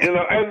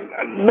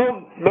 And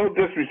no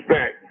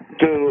disrespect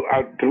to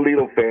our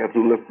Toledo fans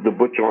who listen to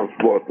Butch on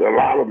Sports. A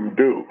lot of them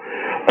do.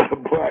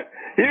 But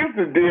here's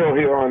the deal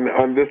here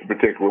on this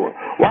particular one.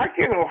 Why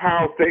can't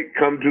Ohio State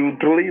come to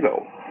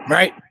Toledo?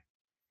 Right.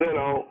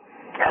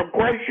 I'm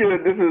quite sure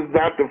this is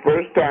not the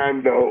first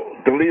time, though,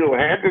 Toledo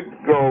had to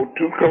go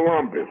to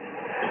Columbus.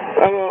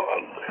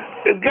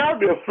 It's got to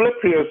be a flip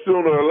here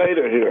sooner or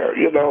later here,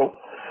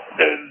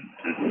 And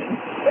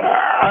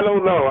I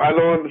don't know. I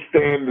don't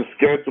understand the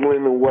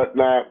scheduling and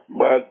whatnot.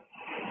 But,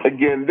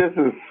 again, this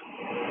is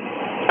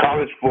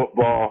college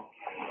football.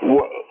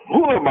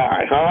 Who am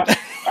I, huh?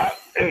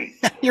 Hey,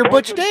 you're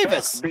Butch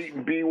Davis.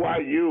 Beating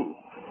BYU.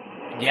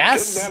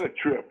 Yes. Isn't that a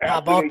trip? How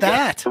about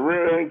that?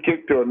 Rear end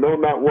kick to a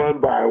not one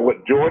by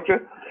Georgia?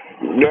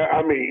 Yeah,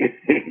 I mean,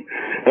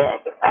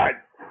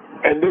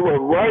 and they were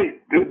right.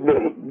 This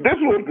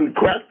was the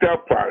cracked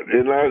up part.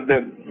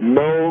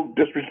 No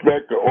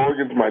disrespect to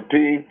Oregon's my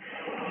team.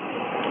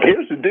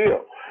 Here's the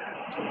deal.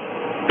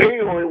 They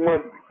had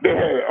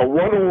a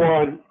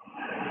 1-1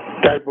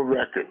 type of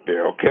record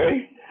there,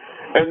 okay?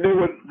 And they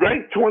were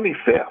ranked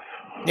 25th.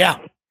 Yeah.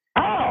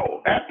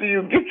 How? After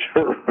you get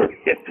your...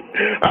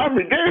 I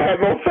mean, they had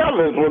no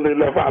fellas when they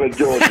left out of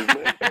Georgia,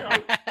 man.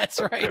 That's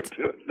right.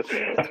 To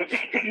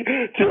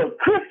a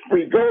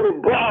crispy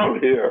golden brown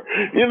here,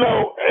 and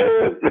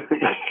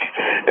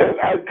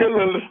I couldn't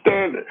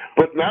understand it.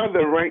 But now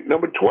they're ranked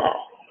number 12.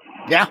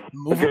 Yeah,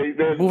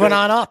 moving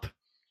on up.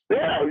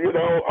 Yeah,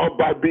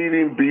 by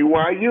beating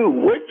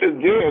BYU, which,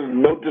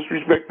 again, no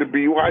disrespect to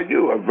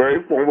BYU, a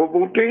very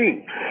formidable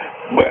team.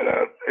 But,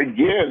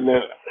 again,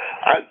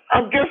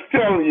 I'm just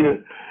telling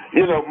you,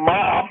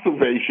 my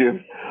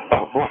observation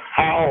of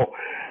how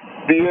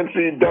the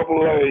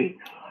NCAA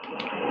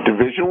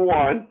Division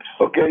I,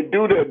 okay,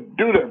 do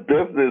their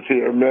business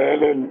here,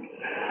 man. And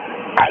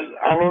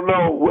I don't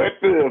know what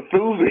the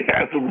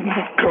enthusiasm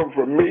come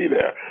from me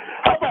there.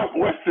 How about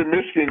Western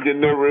Michigan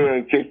getting their rear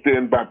end kicked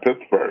in by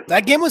Pittsburgh?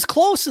 That game was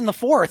close in the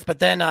fourth, but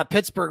then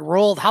Pittsburgh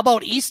rolled. How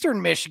about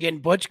Eastern Michigan,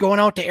 Butch, going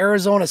out to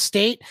Arizona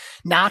State,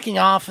 knocking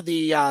off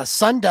the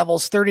Sun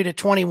Devils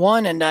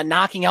 30-21 and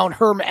knocking out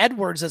Herm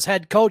Edwards as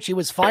head coach. He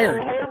was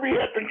fired. Herbie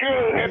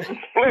had to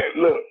split.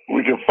 Look,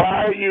 we can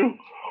fire you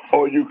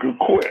or you can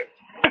quit.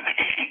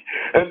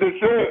 And they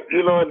said,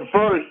 at the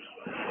first,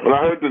 when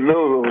I heard the news,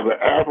 it was an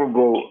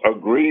admirable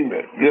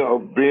agreement,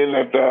 being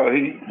that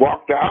he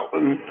walked out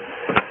and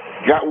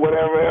got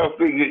whatever else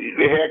they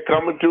had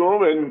coming to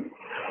him and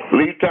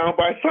leave town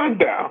by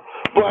sundown.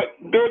 But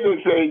then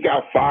they say he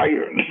got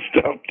fired and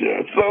stuff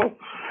there. So,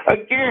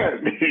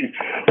 again,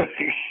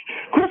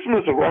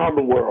 Christmas around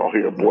the world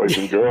here, boys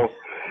and girls.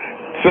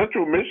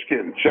 Central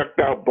Michigan checked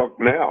out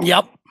Bucknell.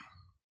 Yep.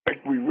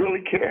 Like we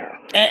really care.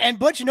 And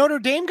Butch, Notre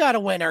Dame got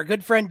a win. Our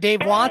good friend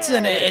Dave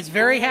Watson is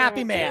very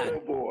happy, man. Oh,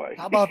 boy.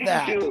 How about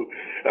that?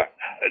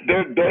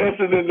 They're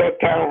dancing in that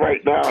town right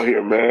now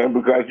here, man,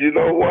 because you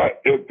know what?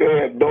 If they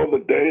had Notre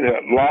Dame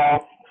had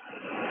lost,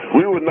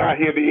 we would not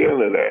hear the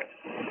end of that.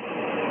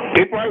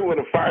 They probably would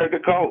have fired the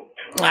coach.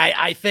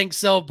 I think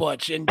so,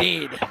 Butch,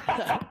 indeed.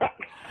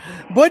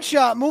 Butch,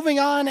 moving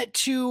on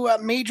to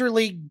Major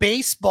League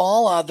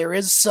Baseball, there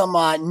is some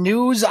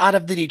news out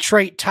of the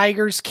Detroit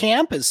Tigers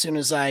camp. As soon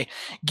as I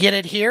get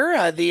it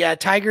here, the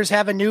Tigers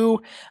have a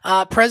new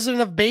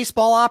president of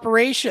baseball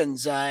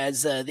operations,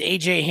 as the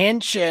AJ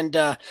Hinch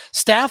and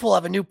staff will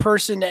have a new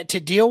person to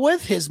deal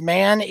with. His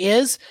man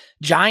is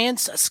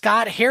Giants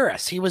Scott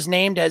Harris. He was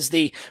named as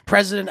the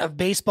president of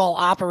baseball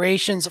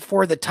operations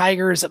for the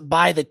Tigers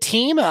by the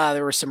team.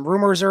 There were some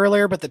rumors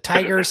earlier, but the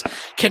Tigers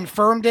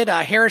confirmed it.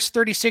 Harris,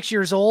 36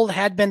 years old,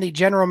 had been the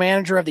general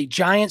manager of the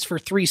Giants for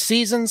 3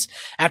 seasons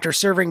after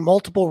serving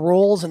multiple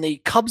roles in the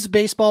Cubs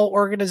baseball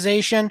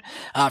organization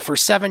for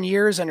 7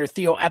 years under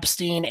Theo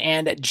Epstein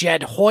and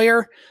Jed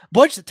Hoyer.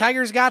 Butch, the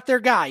Tigers got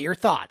their guy. Your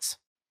thoughts?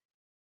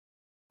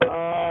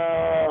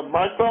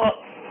 My thoughts?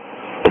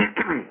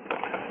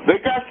 They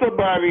got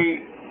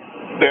somebody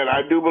that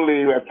I do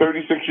believe at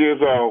 36 years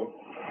old,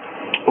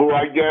 who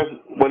I guess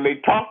when they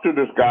talked to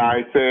this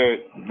guy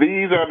said,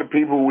 these are the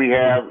people we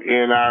have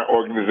in our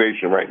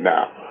organization right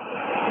now.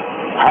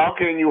 How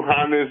can you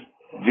harness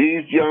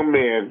these young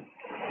men?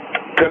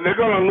 Because they're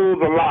going to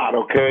lose a lot,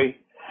 okay?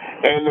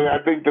 And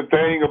I think the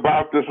thing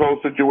about this whole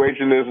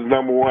situation is,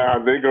 number one, are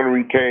they going to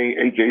retain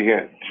A.J.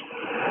 Hinch?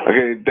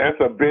 Okay, that's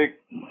a big,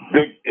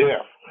 big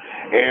if.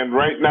 And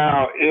right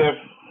now,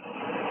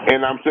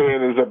 and I'm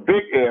saying it's a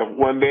big if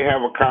when they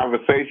have a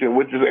conversation,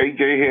 which is A.J.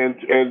 Hinch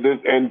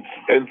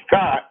and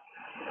Scott,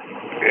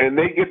 and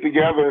they get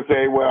together and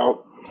say,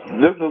 well,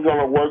 this is going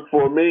to work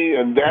for me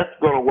and that's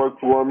going to work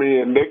for me,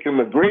 and they can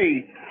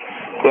agree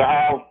to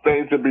how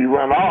things should be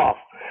run off.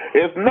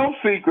 it's no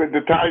secret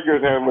the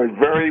Tigers have a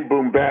very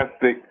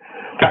bombastic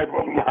type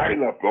of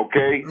lineup,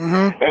 okay?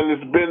 And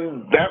it's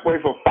been that way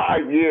for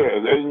 5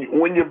 years.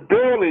 And when you're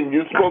building,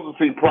 you're supposed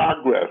to see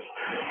progress.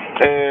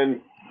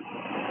 And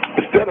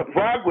instead of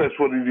progress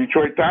for the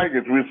Detroit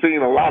Tigers, we're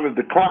seeing a lot of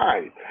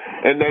decline.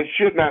 And that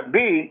should not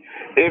be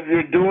if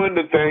you're doing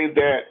the thing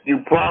that you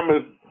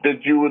promised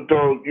that you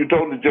told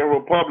the general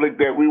public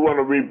that we want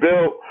to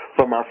rebuild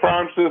from our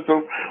farm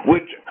system,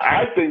 which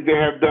I think they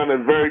have done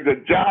a very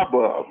good job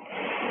of.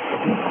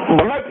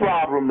 My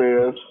problem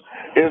is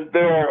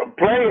there are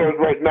players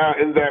right now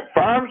in that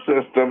farm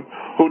system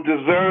who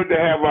deserve to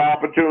have an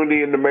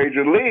opportunity in the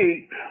major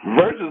league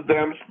versus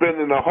them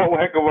spending a whole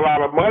heck of a lot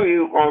of money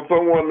on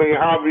someone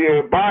named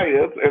Javier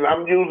Baez, and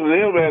I'm using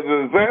him as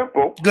an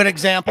example. Good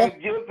example.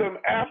 And gives them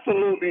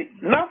absolutely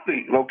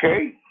nothing,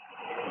 okay?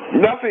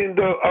 Nothing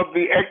of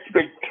the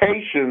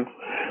expectations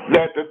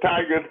that the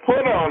Tigers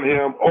put on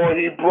him or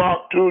he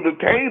brought to the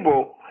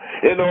table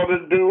in order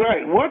to do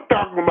right. We're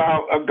talking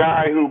about a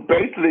guy who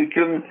basically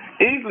can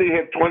easily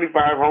hit 25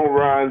 home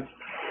runs,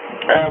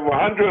 have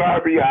 100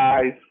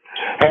 RBIs,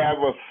 have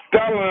a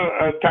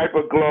stellar type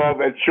of glove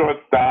at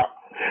shortstop.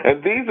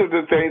 And these are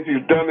the things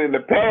he's done in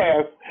the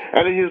past,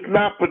 and he has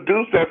not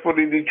produced that for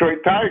the Detroit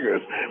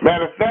Tigers.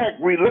 Matter of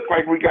fact, we look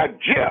like we got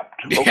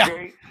gypped,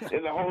 okay,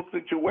 in the whole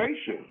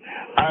situation.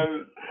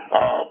 And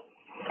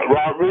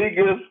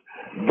Rodriguez,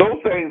 those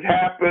things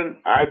happen.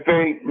 I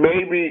think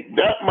maybe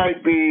that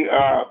might be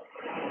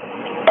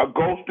a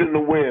ghost in the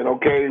wind,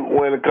 okay,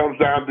 when it comes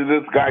down to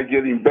this guy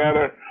getting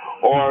better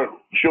or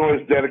showing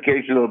his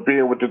dedication of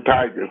being with the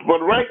Tigers.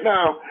 But right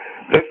now,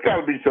 there's got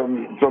to be some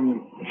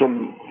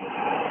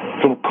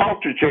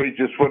culture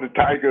changes for the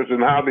Tigers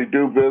and how they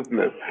do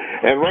business.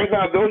 And right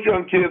now, those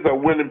young kids are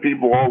winning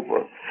people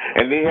over,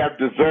 and they have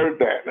deserved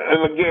that.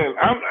 And again,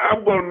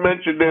 I'm going to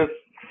mention this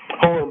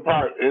whole in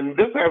part, and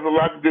this has a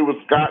lot to do with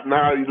Scott and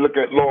how you look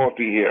at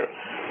loyalty here.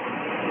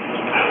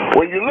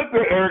 When you look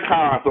at Eric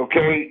Haas,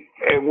 okay,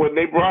 and when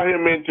they brought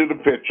him into the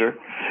picture,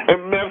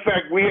 and matter of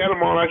fact, we had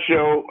him on our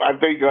show, I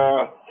think,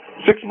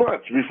 6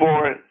 months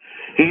before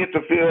he hit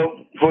the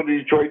field for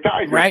the Detroit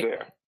Tigers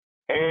there.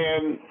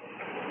 And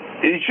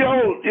he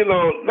showed,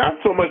 not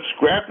so much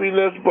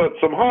scrappiness, but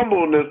some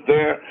humbleness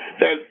there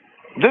that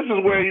this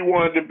is where he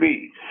wanted to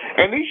be.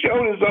 And he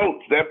showed his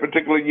oats that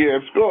particular year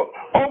and scored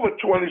over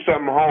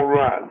 20-something home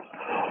runs,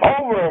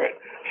 over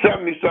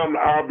 70-something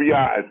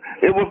RBIs.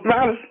 It was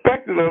not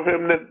expected of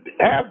him to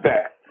have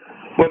that.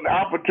 But the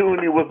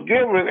opportunity was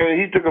given, and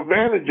he took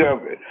advantage of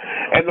it.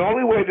 And the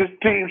only way this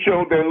team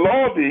showed their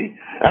loyalty,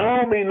 and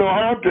I don't mean no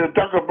harm to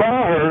Tucker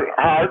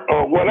Barnhart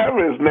or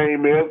whatever his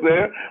name is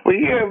there, but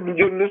he hasn't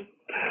given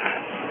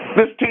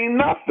this team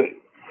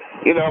nothing.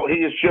 He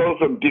has shown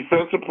some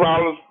defensive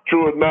problems,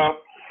 true enough,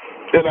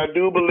 and I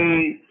do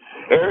believe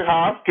Eric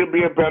Haas could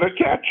be a better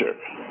catcher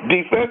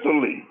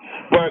defensively.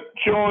 But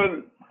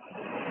showing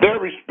their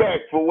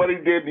respect for what he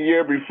did the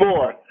year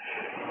before,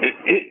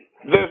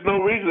 there's no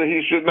reason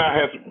he should not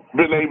have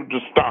been able to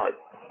start.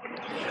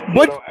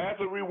 But as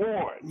a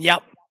reward.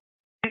 Yep.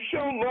 You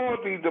show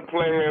loyalty to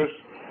players,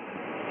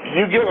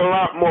 you get a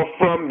lot more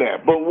from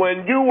that. But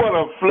when you want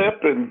to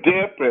flip and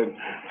dip and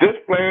this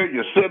player,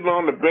 you're sitting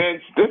on the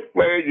bench, this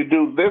player, you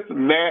do this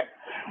and that,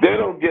 they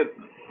don't get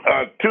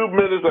 2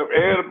 minutes of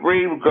air to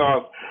breathe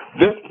because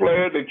this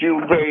player that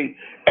you pay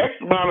X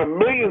amount of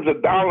millions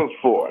of dollars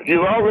for, you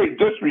already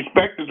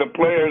disrespected the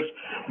players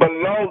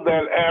below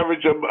that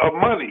average of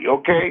money,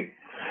 okay?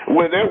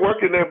 When they're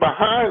working their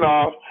behind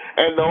off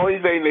and the only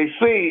thing they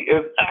see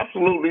is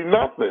absolutely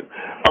nothing.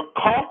 A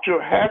culture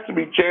has to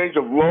be changed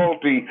of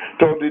loyalty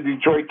toward the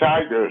Detroit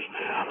Tigers.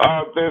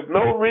 There's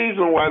no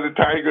reason why the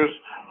Tigers,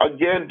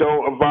 again,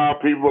 don't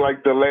involve people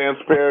like the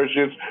Lance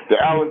Parishes, the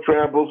Alan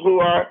Trammels, who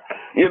are,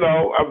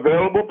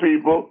 available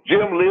people.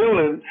 Jim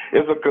Leland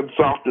is a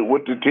consultant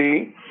with the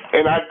team,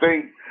 and I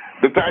think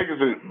the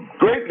Tigers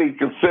greatly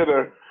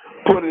consider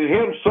putting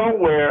him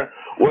somewhere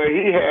where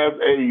he has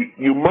a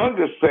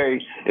humongous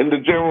say in the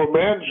general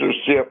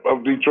managership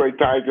of Detroit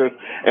Tigers,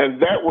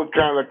 and that would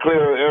kind of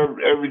clear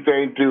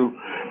everything to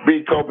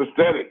be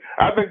copacetic.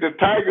 I think the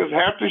Tigers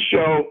have to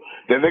show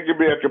that they can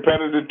be a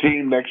competitive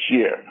team next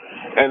year,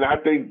 and I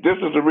think this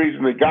is the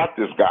reason they got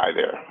this guy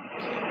there.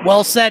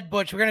 Well said,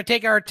 Butch. We're going to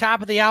take our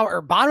top of the hour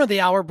or bottom of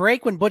the hour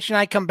break. When Butch and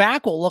I come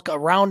back, we'll look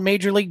around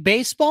Major League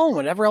Baseball and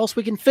whatever else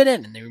we can fit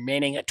in the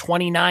remaining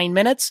 29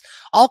 minutes.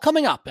 All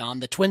coming up on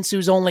the Twin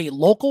Sault's only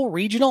local,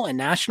 regional, and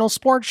national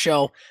sports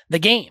show, The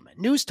Game,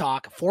 News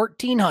Talk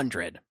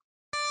 1400.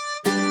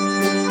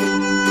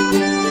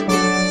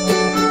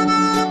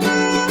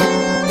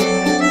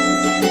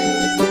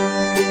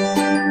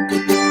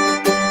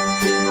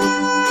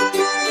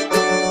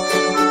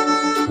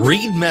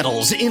 Reed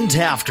Metals in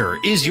Tafter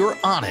is your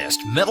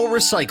honest metal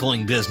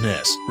recycling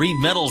business. Reed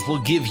Metals will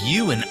give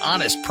you an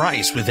honest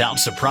price without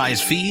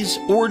surprise fees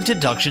or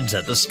deductions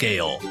at the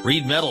scale.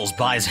 Reed Metals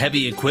buys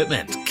heavy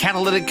equipment,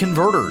 catalytic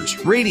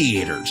converters,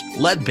 radiators,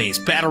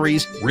 lead-based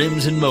batteries,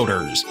 rims and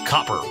motors,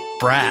 copper,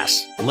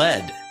 brass,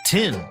 lead,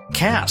 tin,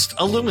 cast,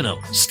 aluminum,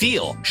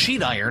 steel,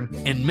 sheet iron,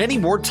 and many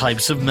more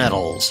types of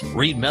metals.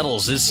 Reed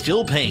Metals is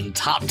still paying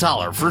top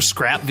dollar for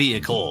scrap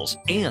vehicles,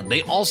 and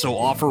they also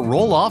offer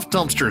roll-off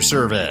dumpster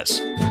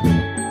service.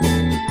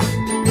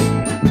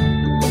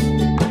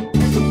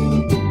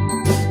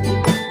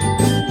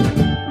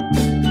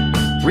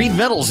 Reed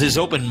Metals is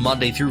open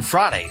Monday through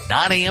Friday,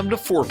 9 a.m. to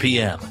 4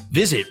 p.m.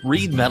 Visit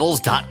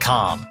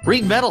reedmetals.com.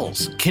 Reed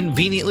Metals,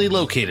 conveniently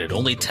located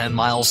only 10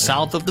 miles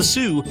south of the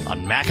Sioux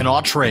on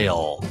Mackinac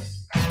Trail.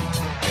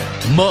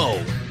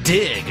 Mow,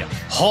 dig,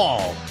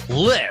 haul,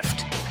 lift.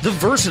 The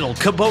versatile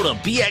Kubota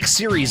BX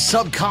Series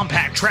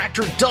subcompact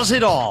tractor does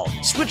it all.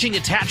 Switching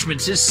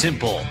attachments is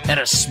simple, and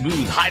a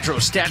smooth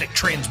hydrostatic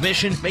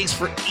transmission makes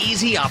for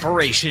easy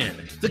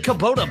operation. The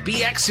Kubota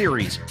BX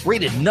Series,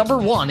 rated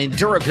 #1 in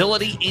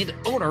durability and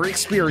owner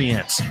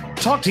experience.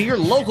 Talk to your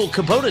local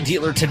Kubota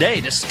dealer today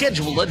to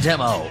schedule a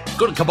demo.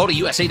 Go to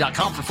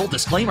KubotaUSA.com for full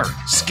disclaimer.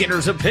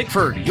 Skinner's of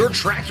Pickford, your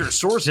tractor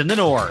source in the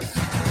north.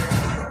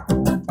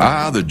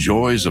 Ah, the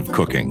joys of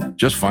cooking.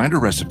 Just find a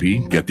recipe,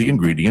 get the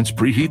ingredients,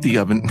 preheat the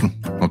oven.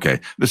 Okay,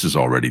 this is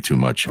already too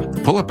much.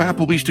 Pull up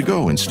Applebee's to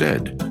go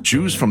instead.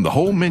 Choose from the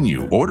whole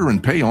menu, order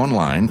and pay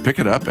online, pick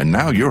it up, and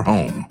now you're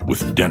home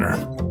with dinner.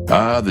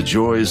 Ah, the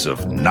joys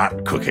of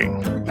not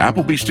cooking.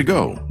 Applebee's to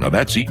go. Now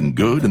that's eating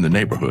good in the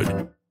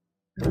neighborhood.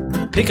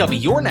 Pick up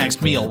your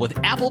next meal with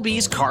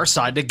Applebee's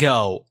Carside to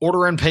Go.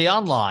 Order and pay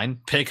online,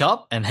 pick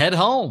up, and head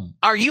home.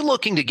 Are you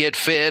looking to get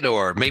fit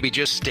or maybe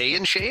just stay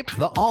in shape?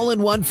 The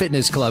All-in-One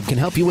Fitness Club can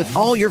help you with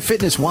all your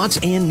fitness wants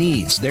and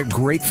needs. Their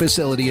great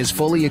facility is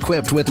fully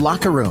equipped with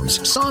locker rooms,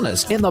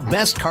 saunas, and the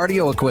best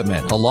cardio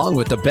equipment, along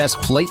with the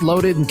best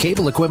plate-loaded and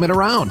cable equipment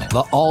around.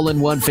 The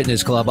All-in-One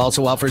Fitness Club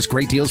also offers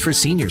great deals for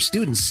seniors,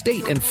 students,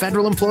 state, and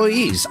federal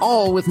employees,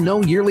 all with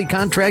no yearly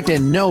contract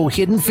and no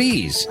hidden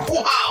fees.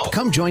 Wow!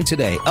 Come join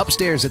today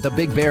upstairs at the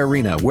Big Bear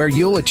Arena, where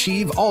you'll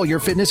achieve all your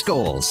fitness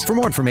goals. For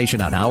more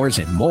information on hours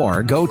and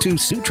more, go to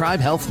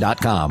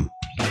SueTribeHealth.com.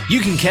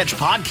 You can catch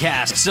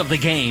podcasts of the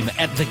game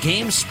at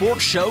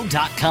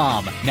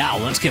thegamesportshow.com. Now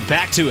let's get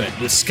back to it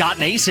with Scott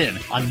Nason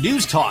on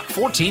News Talk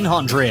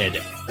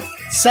 1400.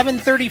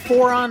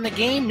 7:34 on the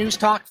game, News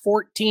Talk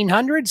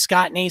 1400.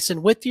 Scott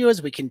Nason with you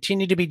as we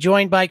continue to be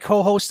joined by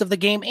co-host of the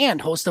game and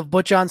host of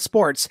Butch on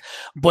Sports,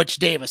 Butch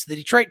Davis. The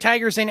Detroit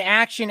Tigers in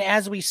action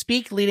as we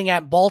speak, leading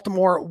at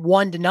Baltimore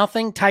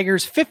 1-0.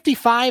 Tigers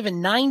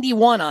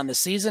 55-91 on the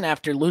season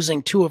after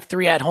losing 2 of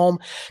 3 at home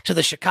to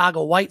the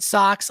Chicago White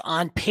Sox,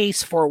 on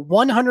pace for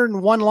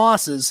 101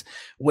 losses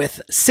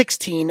with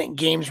 16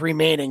 games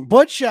remaining.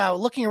 Butch,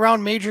 looking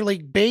around Major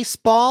League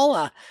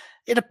Baseball,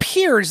 it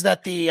appears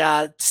that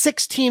the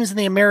 6 teams in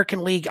the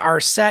American League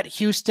are set.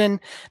 Houston,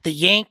 the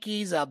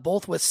Yankees,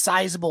 both with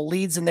sizable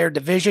leads in their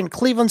division.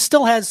 Cleveland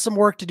still has some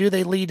work to do.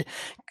 They lead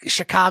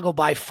Chicago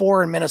by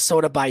 4 and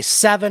Minnesota by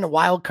 7.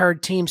 Wild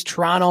card teams,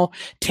 Toronto,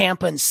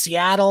 Tampa, and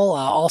Seattle,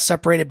 all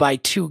separated by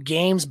 2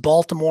 games.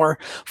 Baltimore,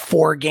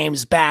 4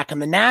 games back. In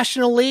the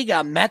National League,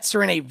 Mets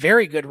are in a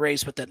very good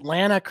race with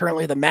Atlanta.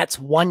 Currently, the Mets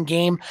 1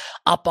 game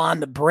up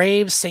on the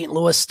Braves. St.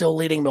 Louis still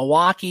leading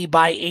Milwaukee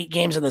by 8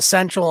 games in the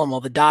Central, and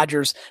while the Dodgers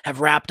have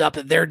wrapped up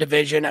their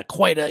division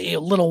quite a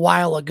little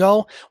while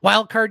ago.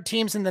 Wild card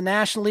teams in the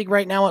National League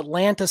right now,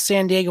 Atlanta,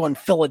 San Diego, and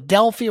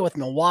Philadelphia, with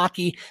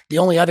Milwaukee the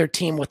only other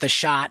team with a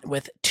shot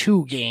with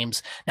 2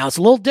 games. Now, it's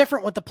a little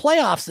different with the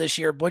playoffs this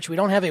year, Butch. We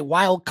don't have a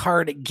wild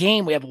card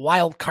game. We have a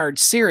wild card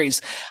series.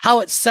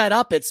 How it's set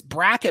up, it's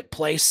bracket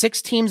play,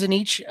 6 teams in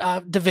each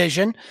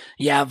division.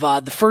 You have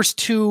the first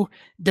 2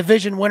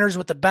 division winners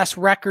with the best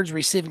records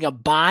receiving a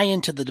bye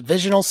into the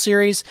divisional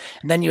series.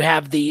 And then you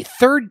have the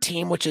 3rd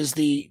team, which is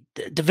the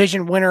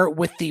division winner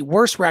with the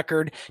worst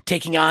record,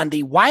 taking on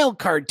the wild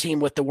card team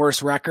with the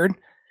worst record.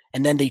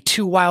 And then the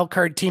 2 wild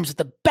card teams with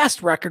the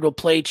best record will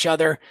play each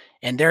other.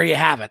 And there you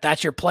have it.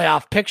 That's your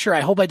playoff picture.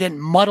 I hope I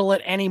didn't muddle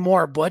it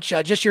anymore, Butch.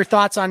 Just your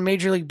thoughts on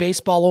Major League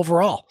Baseball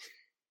overall.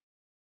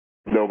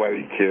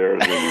 Nobody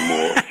cares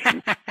anymore.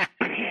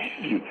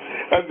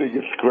 I think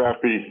it's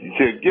scrappy. You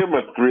should give them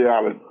a 2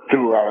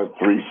 out of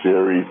 3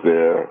 series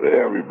there,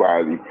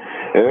 everybody.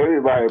 And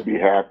everybody will be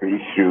happy.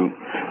 Shoot.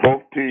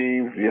 Both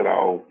teams,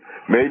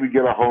 maybe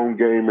get a home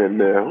game in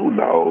there. Who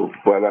knows?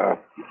 But,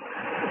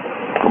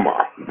 come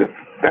on.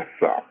 That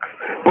sucks.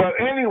 But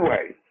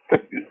anyway, the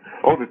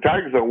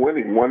Tigers are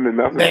winning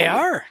 1-0. They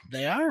are.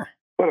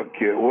 What a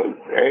kid.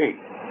 Hey,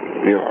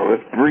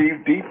 let's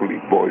breathe deeply,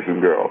 boys and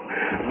girls.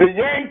 The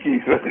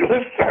Yankees,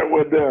 let's start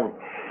with them.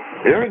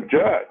 Aaron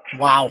Judge.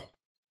 Wow.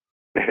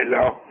 2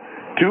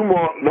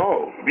 more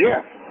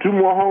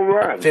home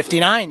runs.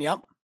 59, yep.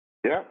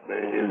 Yep,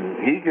 and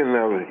he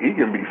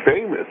can be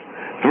famous.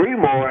 3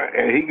 more,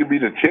 and he can be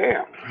the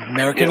champ.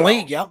 American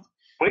League, yep.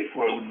 Wait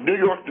for New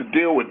York to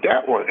deal with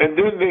that one, and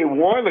then they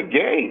won a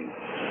game.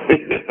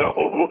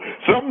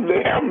 Something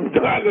they haven't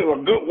done in a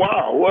good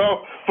while.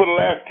 Well, for the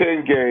last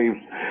 10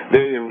 games,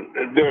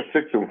 they're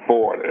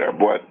 6-4 there,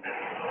 but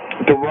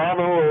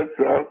Toronto is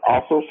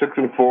also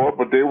 6-4,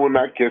 but they will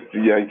not catch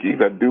the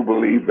Yankees. I do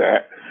believe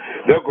that.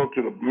 They'll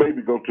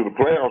maybe go to the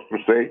playoffs per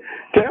se.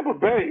 Tampa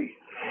Bay,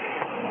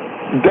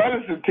 That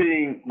is the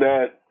team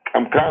that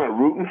I'm kind of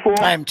rooting for.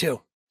 I am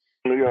too.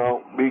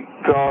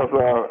 Because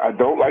I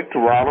don't like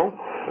Toronto,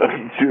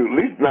 at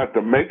least not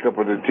the makeup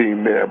of the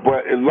team there.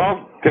 But as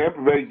long as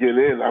Tampa Bay get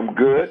in, I'm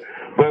good.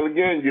 But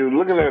again, you're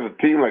looking at a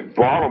team like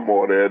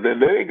Baltimore there, they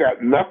ain't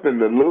got nothing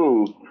to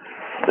lose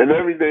and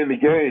everything in the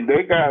game.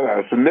 They got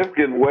a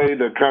significant way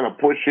to kind of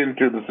push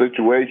into the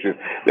situation.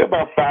 They're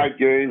about 5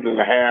 games and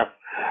a half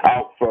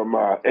out from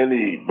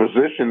any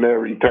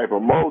positionary type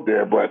of mode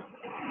there, but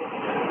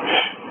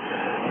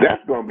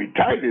that's going to be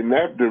tight in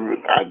that.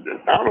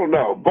 I don't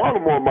know.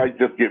 Baltimore might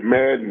just get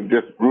mad and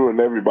just ruin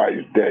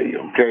everybody's day,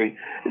 okay?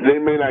 They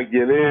may not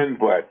get in,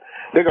 but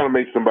they're going to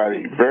make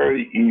somebody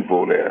very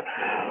evil there.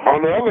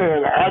 On the other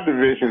hand, our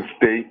division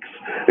stinks.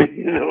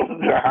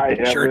 The high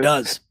heavens. Sure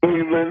does.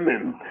 Cleveland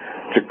and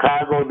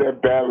Chicago, they're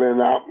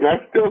battling out. And I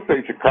still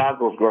say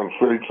Chicago's going to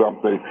say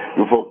something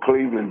before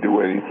Cleveland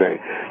do anything.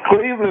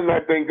 Cleveland, I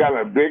think, got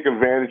a big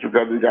advantage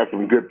because they got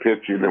some good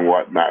pitching and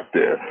whatnot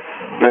there.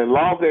 And as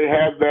long as they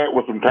have that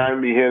with some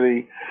timely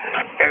hitting,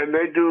 and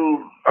they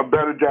do a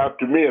better job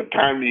to me of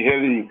timely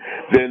hitting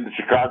than the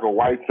Chicago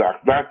White Sox.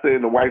 Not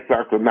saying the White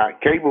Sox are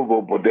not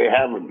capable, but they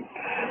haven't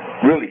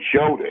really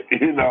showed it,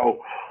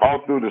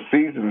 all through the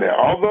season there.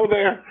 Although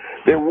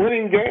they're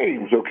winning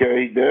games,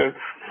 okay? They're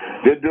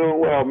doing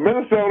well.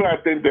 Minnesota, I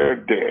think they're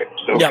dead,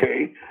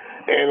 okay? Yep.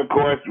 And, of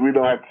course, we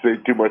don't have to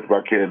say too much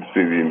about Kansas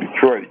City and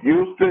Detroit.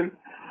 Houston,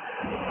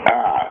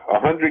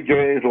 100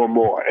 games or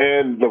more.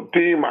 And the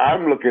team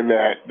I'm looking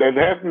at that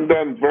hasn't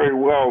done very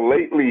well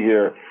lately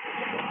here,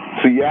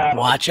 Seattle.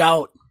 Watch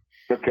out.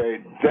 Okay,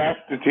 that's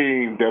the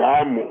team that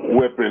I'm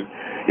whipping.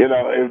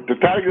 If the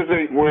Tigers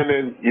ain't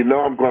winning,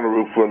 I'm going to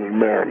root for the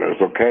Mariners,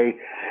 okay?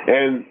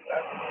 And,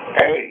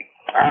 hey,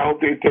 I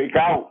hope they take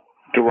out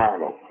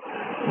Toronto.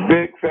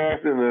 Big,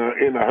 fast, in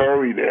a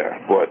hurry there.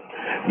 But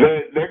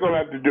they're going to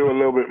have to do a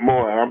little bit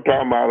more. And I'm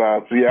talking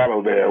about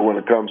Seattle there when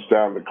it comes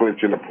down to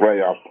clinching a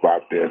playoff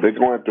spot there. They're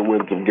going to have to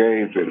win some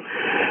games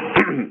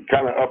and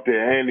kind of up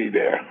their ante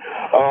there.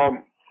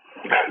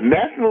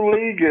 National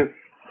League is,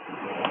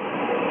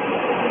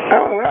 I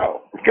don't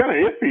know, it's kind of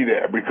iffy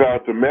there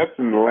because the Mets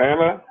in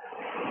Atlanta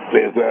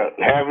is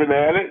having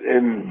at it,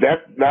 and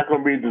that's not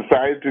going to be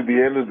decided to the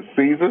end of the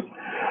season.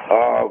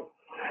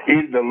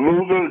 Either the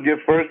loser will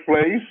get first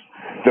place,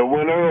 the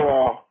winner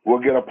will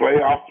get a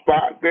playoff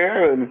spot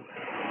there, and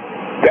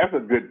that's a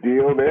good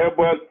deal there.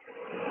 But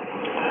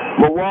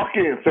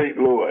Milwaukee and St.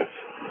 Louis,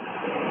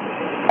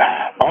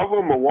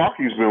 although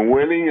Milwaukee's been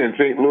winning and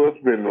St. Louis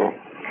been a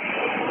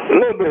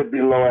little bit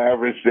below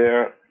average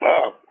there,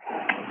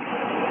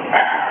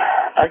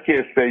 I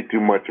can't say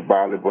too much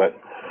about it, but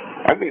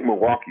I think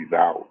Milwaukee's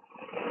out.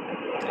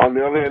 On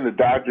the other hand, the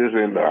Dodgers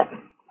and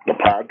the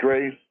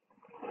Padres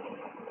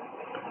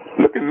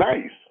looking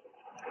nice.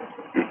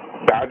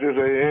 Dodgers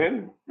are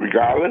in,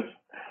 regardless.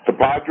 The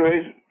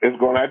Padres is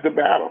going to have to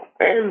battle.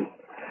 And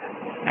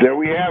there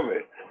we have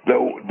it.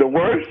 The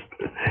worst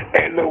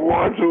and the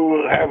ones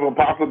who have a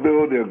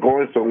possibility of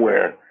going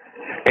somewhere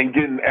and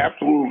getting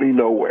absolutely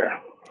nowhere.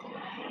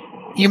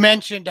 You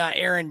mentioned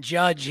Aaron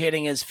Judge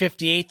hitting his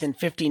 58th and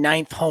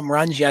 59th home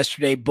runs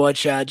yesterday,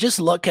 Butch. Just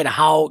look at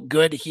how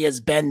good he has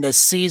been this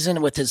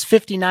season with his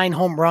 59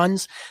 home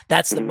runs.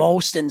 That's the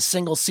most in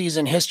single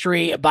season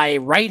history by a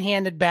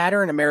right-handed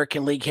batter in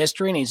American League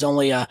history, and he's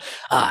only a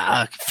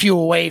few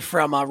away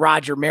from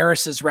Roger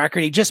Maris's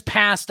record. He just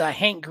passed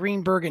Hank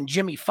Greenberg and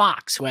Jimmy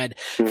Fox, who had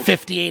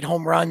 58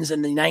 home runs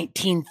in the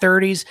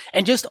 1930s.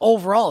 And just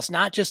overall, it's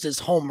not just his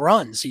home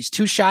runs. He's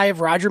too shy of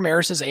Roger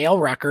Maris's AL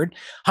record,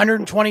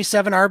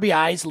 127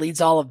 RBIs, leads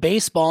all of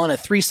baseball, and a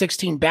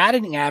 .316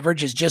 batting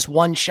average is just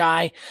point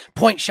shy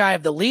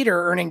of the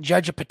leader, earning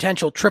Judge a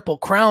potential triple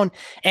crown.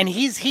 And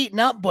he's heating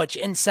up, Butch.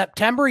 In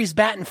September, he's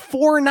batting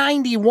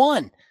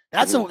 .491.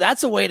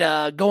 That's a way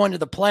to go into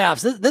the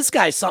playoffs. This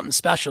guy's something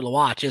special to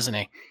watch, isn't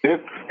he?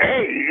 It's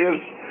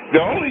the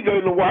only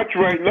thing to watch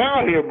right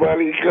now here,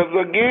 buddy, because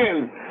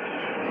again,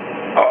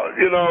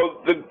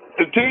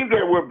 the team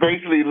that we're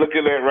basically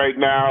looking at right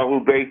now, who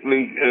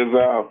basically is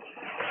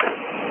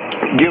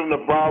given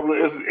the problem,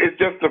 it's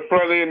just the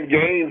front end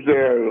games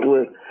there.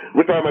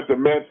 We're talking about the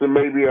Mets and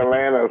maybe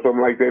Atlanta or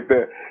something like that.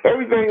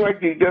 Everything like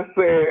you just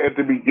said at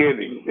the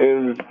beginning,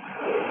 and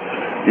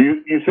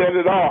you said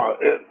it all.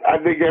 I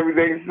think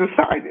everything's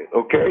decided.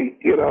 Okay,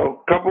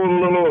 couple of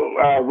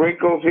little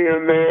wrinkles here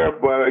and there,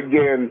 but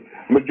again,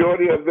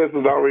 majority of this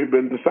has already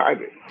been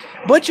decided.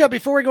 Butch,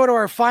 before we go to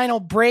our final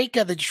break,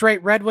 the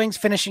Detroit Red Wings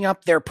finishing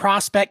up their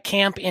prospect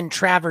camp in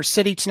Traverse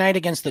City tonight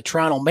against the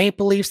Toronto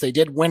Maple Leafs. They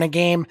did win a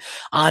game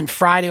on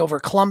Friday over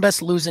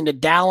Columbus, losing to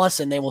Dallas,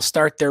 and they will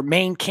start their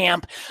main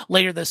camp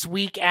later this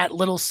week at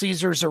Little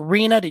Caesars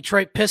Arena.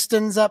 Detroit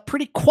Pistons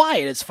pretty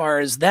quiet as far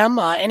as them.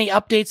 Any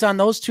updates on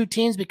those two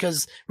teams?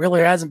 Because really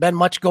there hasn't been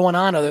much going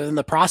on other than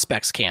the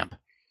prospects camp.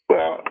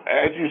 Well,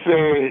 as you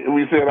say,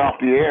 we said off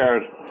the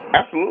air,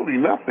 absolutely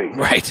nothing.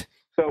 Right.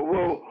 So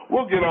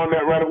we'll get on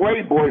that right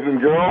away, boys and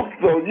girls.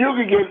 So you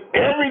can get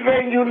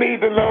everything you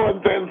need to know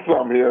and then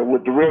some here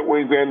with the Red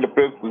Wings and the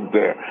Pistons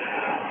there.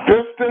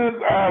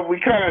 Pistons, we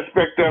kind of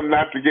expect them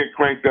not to get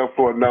cranked up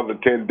for another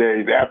 10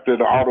 days after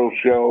the auto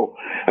show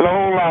and a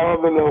whole lot of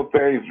other little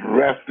things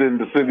rest in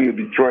the city of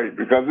Detroit,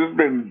 because it's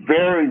been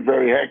very,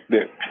 very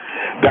hectic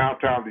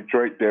downtown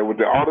Detroit there with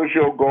the auto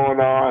show going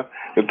on,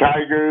 the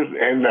Tigers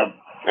and the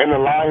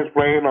Lions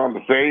playing on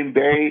the same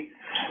day,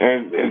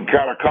 and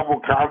got a couple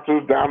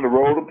concerts down the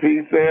road a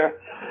piece there.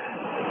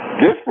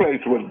 This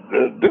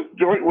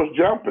joint was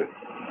jumping.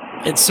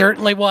 It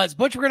certainly was.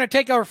 Butch, we're going to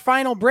take our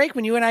final break.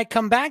 When you and I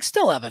come back,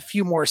 still have a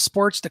few more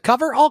sports to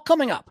cover, all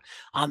coming up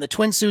on the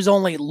Twin Sault's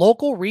only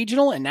local,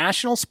 regional, and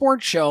national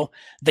sports show,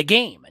 The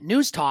Game,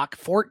 News Talk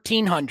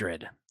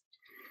 1400.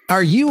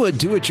 Are you a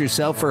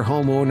do-it-yourselfer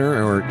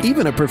homeowner or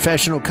even a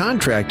professional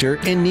contractor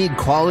and need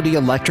quality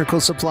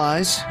electrical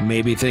supplies?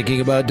 Maybe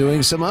thinking about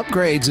doing some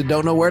upgrades and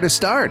don't know where to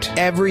start?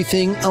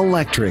 Everything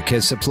Electric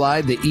has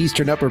supplied the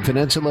Eastern Upper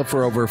Peninsula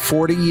for over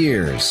 40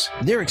 years.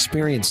 Their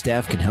experienced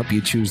staff can help you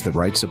choose the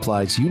right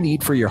supplies you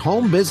need for your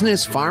home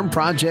business, farm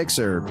projects,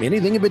 or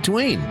anything in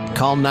between.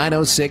 Call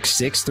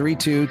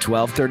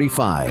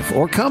 906-632-1235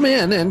 or come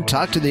in and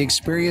talk to the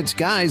experienced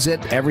guys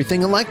at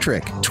Everything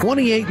Electric,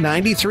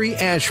 2893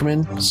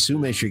 Ashman, Sioux,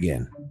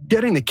 Michigan.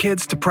 Getting the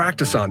kids to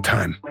practice on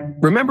time.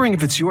 Remembering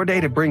if it's your day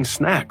to bring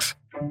snacks.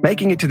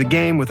 Making it to the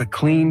game with a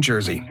clean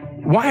jersey.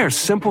 Why are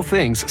simple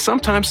things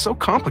sometimes so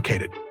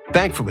complicated?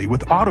 Thankfully,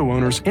 with auto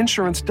owners,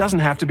 insurance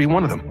doesn't have to be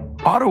one of them.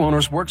 Auto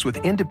Owners works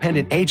with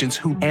independent agents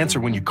who answer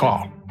when you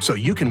call, so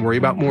you can worry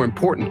about more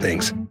important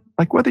things,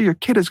 like whether your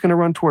kid is going to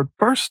run toward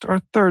first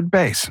or third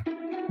base.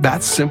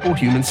 That's simple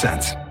human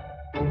sense.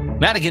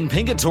 Madigan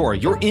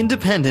Pingator, your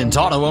independent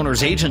auto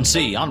owners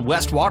agency on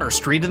West Water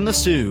Street in the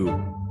Sioux.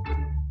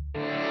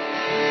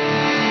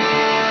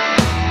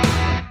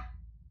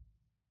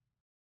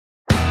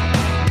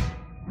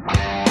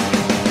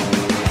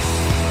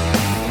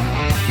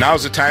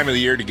 Now's the time of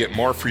the year to get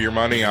more for your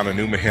money on a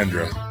new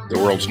Mahindra, the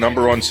world's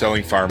 #1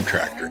 selling farm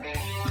tractor.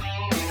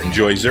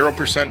 Enjoy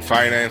 0%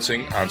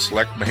 financing on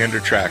select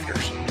Mahindra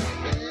tractors.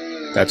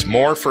 That's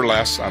more for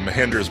less on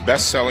Mahindra's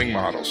best-selling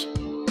models.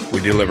 We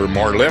deliver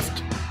more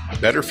lift,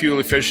 better fuel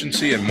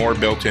efficiency, and more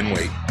built-in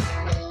weight.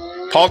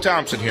 Paul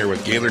Thompson here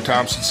with Gaylor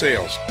Thompson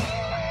Sales.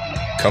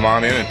 Come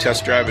on in and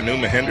test drive a new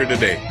Mahindra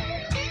today.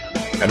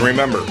 And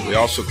remember, we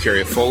also carry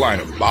a full line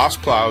of Boss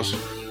plows,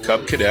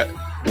 Cub Cadet,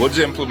 Woods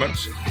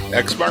implements,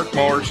 X-Mark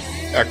mowers,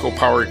 Echo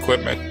Power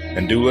equipment,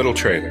 and Doolittle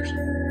trailers.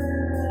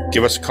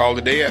 Give us a call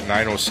today at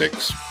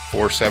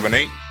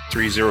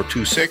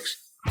 906-478-3026.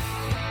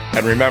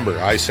 And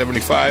remember,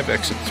 I-75,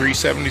 exit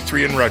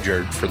 373 in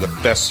Rudyard for the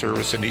best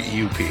service in the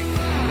EUP.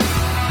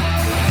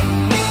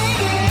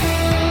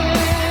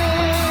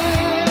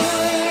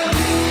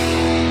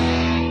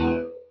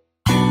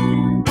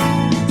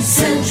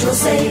 Central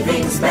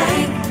Savings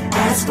Bank,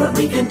 ask what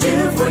we can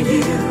do for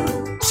you.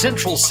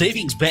 Central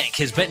Savings Bank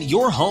has been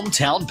your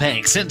hometown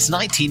bank since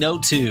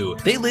 1902.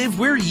 They live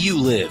where you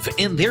live,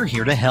 and they're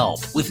here to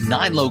help. With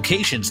 9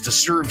 locations to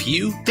serve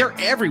you, they're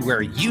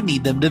everywhere you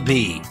need them to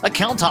be.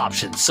 Account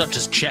options such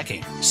as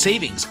checking,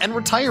 savings, and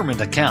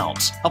retirement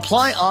accounts.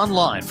 Apply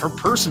online for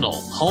personal,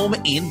 home,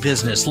 and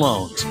business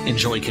loans.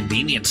 Enjoy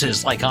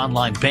conveniences like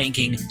online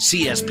banking,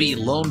 CSB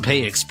Loan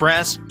Pay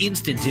Express,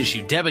 instant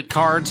issue debit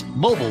cards,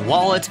 mobile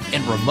wallet,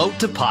 and remote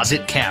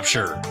deposit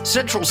capture.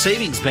 Central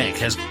Savings Bank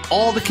has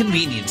all the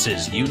conveniences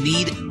you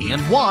need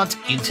and want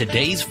in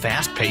today's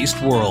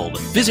fast-paced world.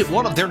 Visit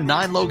one of their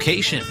 9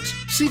 locations,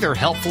 see their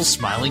helpful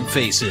smiling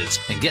faces,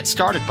 and get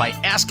started by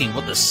asking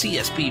what the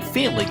CSB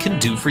family can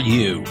do for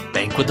you.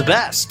 Bank with the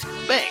best.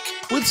 Bank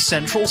with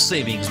Central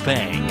Savings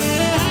Bank.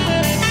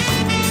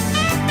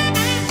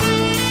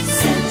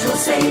 Central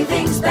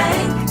Savings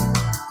Bank,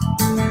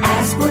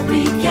 ask what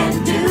we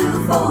can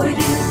do for you.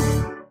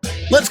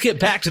 Let's get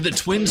back to the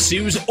Twin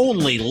Sault's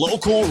only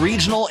local,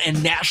 regional,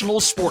 and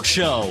national sports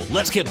show.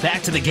 Let's get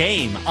back to the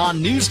game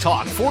on News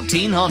Talk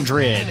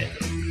 1400.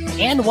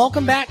 And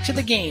welcome back to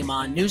the game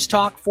on News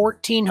Talk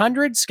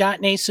 1400.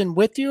 Scott Nason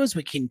with you as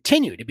we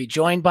continue to be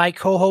joined by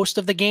co-host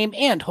of the game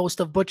and host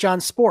of Butch on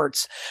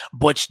Sports,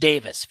 Butch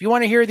Davis. If you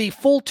want to hear the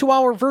full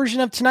 2-hour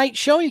version of tonight's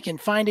show, you can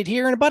find it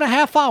here in about a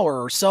half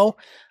hour or so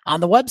on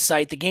the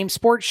website,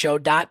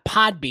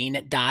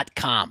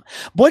 thegamesportshow.podbean.com.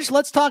 Butch,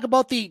 let's talk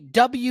about the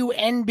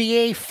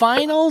WNBA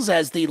Finals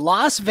as the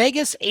Las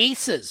Vegas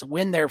Aces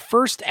win their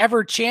first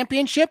ever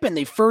championship and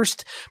the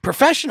first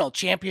professional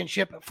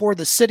championship for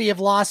the city of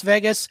Las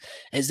Vegas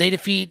as they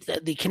defeat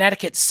the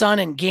Connecticut Sun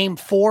in Game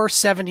 4,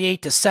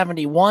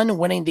 78-71,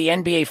 winning the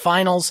WNBA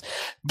Finals,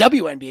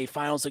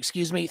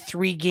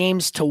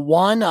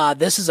 3-1.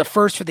 This is a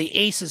first for the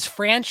Aces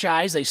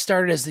franchise. They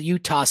started as the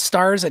Utah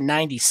Stars in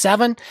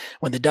 97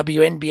 when the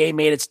WNBA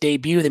made its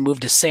debut. They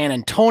moved to San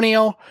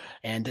Antonio,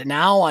 and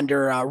now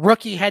under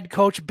rookie head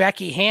coach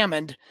Becky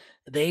Hammond,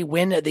 they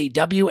win the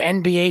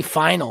WNBA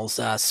Finals.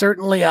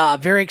 Certainly a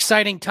very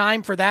exciting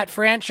time for that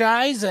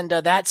franchise and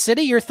that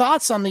city. Your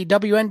thoughts on the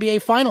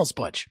WNBA Finals,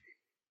 Butch?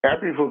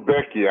 Happy for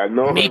Becky. I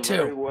know Me her too.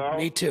 very well.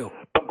 Me too.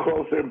 Up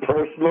close and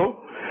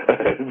personal.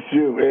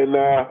 Shoot. And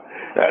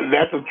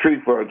that's a treat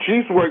for her.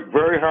 She's worked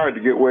very hard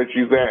to get where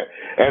she's at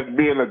as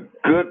being a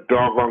good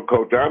doggone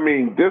coach. I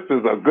mean, this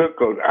is a good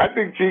coach. I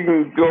think she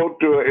can go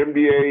to an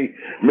NBA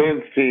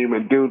men's team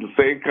and do the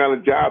same kind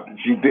of job that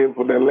she did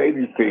for their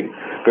ladies team.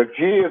 Because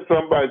she is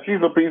somebody, she's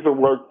a piece of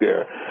work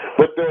there.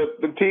 But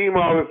the team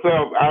all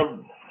itself,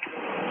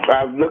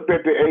 I've looked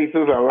at the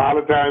Aces a lot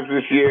of times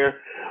this year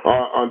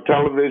on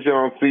television,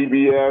 on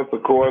CBS,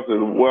 of course, as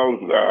well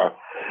as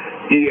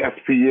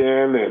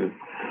ESPN and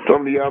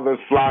some of the other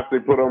slots they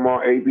put them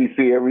on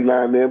ABC every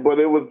now and then. But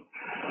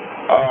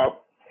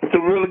it's a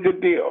really good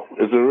deal.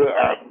 It's a real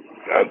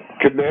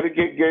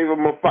Connecticut gave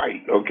them a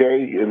fight,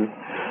 okay, and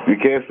you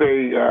can't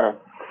say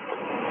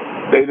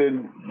they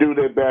didn't do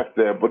their best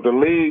there. But the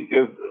league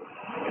is,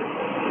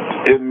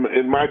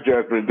 in my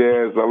judgment,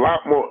 there's a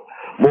lot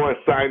more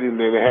exciting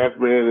than it has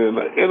been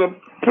in a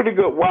pretty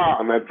good while,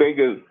 and I think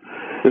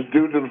it's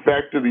due to the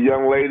fact of the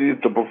young ladies,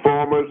 the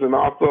performers, and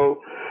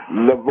also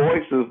the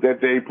voices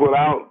that they put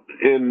out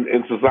in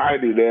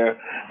society there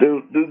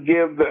to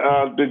give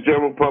the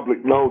general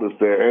public notice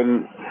there.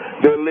 And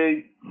the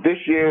league this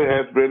year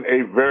has been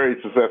a very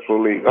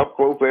successful league, up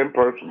close and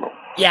personal.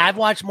 Yeah, I've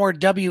watched more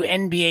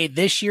WNBA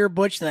this year,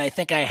 Butch, than I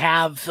think I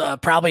have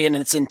probably in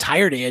its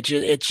entirety. I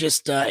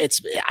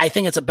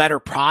think it's a better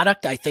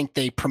product. I think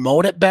they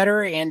promote it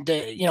better. And,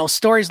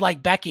 stories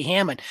like Becky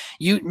Hammond,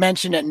 you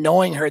mentioned it,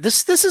 knowing her.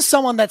 This is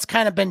someone that's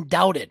kind of been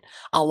doubted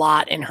a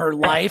lot in her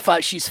life.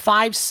 She's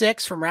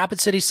 5'6" from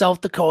Rapid City,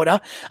 South Dakota.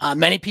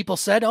 Many people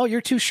said, oh,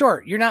 you're too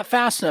short. You're not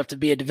fast enough to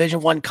be a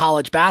Division I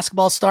college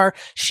basketball star.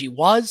 She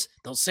was.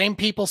 Those same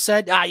people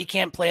said, you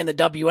can't play in the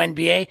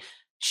WNBA.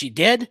 She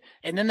did.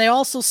 And then they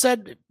also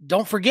said,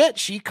 don't forget,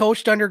 she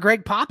coached under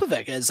Greg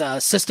Popovich as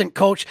assistant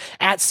coach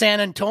at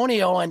San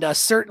Antonio. And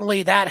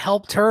certainly that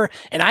helped her.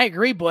 And I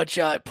agree, Butch,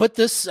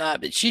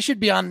 she should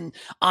be on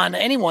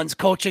anyone's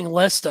coaching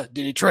list. The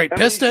Detroit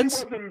Pistons.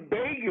 She wasn't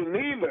begging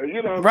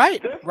either,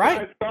 Right.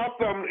 I saw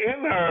something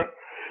in her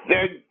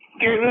that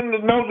gave him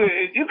to know that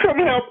you come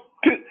help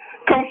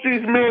coach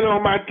these men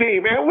on my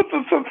team. And was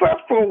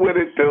successful with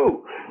it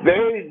too.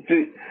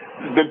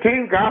 The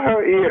team got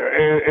her ear,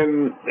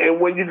 and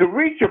when you can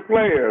reach your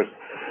players,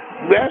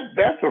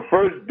 that's the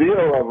first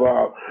deal of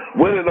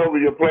winning over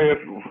your players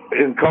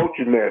in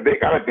coaching there. They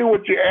got to do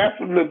what you ask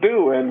them to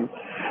do, and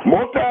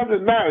more times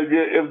than not,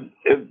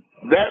 if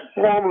that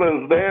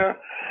formula is there,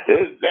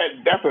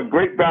 that's a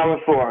great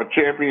balance for our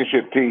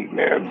championship team,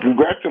 man.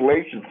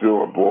 Congratulations to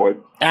her, boy.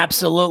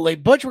 Absolutely.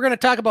 Butch, we're going to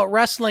talk about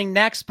wrestling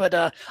next, but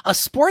a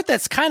sport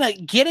that's kind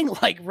of getting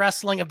like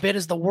wrestling a bit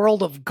is the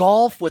world of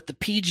golf with the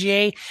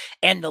PGA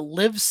and the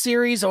Live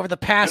Series over the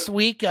past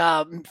week.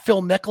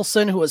 Phil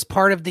Mickelson, who was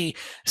part of the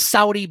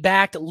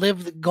Saudi-backed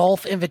Live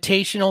Golf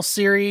Invitational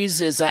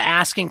Series, is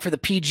asking for the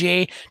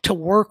PGA to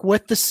work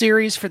with the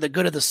series for the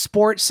good of the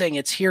sport, saying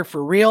it's here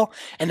for real.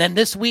 And then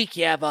this week,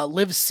 you have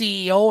Live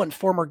CEO and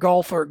former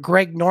golfer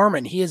Greg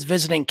Norman. He is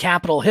visiting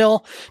Capitol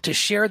Hill to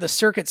share the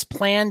circuit's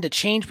plan to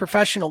change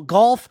professional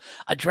golf,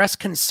 address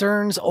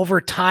concerns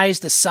over ties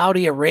to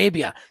Saudi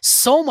Arabia.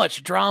 So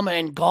much drama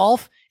in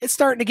golf. It's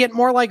starting to get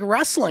more like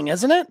wrestling,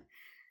 isn't it?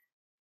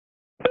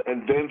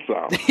 And then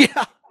some.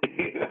 Yeah.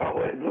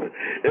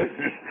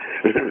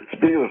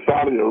 Speaking of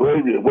Saudi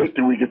Arabia, wait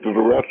till we get to the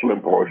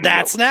wrestling portion.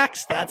 That's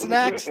next. That's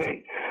next.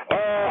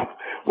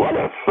 What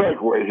a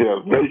segue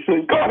here,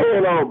 Mason. Go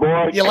ahead on,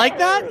 boy. You like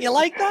that? You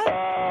like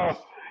that?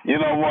 You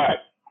know what?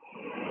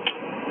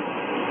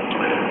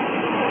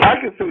 I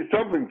can say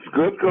something's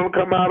good going to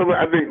come out of it.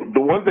 I think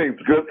the one thing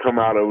that's good come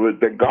out of it,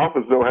 that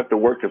golfers don't have to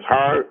work as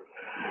hard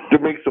to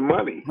make some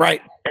money.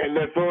 Right. And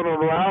they're throwing it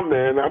around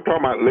there, and I'm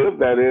talking about Live,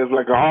 that is,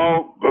 like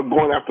all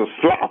going after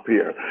slop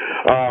here.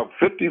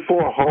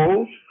 54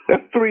 holes,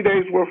 that's 3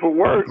 days worth of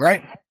work.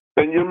 Right.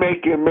 And you're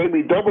making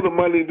maybe double the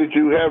money that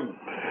you have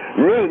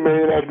really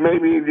made as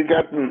maybe if you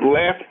got in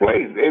last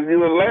place. If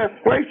you're in last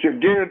place, you're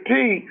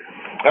guaranteed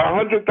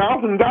 $100,000.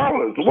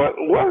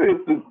 What is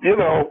the,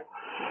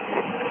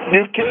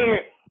 you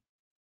can't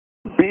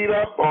beat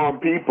up on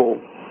people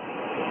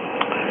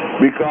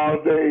because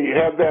they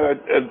have that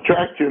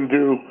attraction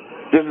to,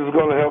 this is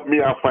going to help me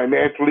out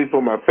financially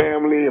for my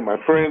family and my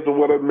friends or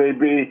whatever it may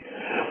be.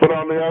 But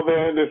on the other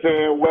hand, they're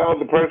saying, well,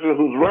 the person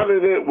who's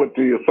running it with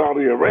the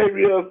Saudi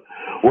Arabia,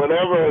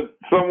 whatever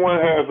someone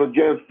has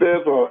against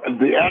this or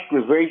the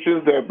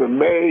accusations that have been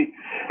made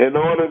in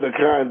order to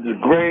kind of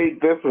degrade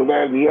this or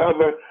that and the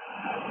other,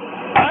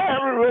 I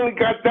haven't really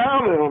got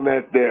down on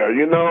that there.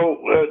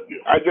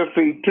 I just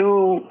see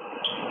two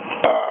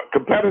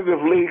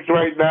competitive leagues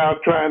right now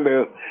trying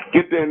to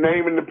get their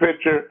name in the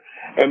picture,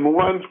 and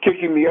one's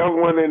kicking the other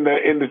one in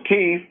the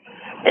teeth.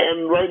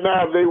 And right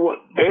now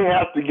they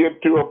have to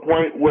get to a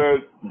point where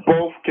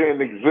both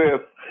can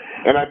exist.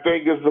 And I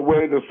think it's the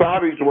way the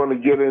Saudis want to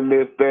get in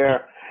this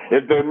there.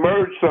 If they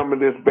merge some of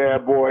this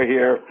bad boy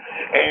here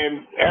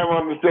and have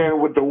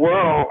understanding with the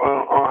world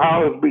on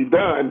how it's be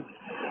done,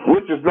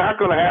 which is not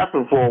going to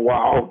happen for a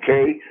while,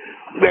 okay,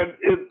 that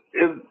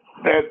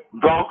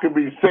golf can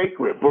be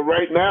sacred. But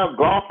right now,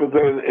 golf is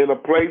in a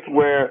place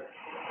where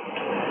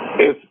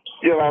it's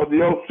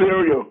the old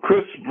cereal,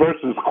 Crisp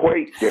versus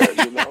Quake there,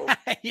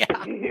 Yeah.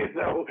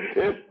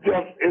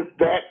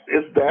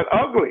 It's that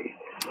ugly.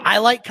 I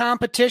like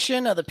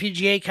competition. The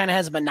PGA kind of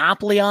has a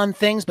monopoly on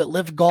things, but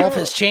Live Golf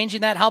is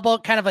changing that. How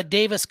about kind of a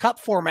Davis Cup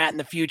format in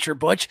the future,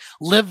 Butch?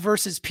 Live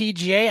versus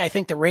PGA. I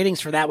think the ratings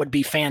for that would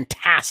be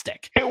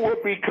fantastic. It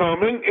would be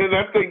coming, and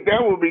I think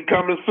that will be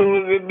coming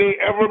sooner than they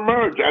ever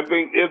merge. I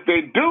think if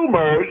they do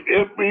merge,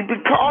 it'll be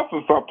because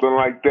of something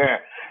like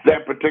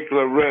that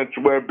particular wrench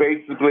where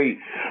basically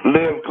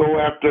Live go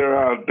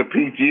after the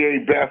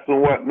PGA best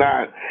and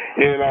whatnot,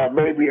 and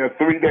maybe a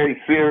 3-day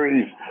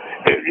series.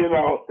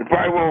 It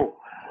probably won't.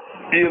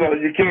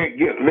 You can't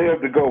get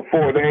Liv to go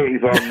 4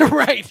 days on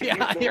right,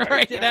 yeah, you're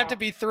right. It'd have to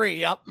be 3,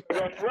 yep.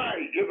 That's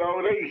right.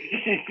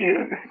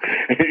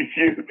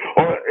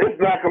 Or it's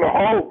not going to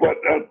hold, but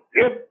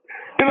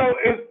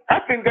I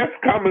think that's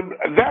coming.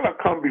 That'll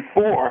come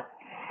before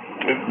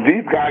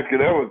these guys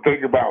could ever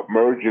think about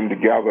merging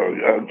together,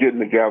 getting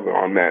together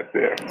on that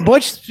there.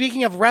 Butch,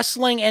 speaking of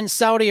wrestling and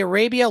Saudi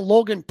Arabia,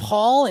 Logan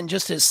Paul, in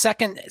just his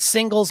second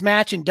singles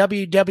match in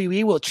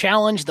WWE, will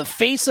challenge the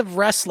face of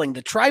wrestling,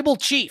 the tribal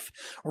chief,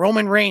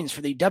 Roman Reigns,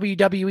 for the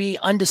WWE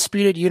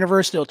Undisputed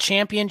Universal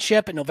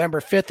Championship on November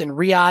 5th in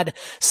Riyadh,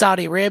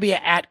 Saudi Arabia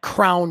at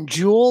Crown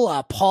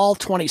Jewel. Paul,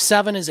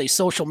 27, is a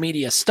social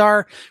media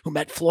star who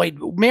met Floyd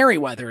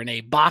Mayweather in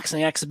a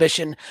boxing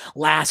exhibition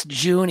last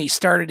June. He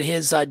started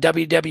his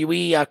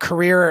WWE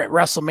career at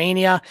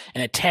WrestleMania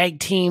and a tag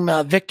team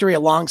victory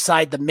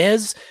alongside The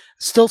Miz.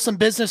 Still some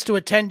business to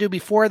attend to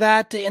before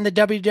that in the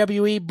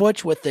WWE,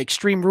 Butch, with the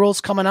Extreme Rules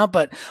coming up.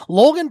 But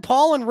Logan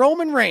Paul and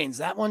Roman Reigns,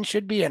 that one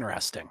should be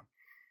interesting.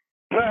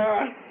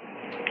 I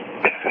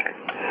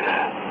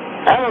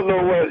don't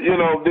know what,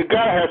 they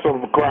got to have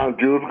some Crown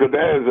Jewels because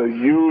that is a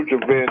huge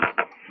event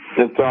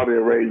in Saudi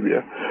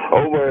Arabia.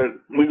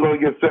 We're going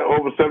to get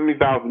over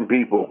 70,000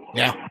 people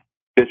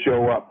to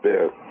show up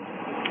there.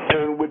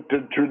 And with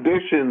the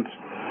traditions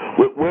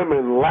with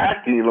women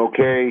lacking,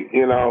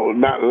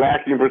 not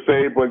lacking per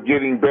se, but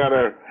getting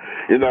better,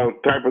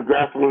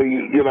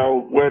 typographically,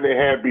 where they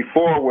had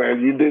before, where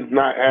you did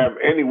not have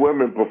any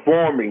women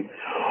performing,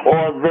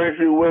 or very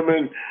few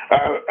women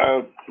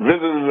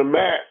visiting the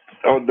mat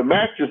or the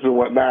matches and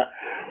whatnot.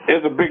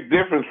 It's a big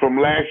difference from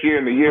last year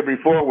and the year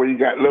before, where you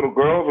got little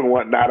girls and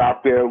whatnot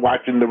out there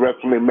watching the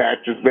wrestling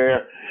matches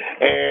there.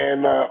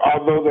 And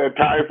although the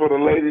attire for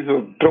the ladies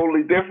is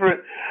totally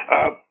different,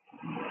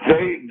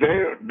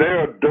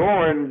 they're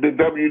adoring the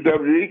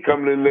WWE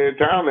coming in their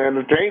town and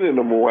entertaining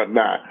them and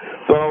whatnot.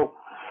 So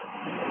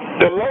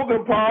the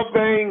Logan Paul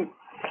thing,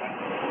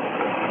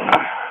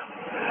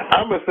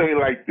 I'm gonna say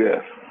like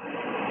this: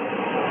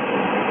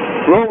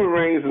 Roman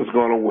Reigns is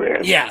gonna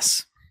win.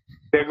 Yes.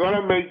 They're going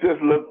to make this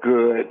look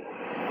good.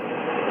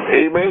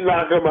 He may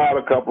knock him out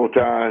a couple of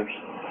times,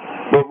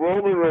 but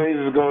Roman Reigns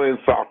is going to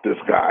insult this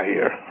guy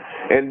here,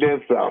 and then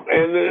some.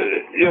 And,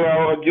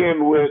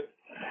 again,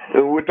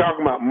 we're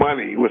talking about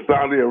money with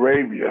Saudi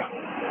Arabia.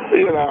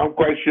 I'm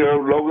quite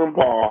sure Logan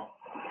Paul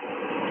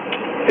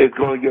is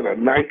going to get a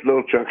nice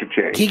little chunk of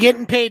change. He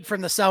getting paid from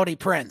the Saudi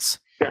prince.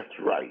 That's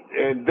right,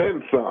 and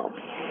then some.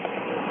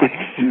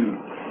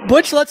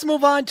 Butch, let's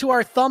move on to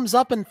our thumbs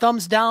up and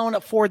thumbs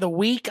down for the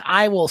week.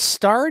 I will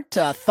start.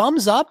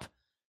 Thumbs up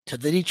to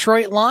the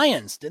Detroit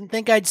Lions. Didn't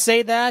think I'd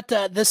say that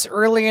this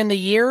early in the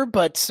year,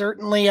 but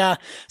certainly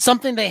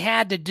something they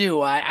had to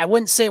do. I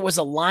wouldn't say it was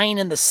a line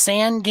in the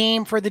sand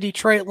game for the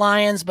Detroit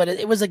Lions, but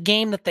it was a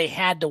game that they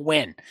had to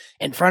win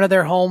in front of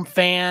their home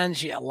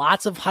fans.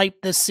 Lots of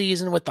hype this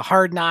season with the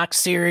Hard Knocks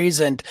series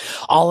and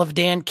all of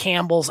Dan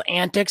Campbell's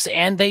antics,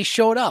 and they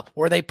showed up.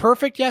 Were they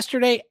perfect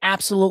yesterday?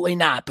 Absolutely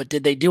not. But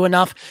did they do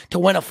enough to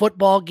win a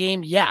football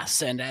game?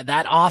 Yes. And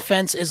that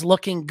offense is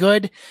looking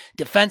good.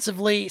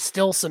 Defensively,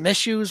 still some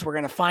issues. We're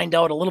going to find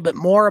out a little bit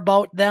more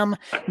about them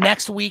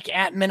next week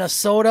at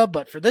Minnesota.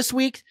 But for this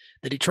week,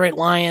 the Detroit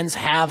Lions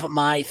have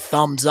my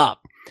thumbs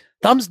up.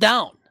 Thumbs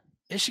down,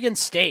 Michigan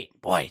State.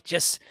 Boy,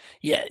 just,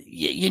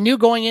 you knew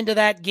going into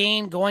that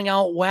game, going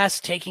out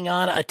west, taking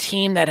on a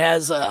team that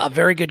has a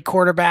very good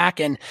quarterback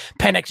and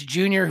Penix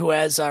Jr., who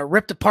has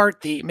ripped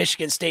apart the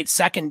Michigan State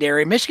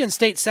secondary. Michigan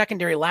State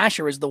secondary last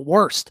year was the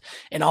worst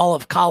in all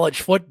of college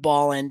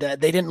football, and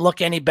they didn't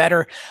look any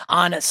better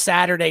on a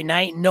Saturday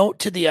night. Note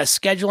to the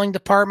scheduling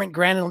department,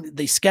 granted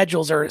the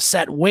schedules are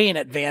set way in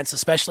advance,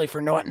 especially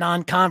for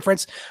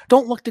non-conference.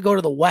 Don't look to go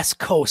to the West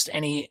Coast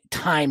any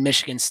time,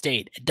 Michigan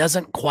State. It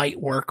doesn't quite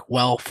work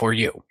well for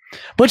you.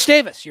 Butch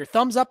Davis, your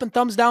thumbs up and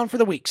thumbs down for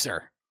the week,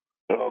 sir.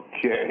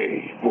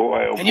 Okay,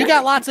 boy. And you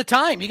got lots of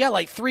time. You got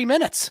like 3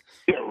 minutes.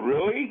 Yeah,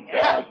 really?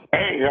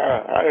 Hey,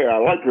 I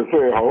like to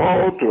say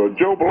hello to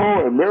Joe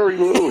Blow and Mary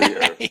Lou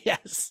here.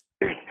 Yes.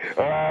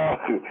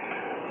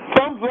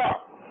 Thumbs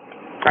up.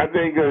 I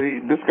think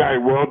this guy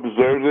well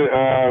deserves it.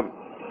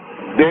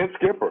 Dan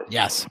Skipper.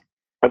 Yes.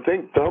 I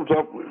think thumbs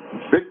up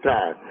big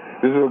time.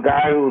 This is a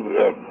guy who's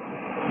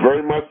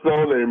very much so.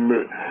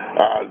 The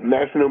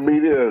national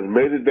media has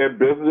made it their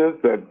business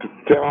to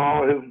tell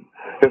all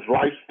his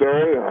life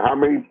story, how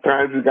many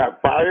times he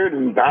got fired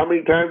and how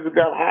many times he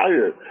got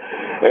hired.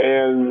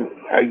 And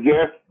I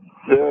guess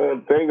the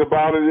thing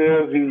about it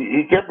is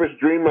he kept his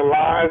dream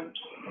alive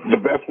the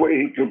best way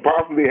he could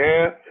possibly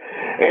have.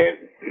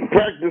 And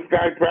this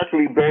guy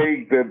practically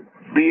begged to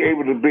be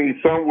able to be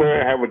somewhere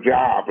and have a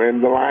job.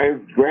 And the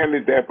Lions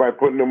granted that by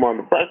putting him on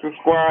the practice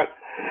squad,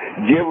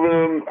 giving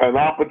him an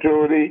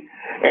opportunity.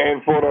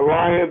 And for the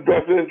Lions'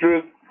 best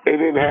interest, they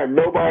didn't have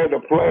nobody to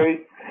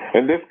play.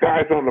 And this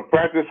guy's on the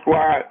practice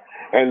squad,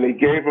 and they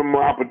gave him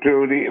an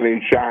opportunity, and he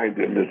shined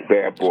in this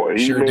bad boy.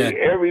 He made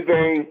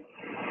everything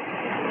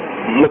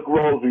look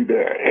rosy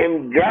there.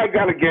 And guy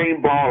got a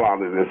game ball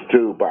out of this,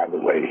 too, by the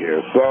way,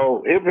 here.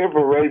 So if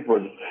hooray for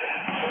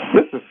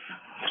Mr.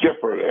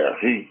 Skipper there.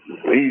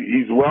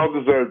 He's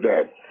well-deserved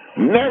that.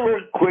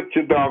 Never quit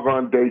your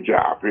doggone day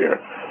job here,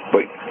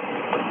 but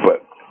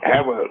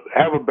have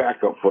a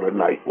backup for the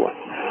night one.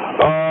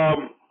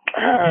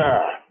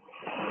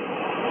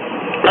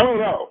 I don't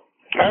know.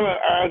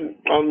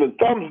 On the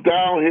thumbs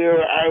down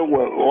here, I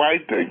would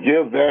like to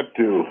give that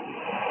to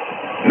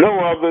no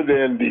other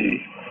than the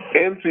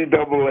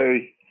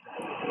NCAA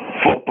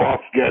football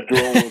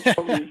schedule when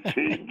some of these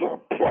teams are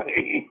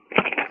playing.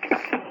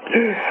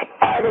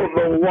 I don't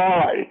know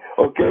why.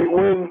 Okay,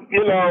 when,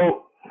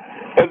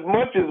 as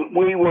much as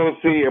we want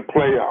to see a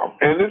playoff,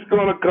 and it's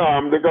going to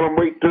come, they're going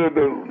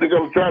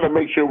to try to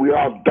make sure we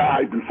all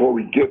die before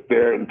we get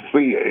there and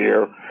see it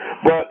here.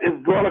 But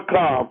it's going to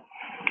come.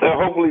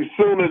 Hopefully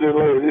sooner than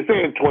later. They're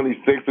saying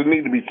 26. It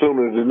needs to be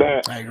sooner than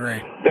that. I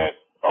agree. That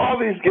all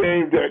these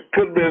games that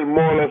could have been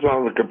more or less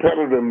on the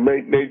competitive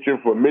nature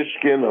for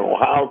Michigan and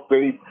Ohio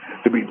State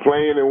to be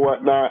playing and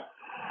whatnot,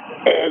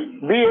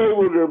 and be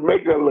able to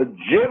make a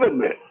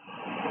legitimate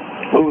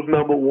who's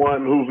number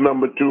one, who's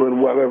number two,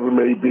 and whatever it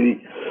may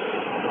be,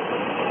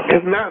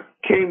 has not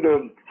came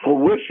to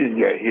fruition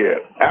yet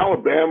here.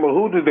 Alabama,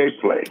 who did they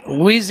play?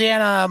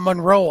 Louisiana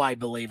Monroe, I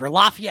believe, or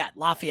Lafayette.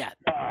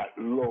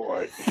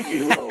 Lord.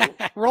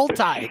 Roll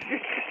Tide.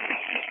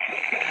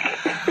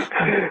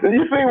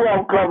 You see where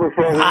I'm coming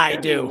from? I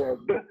do.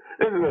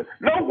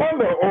 No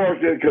wonder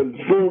Oregon can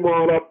zoom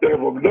on up there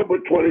from number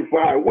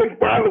 25, which,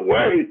 by the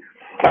way,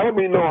 I don't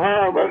mean no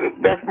harm.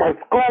 That's my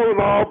score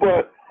and all,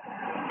 but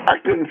I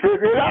couldn't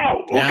figure it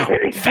out. Yeah.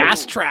 Okay?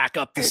 Fast track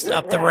up the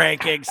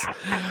rankings.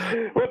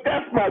 But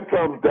that's my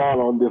thumbs down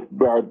on this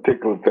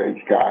particular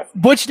thing, Scott.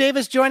 Butch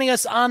Davis joining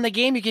us on the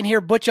game. You can hear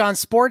Butch on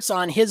Sports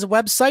on his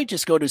website.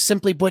 Just go to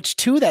Simply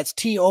Butch2. That's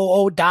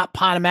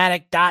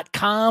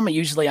TOO.podomatic.com,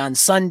 usually on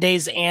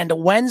Sundays and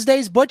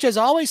Wednesdays. Butch, as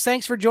always,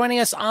 thanks for joining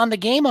us on the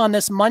game on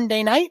this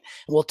Monday night.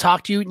 We'll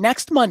talk to you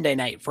next Monday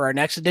night for our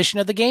next edition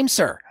of the game,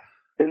 sir.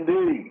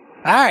 Indeed.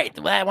 All right.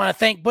 Well, I want to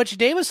thank Butch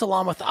Davis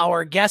along with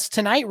our guest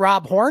tonight,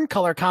 Rob Horn,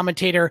 color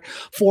commentator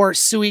for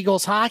Sioux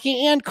Eagles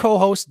hockey, and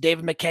co-host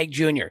David McKeag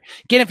Jr.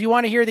 Again, if you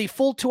want to hear the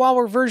full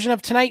 2-hour version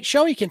of tonight's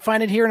show, you can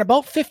find it here in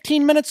about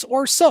 15 minutes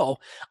or so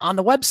on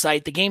the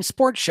website,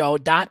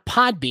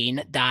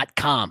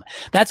 thegamesportshow.podbean.com.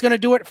 That's going to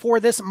do it for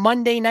this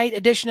Monday night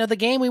edition of the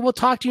game. We will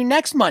talk to you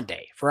next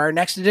Monday for our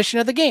next edition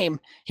of the game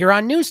here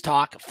on News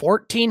Talk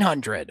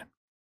 1400.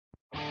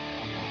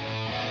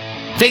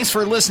 Thanks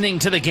for listening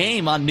to the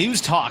game on News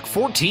Talk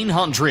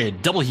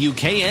 1400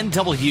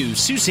 WKNW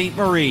Sault Ste.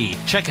 Marie.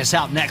 Check us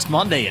out next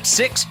Monday at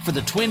 6 for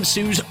the Twin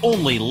Sioux'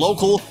 only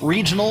local,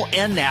 regional,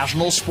 and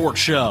national sports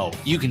show.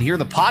 You can hear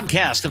the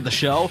podcast of the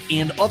show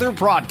and other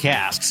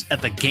broadcasts at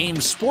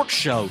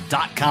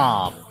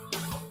thegamesportshow.com.